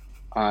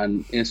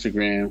on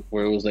Instagram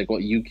where it was like,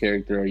 what You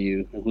character are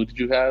you? And who did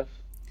you have?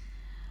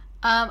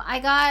 I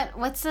got,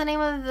 what's the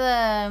name of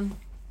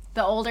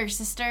the older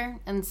sister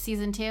in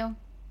season 2?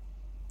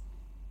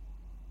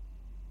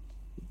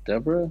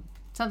 Deborah?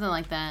 Something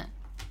like that.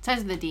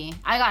 Starts with a D.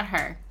 I got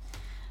her.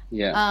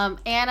 Yeah.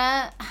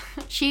 Anna,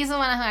 she's the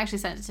one who actually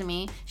sent it to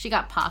me. She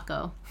got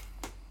Paco.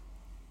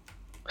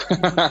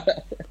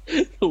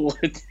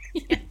 What?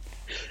 Yeah.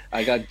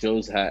 I got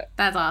Joe's hat.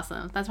 That's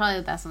awesome. That's probably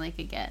the best one they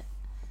could get.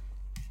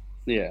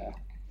 Yeah,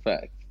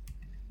 fact.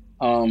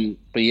 But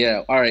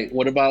yeah, all right.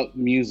 What about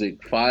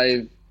music?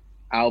 5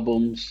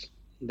 albums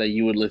that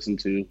you would listen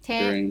to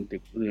during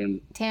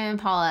Tame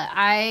Impala.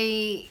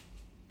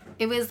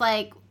 It was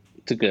like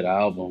it's a good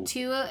album.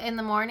 2 in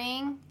the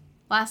morning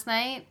last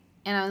night,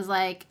 and I was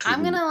like,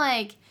 I'm gonna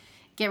like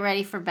get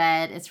ready for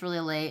bed. It's really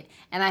late.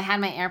 And I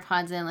had my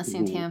AirPods in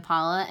listening to Tame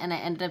Impala, and I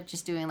ended up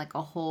just doing like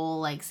a whole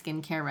like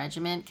skincare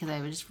regimen because I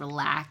would just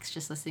relax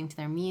just listening to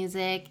their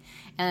music.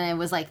 And it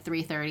was like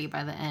 3:30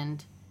 by the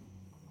end.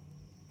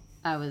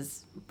 By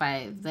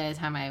the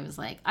time I was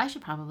like, I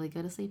should probably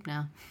go to sleep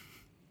now.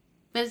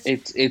 But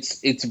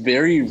it's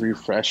very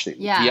refreshing.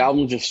 Yeah. The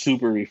album's just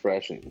super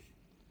refreshing.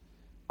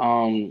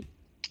 All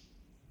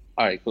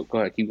right, go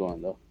ahead, keep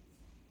going though.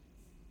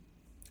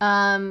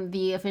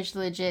 The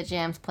Official Legit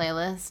Jams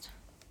playlist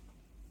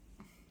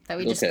that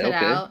we just put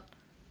out.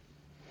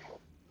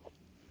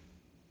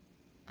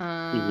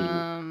 I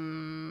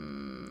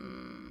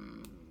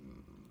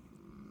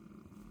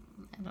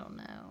don't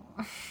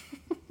know.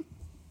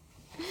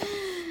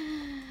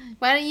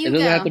 Why don't you go? It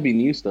doesn't have to be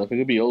new stuff. It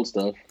could be old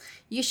stuff.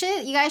 You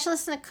guys should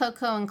listen to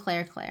Coco and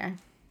Claire Claire.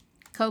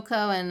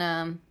 Coco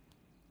and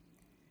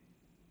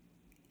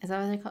is that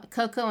what they're called?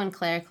 Coco and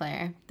Claire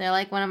Claire. They're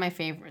like one of my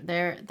favorite.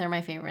 They're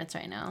my favorites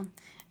right now.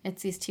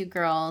 It's these two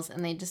girls,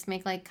 and they just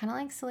make like kind of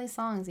like silly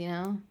songs, you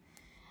know.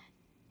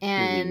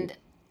 And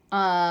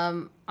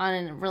on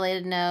a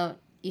related note,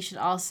 you should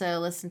also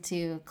listen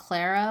to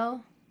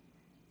Clairo.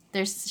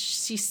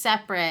 She's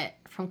separate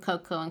from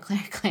Coco and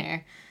Claire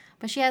Claire,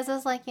 but she has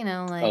those like, you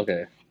know, like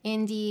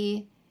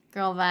indie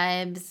girl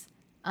vibes.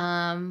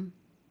 And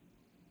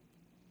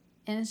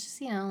it's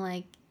just, you know,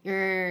 like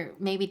you're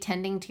maybe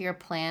tending to your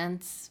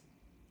plants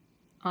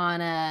on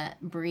a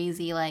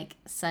breezy like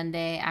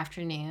Sunday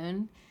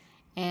afternoon,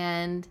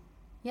 and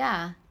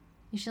yeah,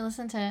 you should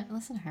listen to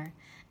her.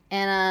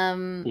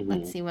 And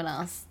let's see what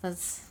else.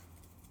 That's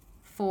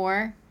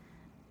 4.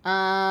 Who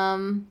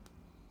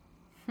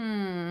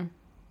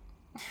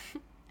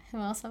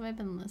else have I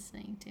been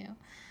listening to?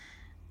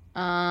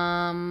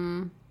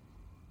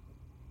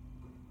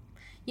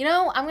 You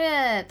know, I'm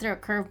gonna throw a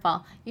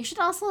curveball. You should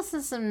also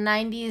listen to some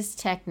 90s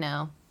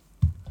techno.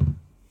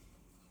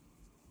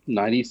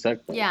 90s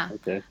techno? Yeah.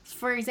 Okay.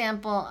 For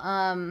example,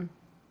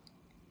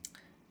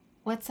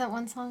 what's that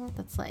one song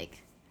that's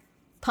like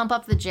Pump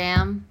Up the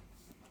Jam?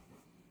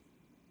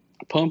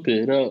 Pump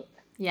it up.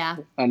 Yeah.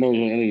 I know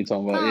you're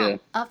talking about,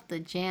 Pump up the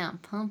jam.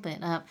 Pump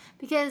it up.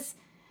 Because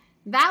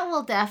that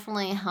will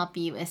definitely help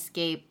you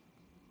escape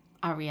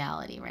our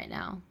reality right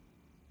now.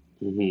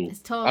 Mm-hmm. It's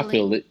totally, I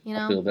feel it. You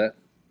know? I feel that.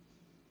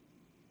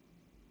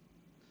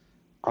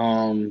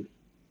 All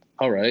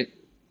right.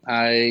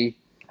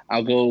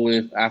 I'll go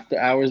with After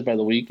Hours by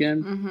The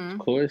Weeknd, of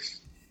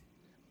course.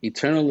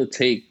 Eternal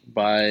Take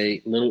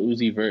by Lil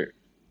Uzi Vert.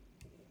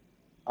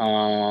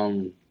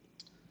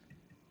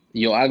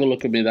 Yo Hago Lo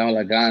Que Me Da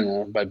La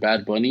Gana by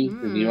Bad Bunny,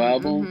 the new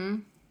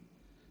album.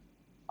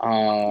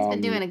 He's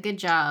been doing a good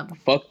job.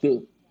 Fuck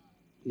the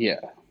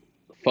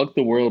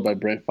World by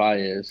Brent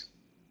Faiyaz.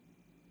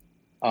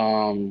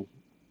 And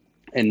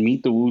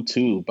Meet the Woo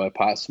 2 by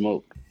Pop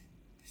Smoke.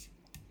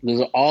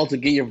 Those are all to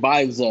get your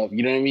vibes up.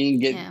 You know what I mean?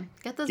 Get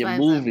those vibes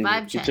moving.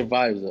 up. Get your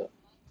vibes up.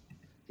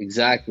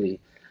 Exactly.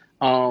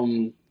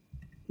 You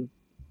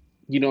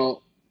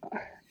know,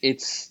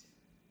 it's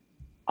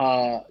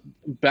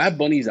Bad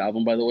Bunny's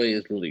album, by the way,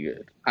 is really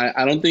good.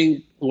 I don't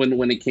think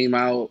when it came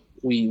out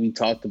we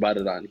talked about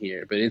it on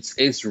here, but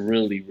it's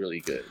really, really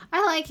good.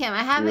 I like him.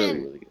 I haven't really,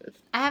 really good.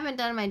 I haven't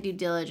done my due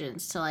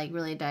diligence to like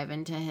really dive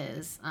into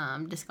his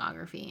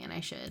discography, and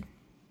I should.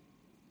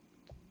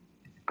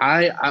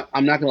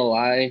 I'm not gonna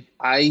lie.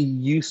 I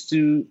used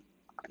to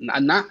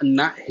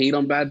not hate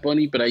on Bad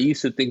Bunny, but I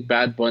used to think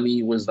Bad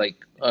Bunny was like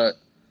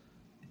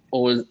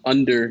was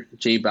under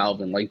J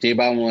Balvin. Like J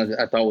Balvin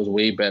I thought was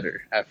way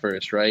better at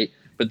first, right?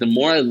 But the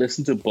more I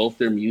listened to both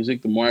their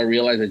music, the more I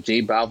realized that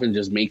J Balvin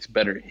just makes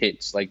better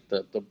hits, like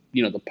the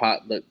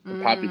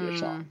popular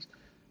songs.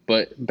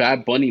 But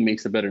Bad Bunny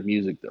makes the better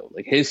music though.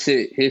 Like his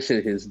shit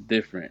is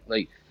different.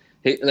 Like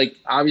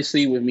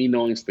obviously with me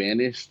knowing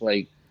Spanish,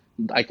 like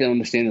I can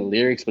understand the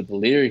lyrics, but the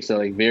lyrics are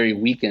like very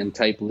Weeknd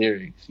type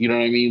lyrics. You know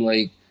what I mean?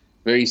 Like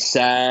very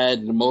sad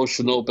and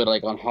emotional, but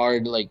like on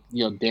hard, like,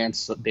 you know,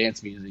 dance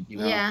music. You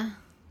know? Yeah.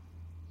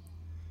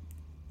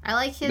 I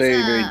like his.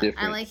 Very different.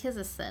 I like his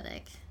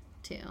aesthetic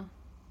too.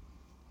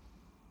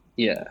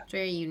 Yeah. It's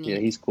very unique. Yeah,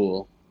 he's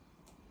cool.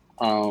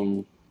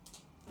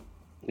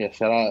 Yeah,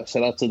 shout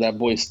out to that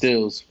boy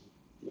Stills,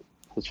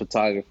 his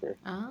photographer.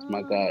 Oh, He's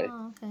my guy.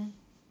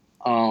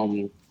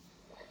 Okay.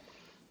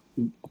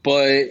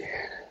 But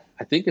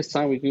I think it's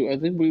time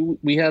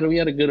we had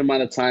a good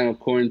amount of time of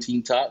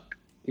quarantine talk.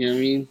 You know what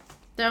I mean?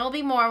 There will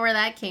be more where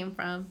that came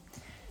from.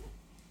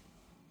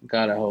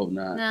 God, I hope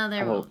not. No,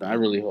 there will be. I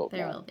really hope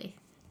there not. will be.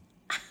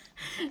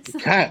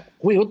 Cat,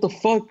 wait, what the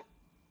fuck?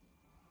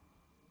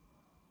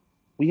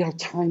 We have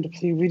time to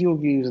play video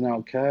games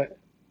now, Cat.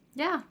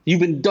 Yeah. You've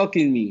been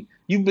ducking me.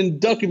 You've been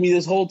ducking me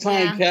this whole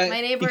time, Cat.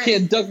 My neighbor, you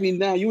can't duck me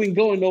now. You ain't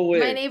going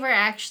nowhere. My neighbor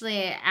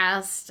actually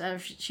asked,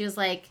 she was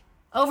like,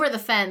 over the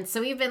fence.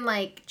 So we've been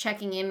like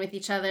checking in with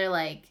each other.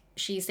 Like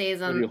she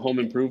stays on your home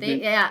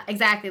improvement. Yeah,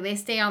 exactly. They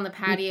stay on the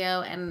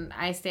patio, and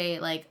I stay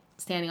like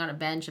standing on a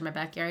bench in my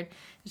backyard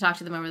to talk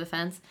to them over the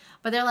fence.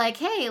 But they're like,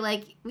 hey,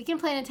 like we can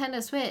play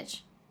Nintendo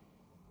Switch.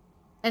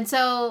 And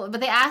so,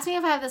 but they asked me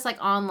if I have this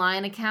like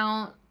online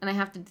account, and I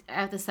have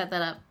to set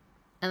that up.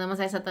 And then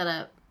once I set that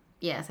up,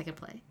 yes, I can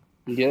play.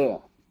 Yeah.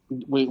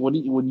 Wait,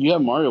 you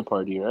have Mario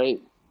Party,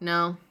 right?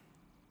 No.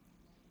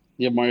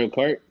 You have Mario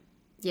Kart?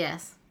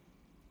 Yes.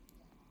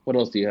 What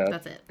else do you have?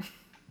 That's it.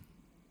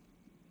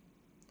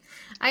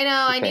 I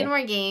know, okay. I need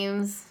more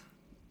games.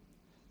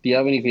 Do you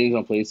have any games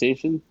on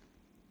PlayStation?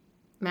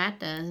 Matt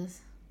does.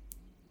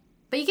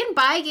 But you can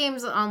buy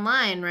games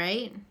online,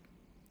 right?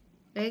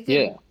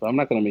 Yeah, but I'm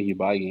not going to make you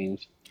buy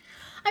games.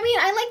 I mean,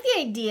 I like the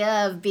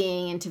idea of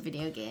being into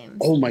video games.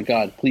 Oh my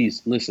God,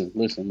 please, listen.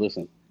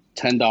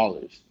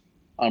 $10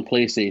 on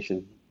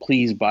PlayStation.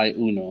 Please buy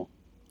Uno.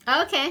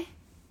 Okay.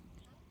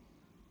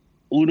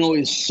 Uno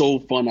is so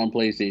fun on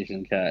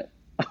PlayStation, Kat.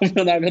 I'm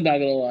not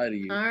gonna lie to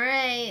you. All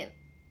right.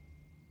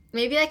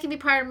 Maybe that can be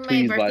part of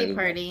my birthday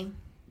party. You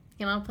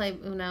can all play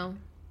Uno.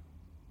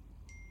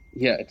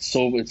 Yeah, it's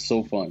so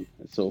fun.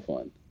 It's so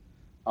fun.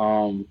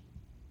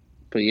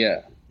 But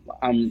yeah,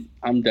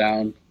 I'm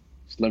down.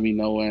 Just let me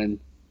know when.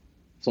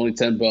 It's only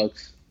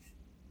 $10.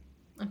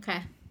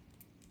 Okay.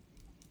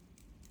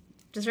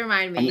 Just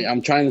remind me. I mean,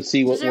 I'm trying to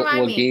see what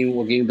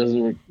game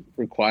doesn't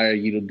require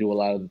you to do a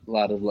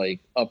lot of like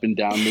up and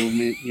down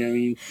movement. You know what I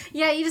mean?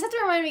 Yeah, you just have to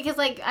remind me because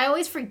like I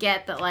always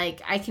forget that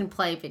like I can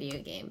play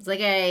video games.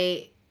 Like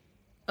I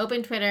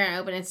open Twitter, I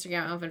open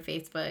Instagram, I open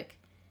Facebook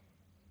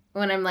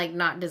when I'm like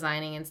not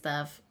designing and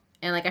stuff,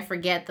 and like I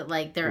forget that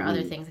like there are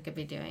other things I could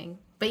be doing.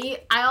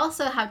 But I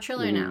also have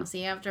Triller now, so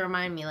you have to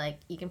remind me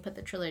like you can put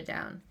the Triller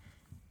down.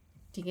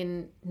 You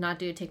can not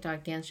do a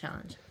TikTok dance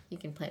challenge. You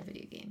can play a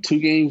video game. 2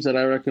 games that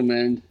I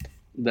recommend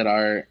that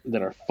are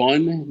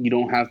fun. You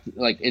don't have to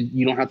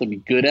you don't have to be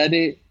good at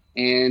it,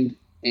 and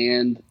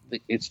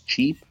it's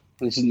cheap.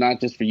 This is not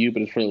just for you,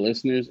 but it's for the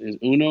listeners. Is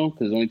Uno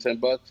because it's only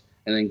 $10,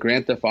 and then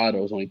Grand Theft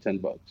Auto is only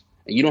 $10. And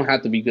you don't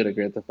have to be good at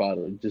Grand Theft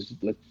Auto.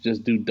 Let's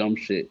just do dumb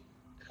shit.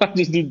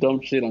 Just do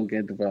dumb shit on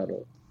Grand Theft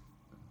Auto.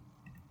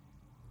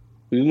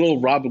 We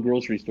will rob a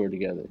grocery store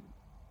together.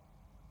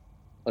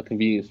 A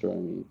convenience store, I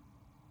mean.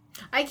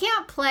 I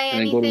can't play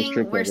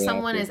anything where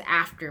someone is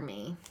after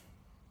me.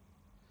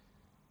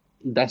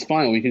 That's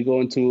fine. We could go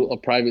into a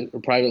private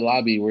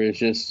lobby where it's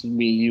just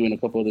me, you, and a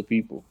couple other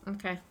people.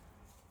 Okay.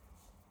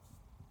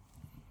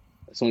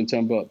 It's only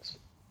 $10.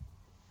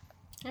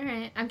 All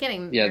right. I'm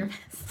getting nervous.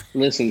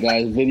 Listen,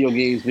 guys, video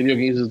games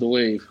is the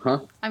wave,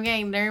 huh? I'm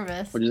getting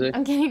nervous. What'd you say?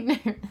 I'm getting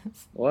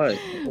nervous. Why?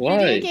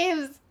 Video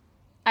games,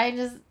 I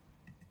just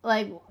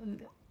like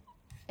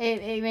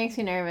it makes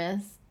me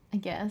nervous, I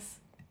guess.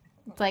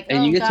 It's like,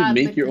 and you get to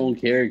make your own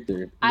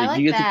character.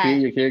 You get to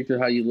create your character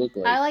how you look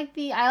like. I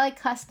like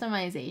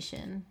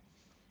customization.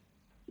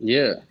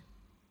 Yeah.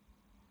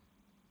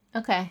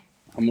 Okay.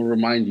 I'm gonna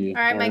remind you.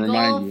 All right, my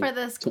goal for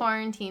this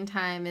quarantine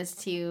time is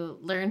to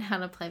learn how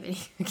to play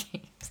video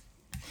games.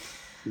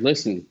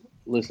 Listen.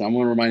 I'm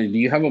gonna remind you. Do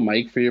you have a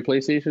mic for your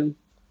PlayStation?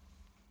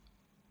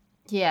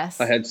 Yes.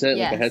 A headset,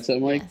 like a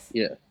headset mic. Yes.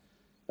 Yeah.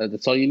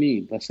 That's all you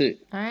need. That's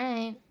it. All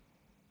right.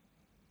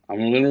 I'm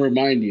gonna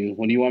remind you.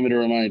 When do you want me to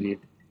remind you?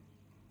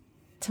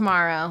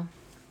 Tomorrow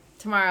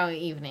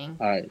evening.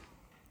 All right.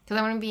 Because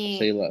I'm going to be...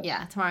 Say less.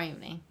 Yeah, tomorrow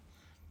evening.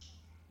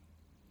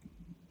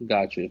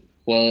 Got you.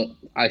 Well,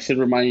 I should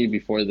remind you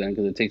before then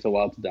because it takes a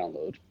while to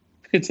download.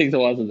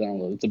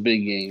 It's a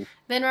big game.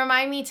 Then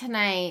remind me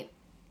tonight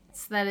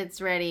so that it's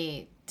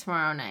ready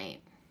tomorrow night.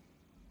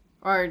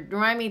 Or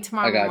remind me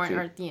tomorrow morning.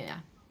 Or, yeah.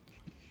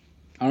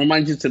 I'll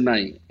remind you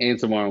tonight and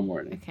tomorrow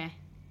morning. Okay.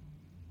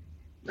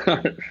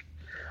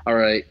 All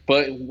right,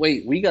 but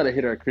wait, we gotta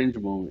hit our cringe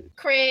moment.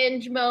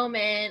 Cringe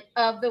moment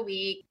of the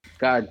week.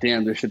 God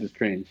damn, this shit is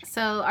cringe.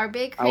 So our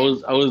big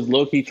cringe... I was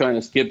low key trying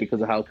to skip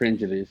because of how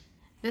cringe it is.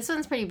 This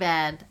one's pretty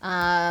bad.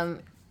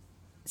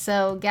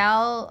 So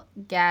Gal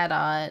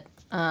Gadot,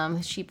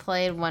 she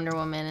played Wonder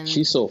Woman, and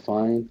she's so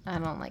fine. I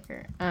don't like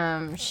her. I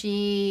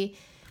mean,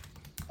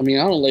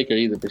 I don't like her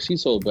either, but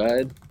she's so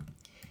bad.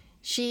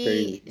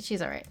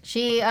 She's all right.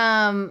 She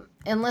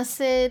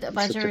enlisted a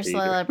bunch of her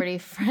celebrity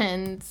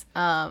friends.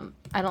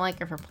 I don't like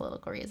her for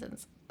political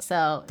reasons.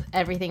 So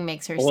everything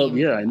makes her seem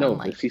yeah, I know,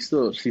 but she's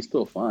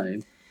still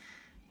fine.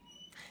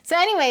 So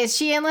anyways,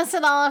 she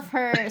enlisted all of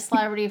her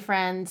celebrity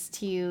friends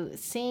to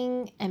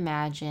sing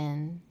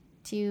Imagine,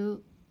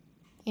 to,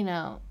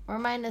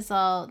 remind us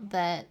all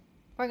that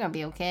we're going to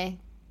be okay.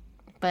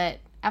 But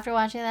after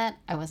watching that,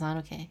 I was not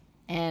okay.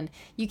 And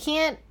you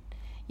can't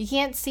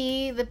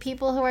see the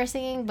people who are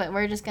singing, but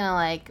we're just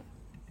gonna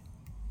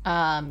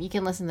you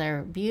can listen to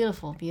their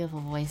beautiful,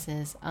 beautiful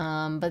voices.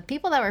 But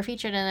people that were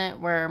featured in it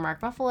were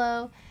Mark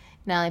Ruffalo,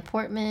 Natalie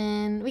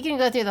Portman. We can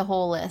go through the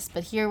whole list,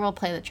 but here we'll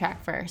play the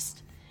track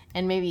first,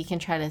 and maybe you can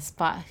try to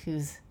spot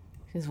whose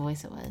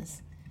voice it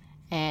was.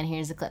 And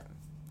here's the clip.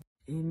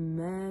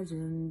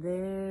 Imagine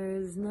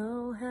there's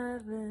no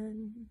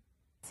heaven.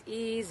 It's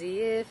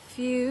easy if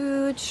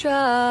you try.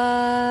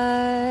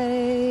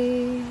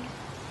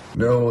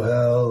 No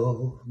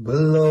hell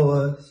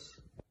below us,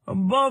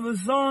 above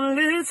us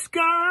only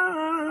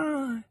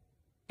sky.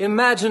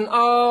 Imagine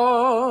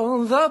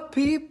all the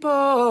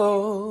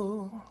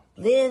people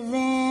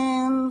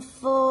living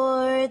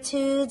for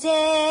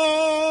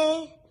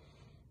today.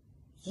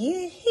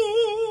 Yeah.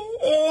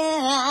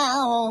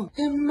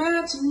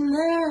 Imagine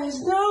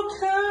there's no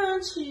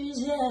countries,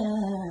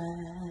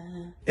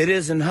 yeah. It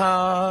isn't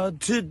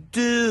hard to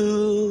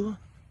do.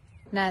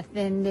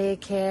 Nothing to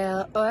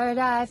kill or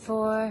die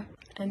for,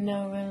 and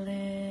no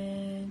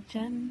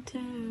religion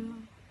too.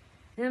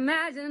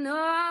 Imagine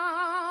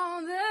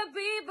all the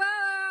people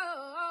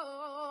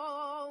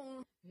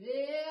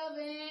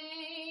living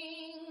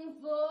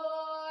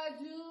for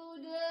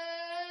today.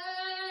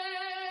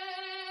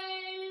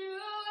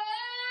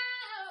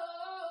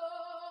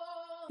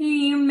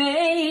 You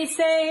may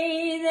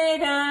say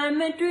that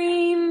I'm a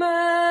dreamer,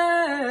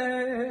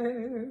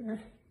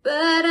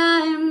 but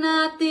I'm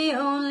not the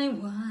only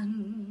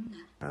one.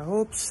 I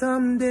hope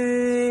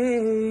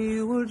someday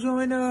you will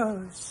join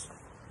us,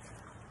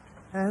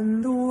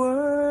 and the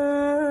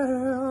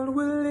world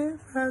will live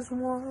as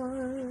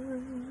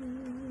one.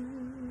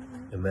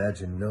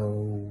 Imagine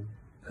no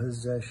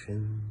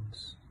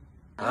possessions.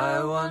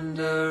 I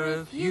wonder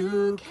if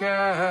you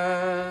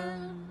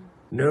can.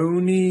 No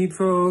need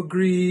for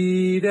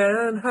greed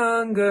and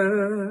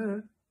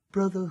hunger.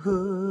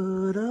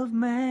 Brotherhood of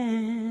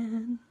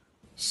man.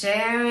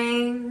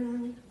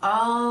 Sharing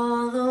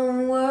all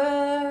the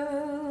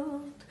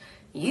world,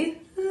 you.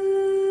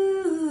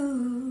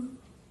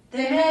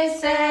 They may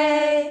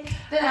say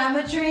that I'm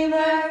a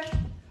dreamer,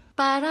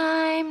 but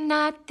I'm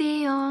not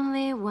the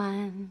only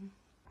one.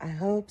 I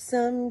hope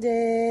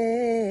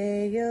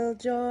someday you'll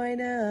join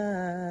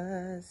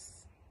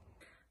us,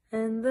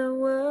 and the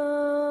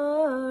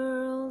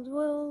world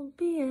will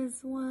be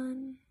as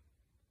one.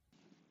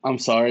 I'm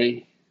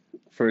sorry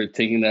for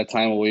taking that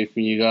time away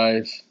from you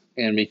guys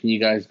and making you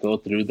guys go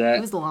through that.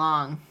 It was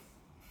long.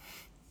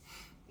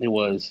 It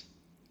was.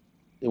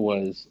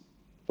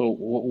 But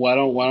why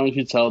don't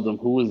you tell them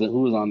who was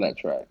on that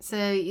track?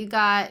 So you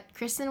got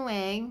Kristen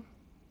Wiig,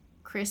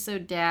 Chris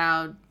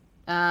O'Dowd,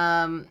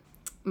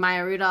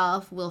 Maya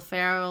Rudolph, Will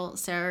Ferrell,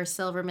 Sarah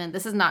Silverman.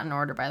 This is not in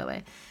order, by the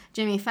way.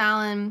 Jimmy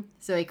Fallon,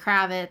 Zoe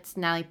Kravitz,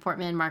 Natalie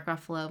Portman, Mark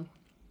Ruffalo,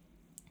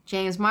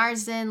 James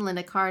Marsden,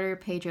 Linda Carter,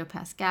 Pedro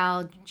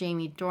Pascal,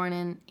 Jamie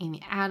Dornan,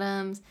 Amy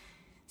Adams,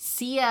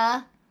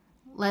 Sia,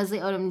 Leslie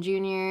Odom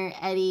Jr.,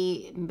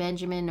 Eddie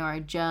Benjamin,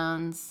 Nora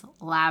Jones,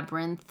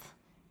 Labyrinth,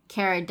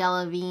 Cara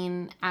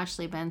Delevingne,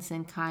 Ashley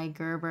Benson, Kai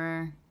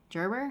Gerber,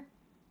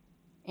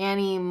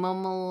 Annie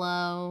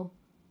Momolo,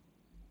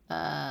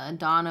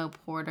 Dono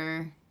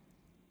Porter.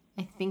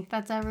 I think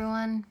that's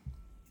everyone.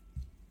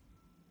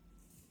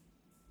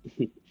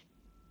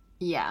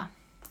 Yeah.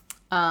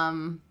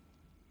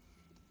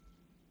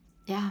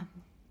 Yeah.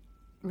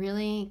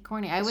 Really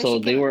corny. I wish. So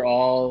they were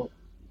all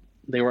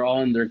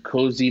in their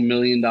cozy $1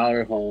 million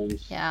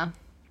homes. Yeah.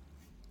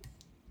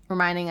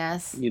 Reminding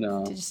us,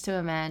 to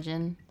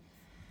imagine.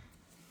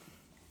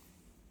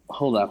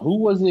 Hold on. Who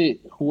was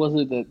it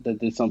that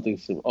did something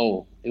similar?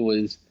 Oh, it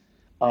was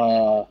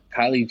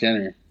Kylie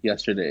Jenner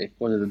yesterday,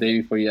 or the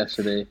day before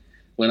yesterday,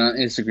 went on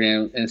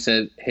Instagram and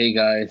said, "Hey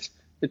guys,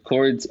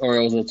 or it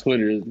was on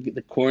Twitter.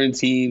 The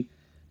quarantine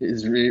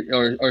is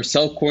real, or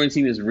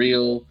self-quarantine is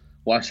real.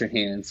 Wash your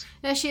hands."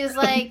 No, she was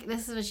like,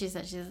 this is what she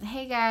said. She said,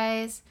 "Hey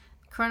guys,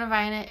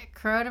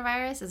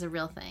 coronavirus is a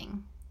real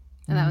thing."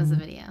 And that was the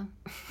video.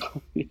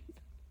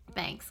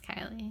 Thanks,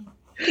 Kylie.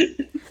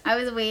 I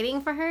was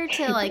waiting for her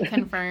to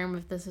confirm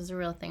if this was a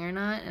real thing or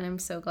not, and I'm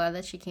so glad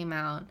that she came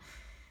out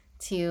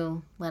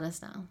to let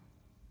us know.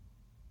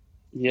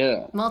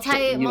 Yeah.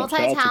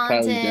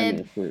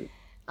 Multi-talented,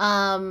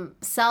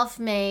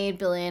 self-made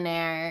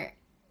billionaire,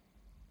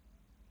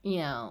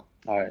 All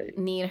right.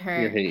 Need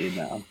her. You're hating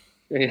now.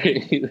 You're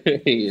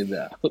hating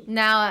now.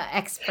 Now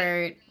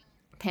expert,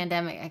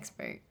 pandemic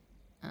expert.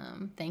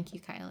 Thank you,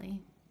 Kylie.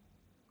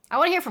 I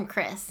want to hear from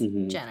Chris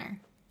Jenner.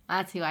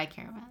 That's who I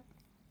care about.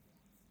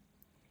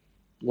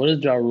 What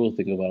does Ja Rule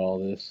think about all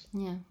this?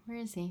 Yeah, where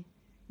is he?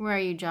 Where are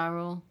you, Ja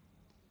Rule?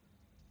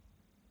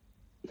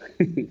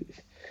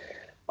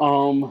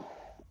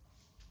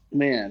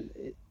 Man,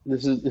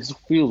 this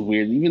feels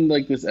weird. Even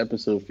this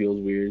episode feels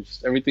weird.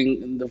 Just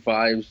everything, the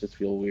vibes just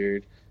feel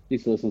weird.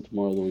 Need to listen to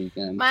more of the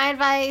weekend. My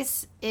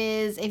advice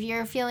is, if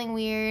you're feeling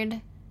weird,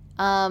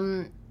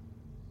 go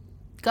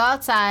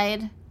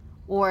outside,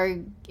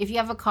 or if you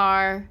have a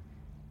car,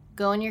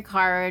 go in your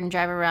car and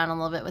drive around a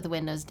little bit with the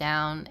windows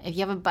down. If you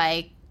have a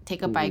bike,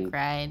 take a bike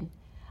ride.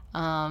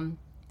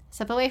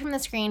 Step away from the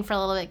screen for a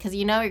little bit, because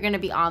you're going to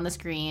be on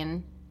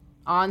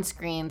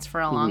screens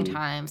for a long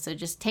time. So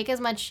just take out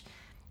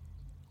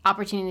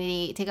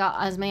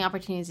as many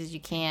opportunities as you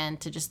can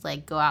to just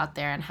go out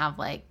there and have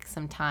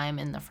some time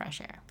in the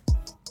fresh air,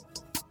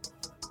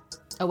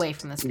 away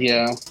from the screen.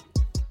 Yeah,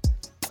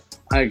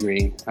 I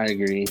agree.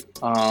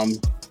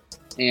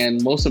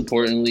 And most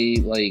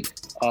importantly,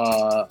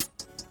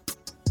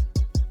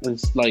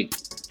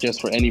 it's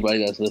just for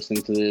anybody that's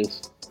listening to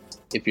this,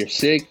 if you're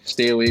sick,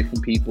 stay away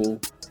from people.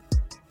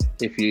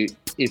 If you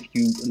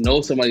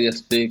know somebody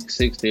that's sick,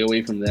 stay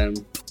away from them.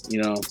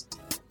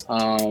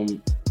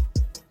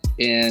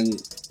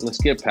 And let's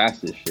get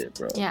past this shit,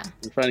 bro. Yeah.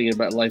 I'm trying to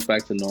get life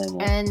back to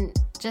normal. And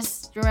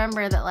just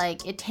remember that,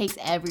 like, it takes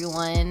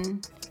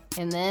everyone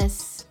in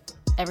this,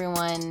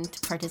 everyone to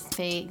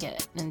participate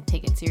and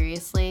take it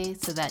seriously,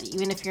 so that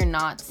even if you're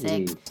not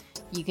sick,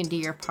 you can do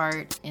your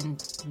part in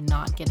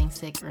not getting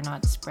sick or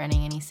not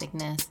spreading any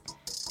sickness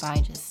by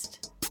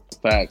just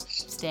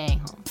staying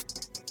home.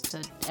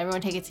 So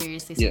everyone take it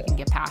seriously so we can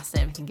get past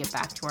it and we can get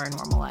back to our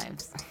normal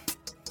lives.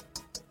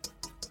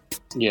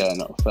 Yeah,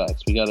 no,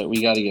 facts. We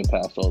gotta get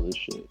past all this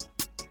shit.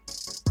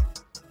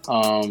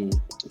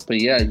 But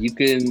yeah, you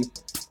can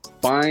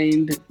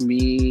find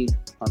me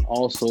on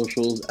all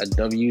socials at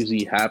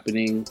WZ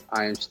Happening.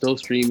 I am still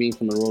streaming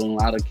from the Rolling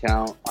Loud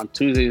account on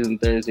Tuesdays and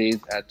Thursdays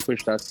at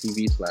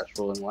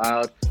twitch.tv/Rolling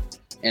Loud,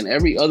 and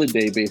every other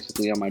day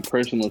basically on my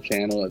personal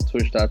channel at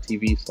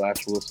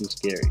twitch.tv/Wilson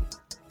Scary.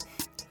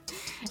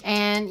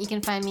 And you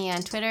can find me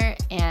on Twitter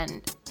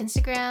and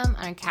Instagram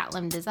under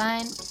Catlim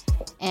Design,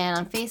 and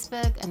on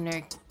Facebook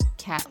under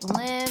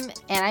Catlim.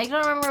 And I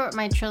don't remember what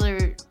my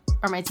Triller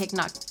or my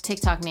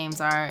TikTok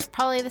names are.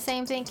 Probably the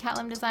same thing,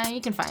 Catlim Design.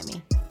 You can find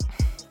me.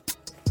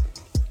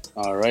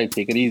 All right,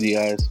 take it easy,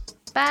 guys.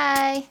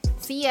 Bye.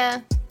 See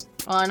ya.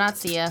 Well, not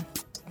see ya.